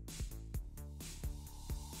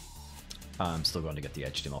 I'm still going to get the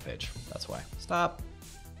HTML page, that's why. Stop.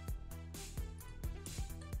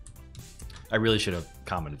 I really should have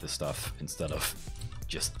commented this stuff instead of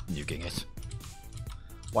just nuking it.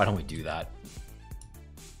 Why don't we do that?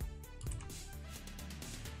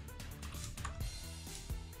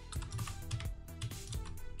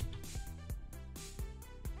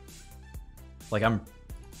 Like, I'm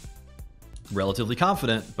relatively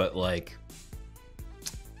confident, but like,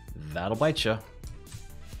 that'll bite you.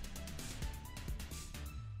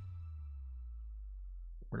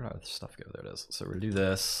 Where did our stuff go? There it is. So we're gonna do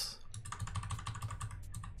this.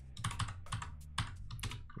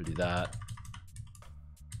 We'll do that.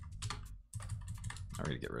 Now we're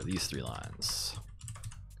gonna get rid of these 3 lines.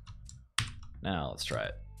 Now let's try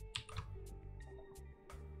it.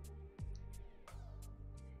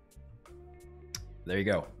 There you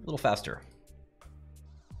go, a little faster.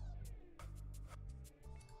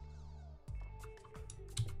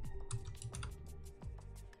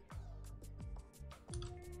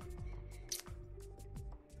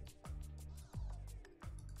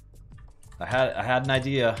 I had an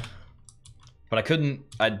idea, but I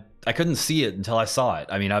couldn't see it until I saw it.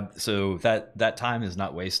 I mean, so that time is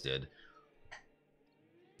not wasted.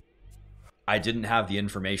 I didn't have the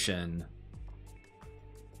information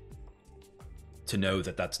to know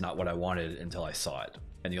that that's not what I wanted until I saw it.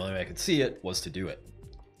 And the only way I could see it was to do it.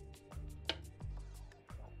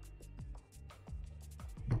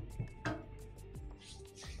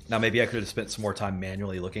 Now, maybe I could have spent some more time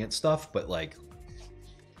manually looking at stuff, but like,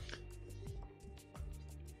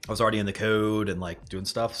 I was already in the code and like doing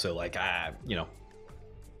stuff. So like, you know,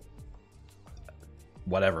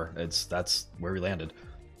 whatever. That's where we landed.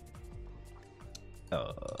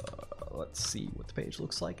 Let's see what the page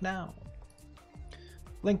looks like now.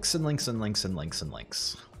 Links and links and links and links and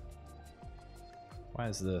links. Why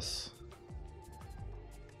is this?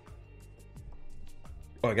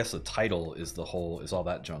 Oh, I guess the title is is all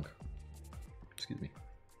that junk. Excuse me.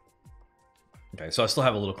 Okay, so I still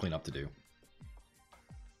have a little cleanup to do.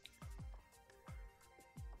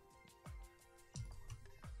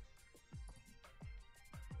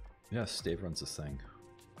 Yes, Dave runs this thing.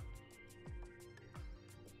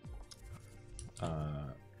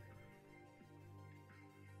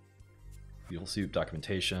 You'll see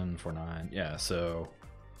documentation 4.9. Yeah, so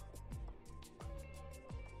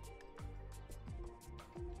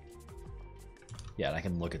yeah, and I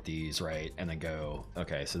can look at these, right, and then go,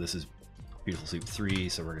 okay, so this is Beautiful Soup 3,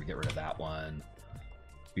 so we're gonna get rid of that one.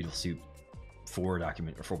 Beautiful Soup 4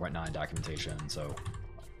 document or 4.9 documentation, so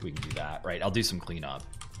we can do that, right? I'll do some cleanup.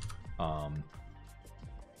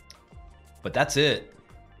 But that's it.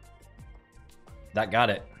 That got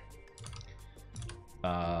it.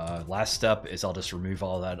 Last step is I'll just remove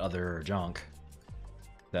all that other junk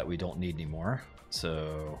that we don't need anymore.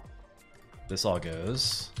 So this all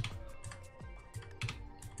goes.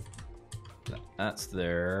 That's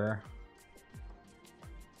there.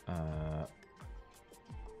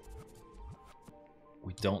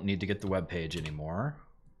 We don't need to get the web page anymore.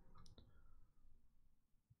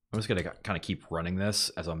 I'm just gonna kind of keep running this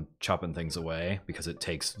as I'm chopping things away because it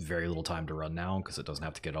takes very little time to run now because it doesn't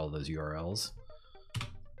have to get all those URLs.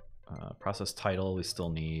 Process title we still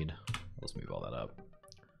need. Let's move all that up.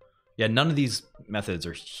 Yeah, none of these methods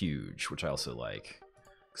are huge, which I also like,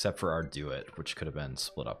 except for our do it, which could have been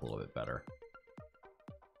split up a little bit better.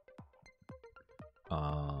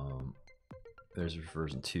 There's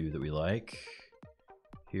version 2 that we like.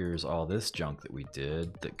 Here's all this junk that we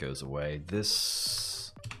did that goes away.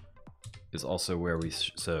 This is also where we,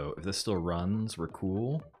 so if this still runs, we're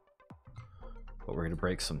cool. But we're gonna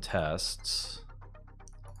break some tests.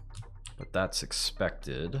 But that's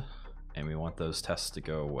expected, and we want those tests to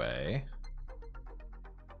go away.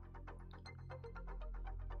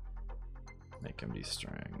 Make MD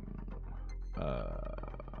string.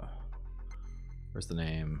 Where's the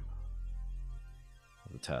name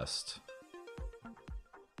of the test?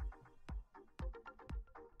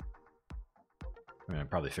 I mean, I'd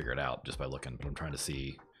probably figure it out just by looking, but I'm trying to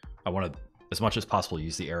see. I want to, as much as possible,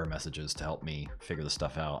 use the error messages to help me figure the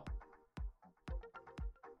stuff out.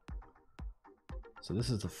 So this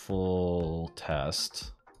is the full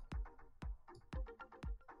test.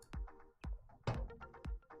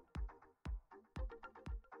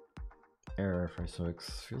 Error phrase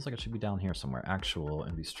feels like it should be down here somewhere. Actual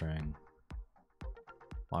MD string.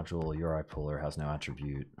 Module URI puller has no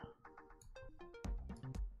attribute.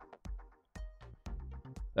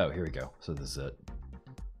 Oh, here we go. So this is it.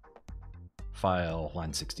 File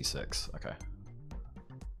line 66. Okay.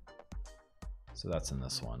 So that's in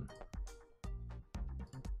this one.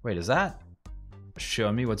 Wait, is that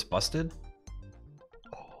show me what's busted?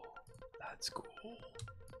 Oh, that's cool.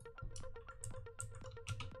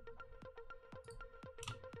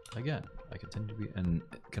 Again, I continue to be, and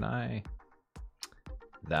can I,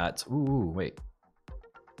 that's, ooh, wait.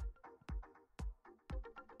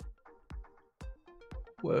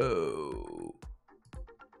 Whoa.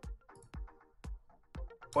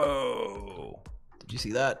 Whoa. Did you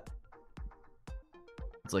see that?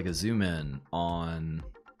 It's like a zoom in on,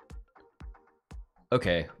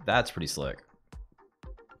 okay, that's pretty slick.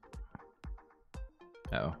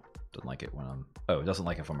 Oh, doesn't like it when I'm, oh, it doesn't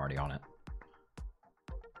like if I'm already on it.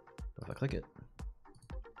 If I click it.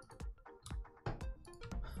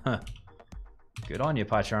 Huh. Good on you,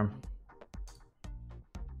 PyCharm.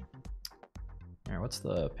 Alright, what's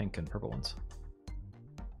the pink and purple ones?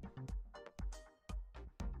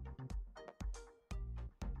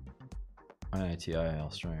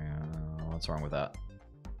 ITIL string. What's wrong with that?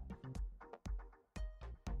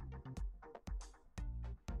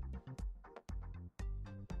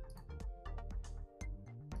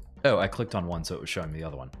 Oh, I clicked on one, so it was showing me the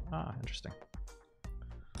other one. Ah, interesting.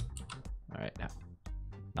 All right,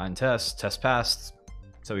 9 tests, test passed.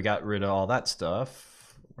 So we got rid of all that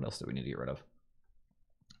stuff. What else do we need to get rid of?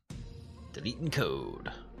 Deleting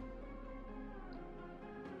code.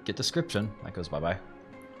 Get description. That goes bye-bye.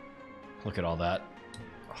 Look at all that.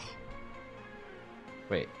 Ugh.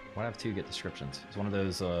 Wait, why do I have 2 get descriptions? It's one of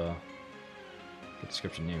those get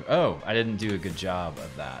description new. Oh, I didn't do a good job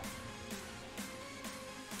of that.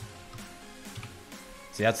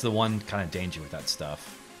 See, that's the one kind of danger with that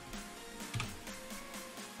stuff.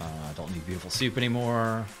 Don't need beautiful soup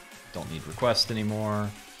anymore. Don't need request anymore.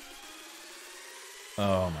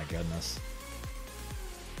 Oh my goodness.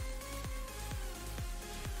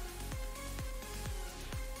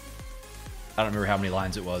 I don't remember how many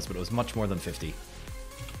lines it was, but it was much more than 50.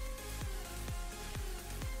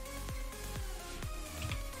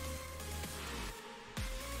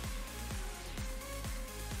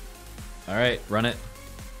 All right, run it.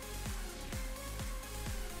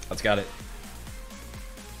 Let's got it.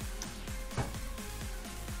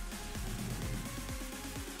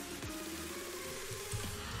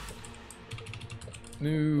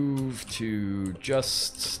 Move to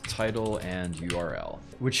just title and URL,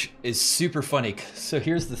 which is super funny. So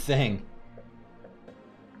here's the thing.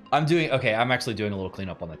 I'm actually doing a little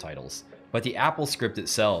cleanup on the titles, but the Apple script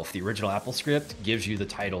itself, the original Apple script, gives you the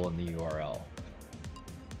title and the URL.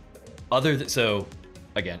 So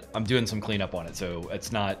again, I'm doing some cleanup on it, so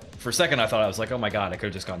it's not, for a second I thought, I was like, oh my god, I could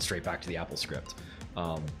have just gone straight back to the Apple script.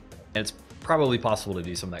 And it's probably possible to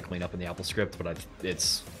do some of that cleanup in the Apple script, but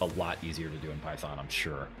it's a lot easier to do in Python, I'm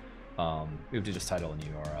sure. We have to just title and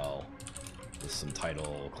URL with some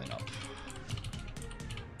title cleanup.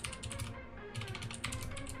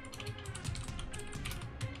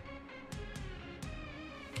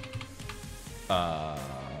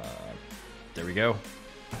 There we go.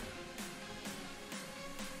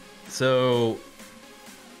 So,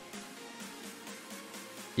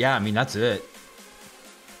 yeah, I mean, that's it.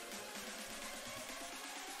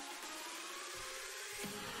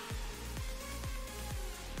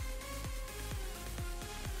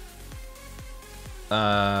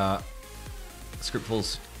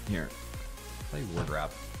 Scriptfuls here. Play word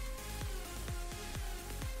wrap.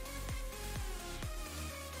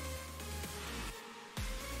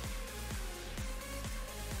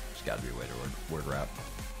 There's got to be a way to word wrap.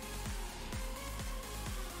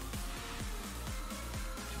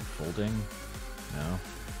 Folding? No.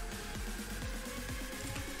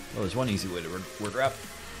 Oh, there's one easy way to word wrap.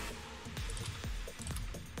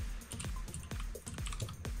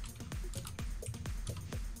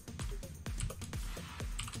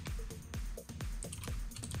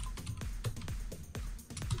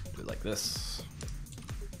 Do it like this.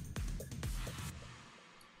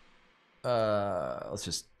 Let's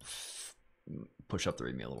just push up the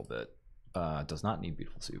readme a little bit. Does not need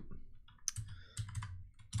beautiful soup.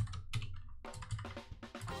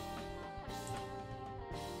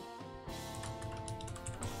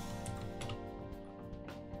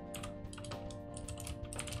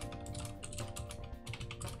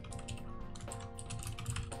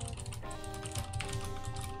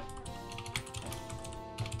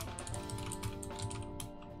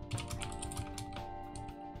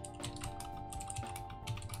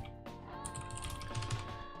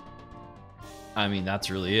 I mean, that's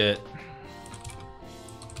really it.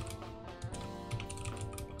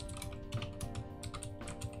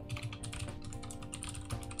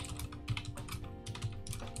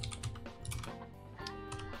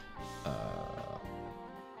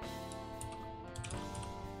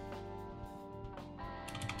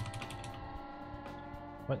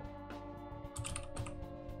 What?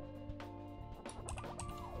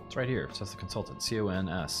 It's right here. It says the consultant.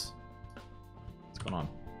 CONS. What's going on?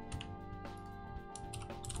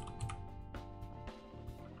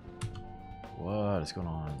 What is going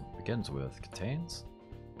on? Begins with contains.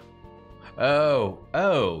 Oh,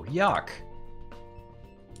 yuck.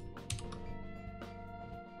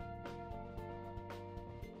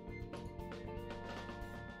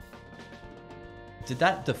 Did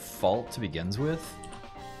that default to begins with?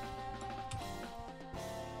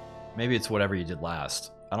 Maybe it's whatever you did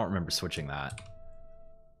last. I don't remember switching that.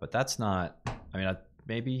 But that's not, I mean, that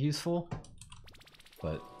may be useful,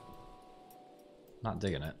 but Not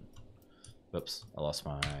digging it. Whoops, I lost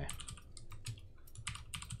my...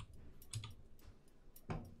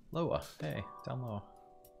 Loa, hey, down low.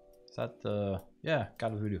 Is that the... Yeah,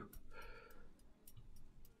 God of Voodoo.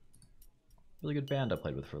 Really good band I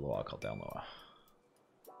played with for a little while called Down Loa.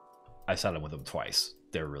 I sat in with them twice.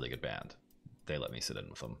 They're a really good band. They let me sit in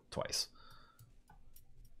with them twice.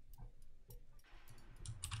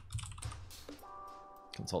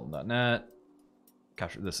 Consultant.net.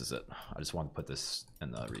 Capture, this is it. I just want to put this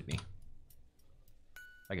in the README.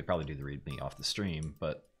 I could probably do the README off the stream,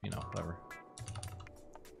 but, you know, whatever.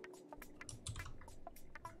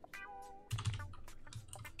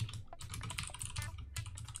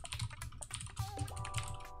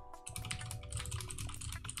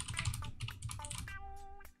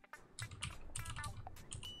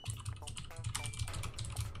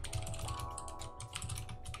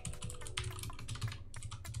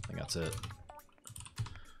 I think that's it.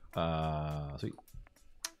 Sweet.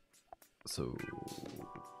 So,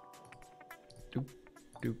 doop,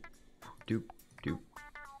 doop, doop, doop,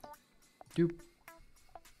 doop.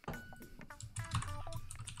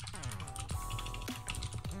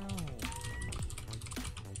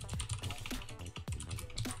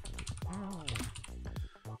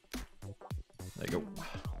 There you go.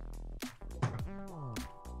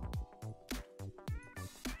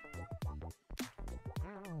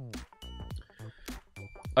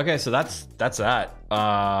 Okay, so that's that.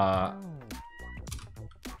 I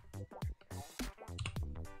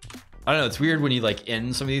don't know, it's weird when you like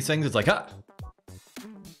end some of these things, it's like, ah,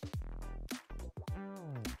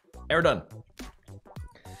 we're done. I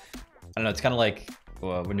don't know, it's kind of like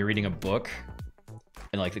when you're reading a book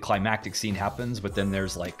and like the climactic scene happens, but then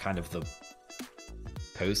there's like kind of the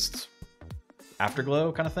post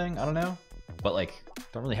afterglow kind of thing. I don't know, but like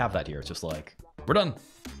don't really have that here. It's just like, we're done.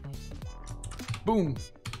 Boom.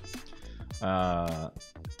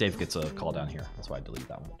 Dave gets a call down here. That's why I deleted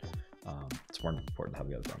that one. It's more important to have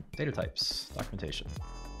the other one. Data types, documentation.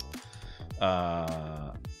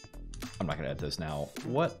 I'm not going to edit those now.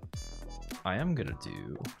 What I am going to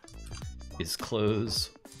do is close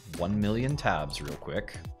 1 million tabs real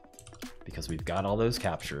quick because we've got all those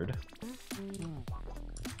captured.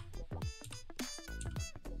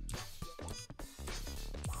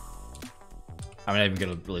 I'm not even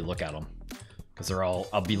going to really look at them because they're all,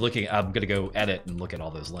 I'm going to go edit and look at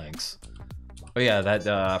all those links. Oh yeah, that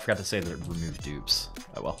I forgot to say that it removed dupes.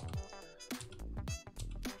 Oh well.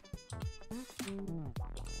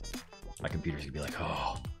 My computer's gonna be like,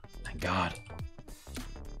 oh, thank God.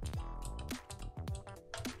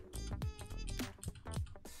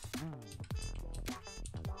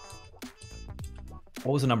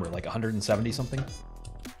 What was the number? Like 170 something?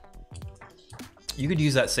 You could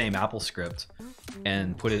use that same Apple script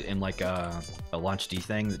and put it in like a LaunchD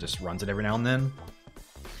thing that just runs it every now and then,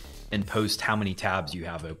 and post how many tabs you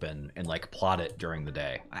have open and like plot it during the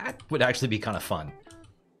day. That would actually be kind of fun.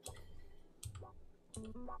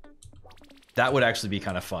 That would actually be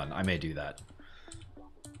kind of fun. I may do that.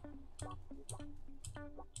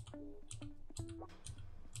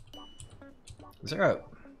 Zero.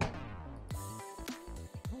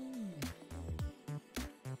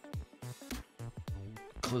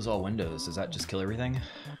 Close all windows. Does that just kill everything?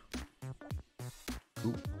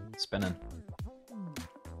 Ooh, spinning.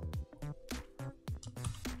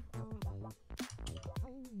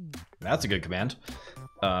 That's a good command.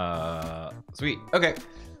 Sweet. Okay.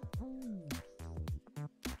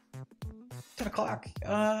 10 o'clock.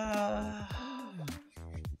 I'm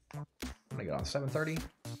gonna get on 7:30.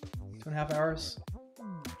 2.5 hours.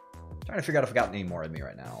 Trying to figure out if I got any more in me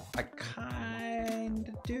right now. I kind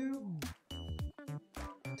of do.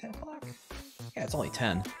 10 o'clock? Yeah, it's only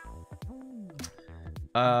 10.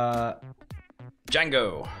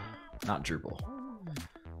 Django. Not Drupal.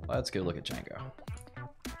 Let's go look at Django.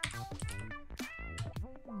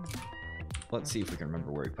 Let's see if we can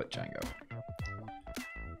remember where we put Django.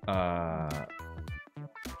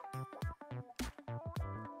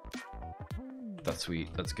 That's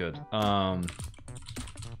sweet. That's good.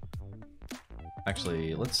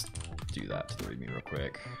 Actually, let's do that to the README real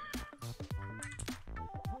quick.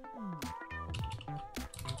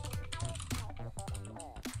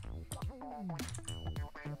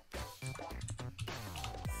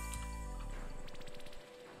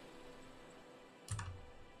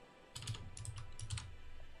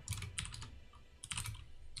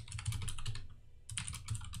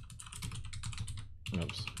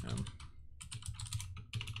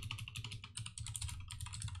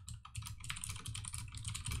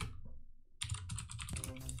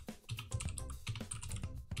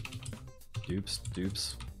 Oops.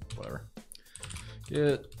 Dupes, whatever.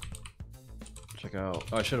 Get Check out.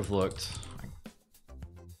 Oh, I should have looked.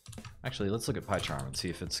 Actually, let's look at PyCharm and see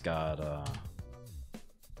if it's got.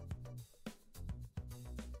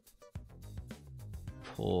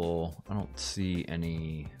 Pull. I don't see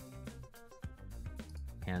any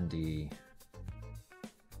handy.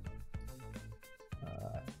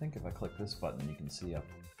 I think if I click this button, you can see up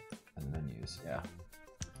in the menus. Yeah.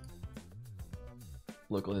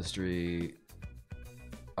 Local history.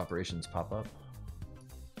 Operations pop up.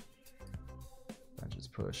 Branches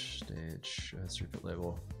push, stage, history put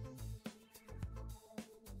label.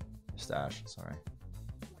 Stash, sorry.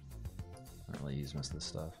 I don't really use most of this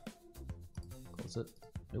stuff. Close it.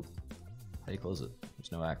 Nope. How do you close it?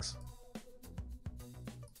 There's no X.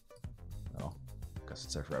 Oh, guess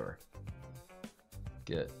it's there forever.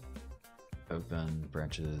 Get, open,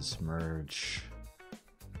 branches, merge.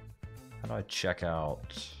 How do I check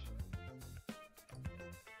out?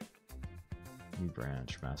 New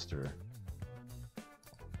branch, master.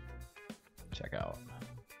 Check out.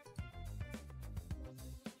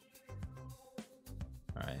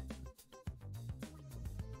 All right.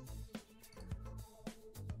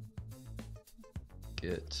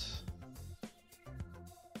 Git.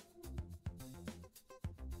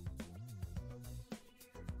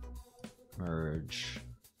 Merge.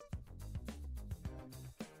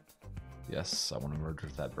 Yes, I want to merge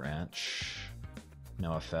with that branch.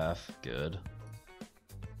 No FF, good.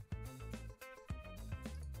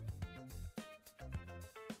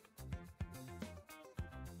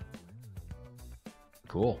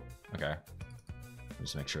 Cool. Okay.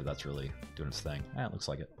 Just make sure that's really doing its thing. Yeah, it looks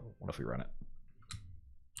like it. What if we run it?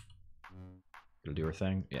 It'll do her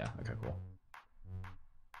thing? Yeah, okay, cool.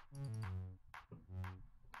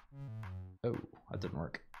 Oh, that didn't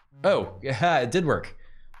work. Oh, yeah, it did work.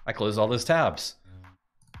 I closed all those tabs.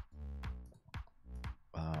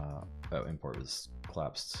 Oh, import was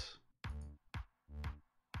collapsed.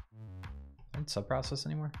 I don't subprocess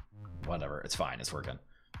anymore? Whatever, it's fine, it's working.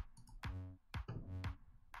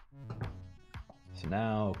 So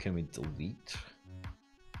now, can we delete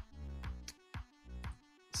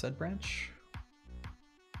said branch?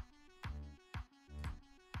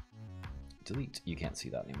 Delete. You can't see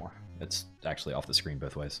that anymore. It's actually off the screen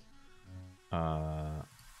both ways. But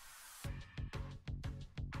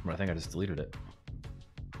I think I just deleted it.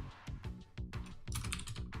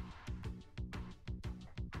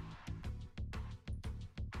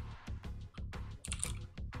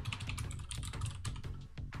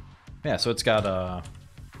 Yeah, so it's got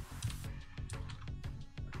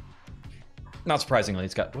not surprisingly,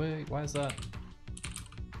 it's got, wait, why is that?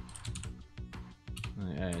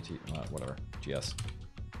 Whatever, GS.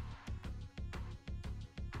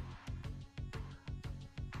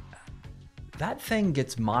 That thing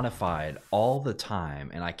gets modified all the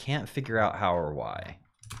time, and I can't figure out how or why.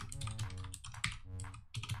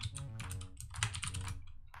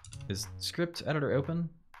 Is script editor open?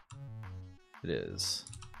 It is.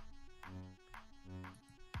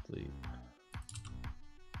 Delete.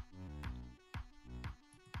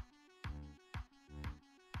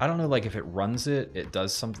 I don't know, like if it runs it, it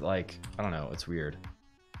does something like, I don't know, it's weird.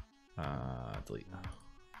 Delete.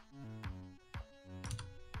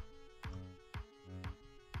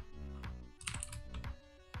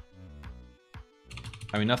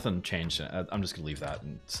 I mean, nothing changed. I'm just gonna leave that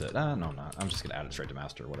and sit. No, I'm not. I'm just gonna add it straight to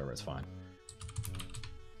master or whatever, it's fine.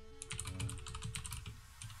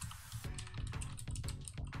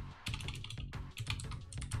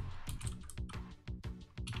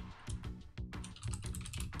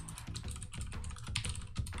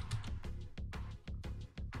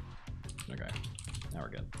 Okay, now we're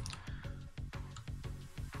good.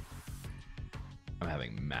 I'm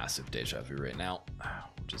having massive deja vu right now,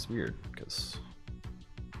 which is weird because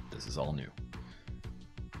this is all new.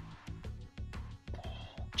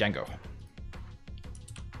 Django.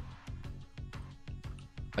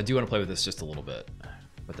 I do want to play with this just a little bit,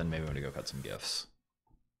 but then maybe I'm gonna go cut some GIFs.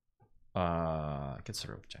 Get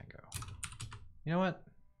started with Django. You know what?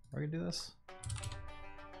 We're gonna do this.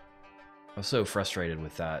 I was so frustrated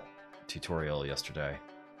with that tutorial yesterday.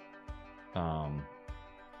 I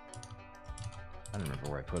don't remember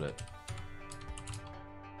where I put it.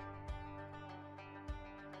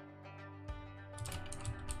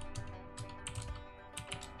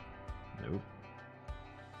 Nope.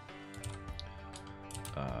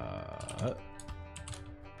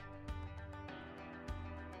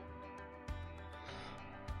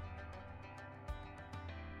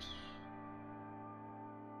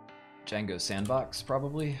 Django Sandbox,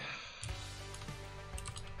 probably.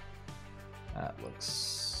 That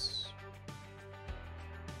looks...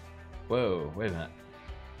 Whoa, wait a minute.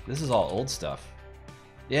 This is all old stuff.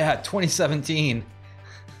 Yeah, 2017.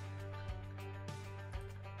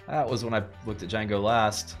 That was when I looked at Django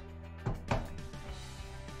last.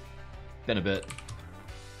 Been a bit.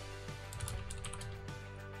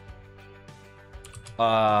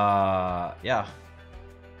 Yeah.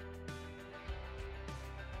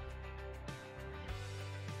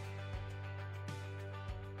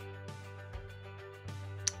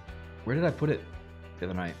 Where did I put it the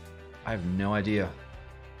other night? I have no idea.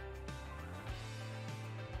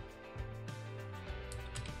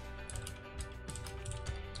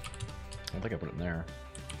 I don't think I put it in there.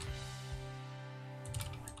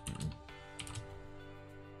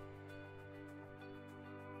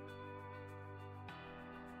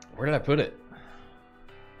 Where did I put it?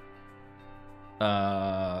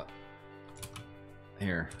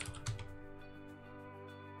 Here.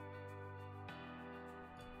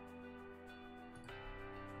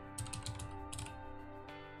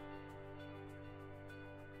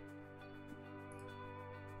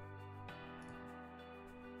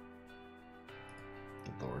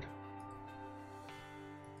 Good Lord.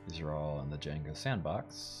 These are all in the Django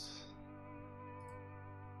sandbox.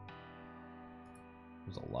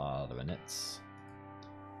 There's a lot of inits,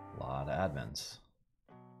 a lot of admins.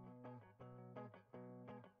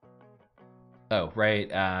 Oh,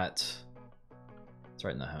 right at, it's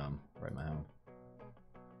right in the home, right in my home.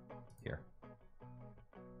 Here,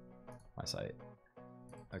 my site.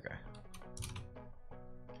 Okay.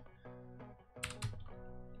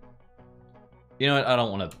 You know what? I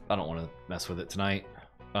don't want to mess with it tonight.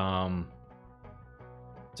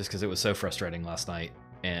 Just because it was so frustrating last night,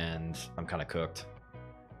 and I'm kind of cooked.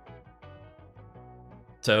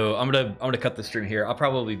 So I'm gonna cut the stream here. I'll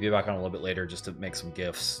probably be back on a little bit later just to make some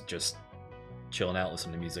GIFs, just chilling out,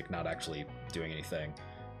 listening to music, not actually doing anything.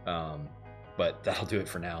 But that'll do it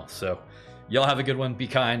for now. So y'all have a good one. Be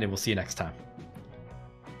kind, and we'll see you next time.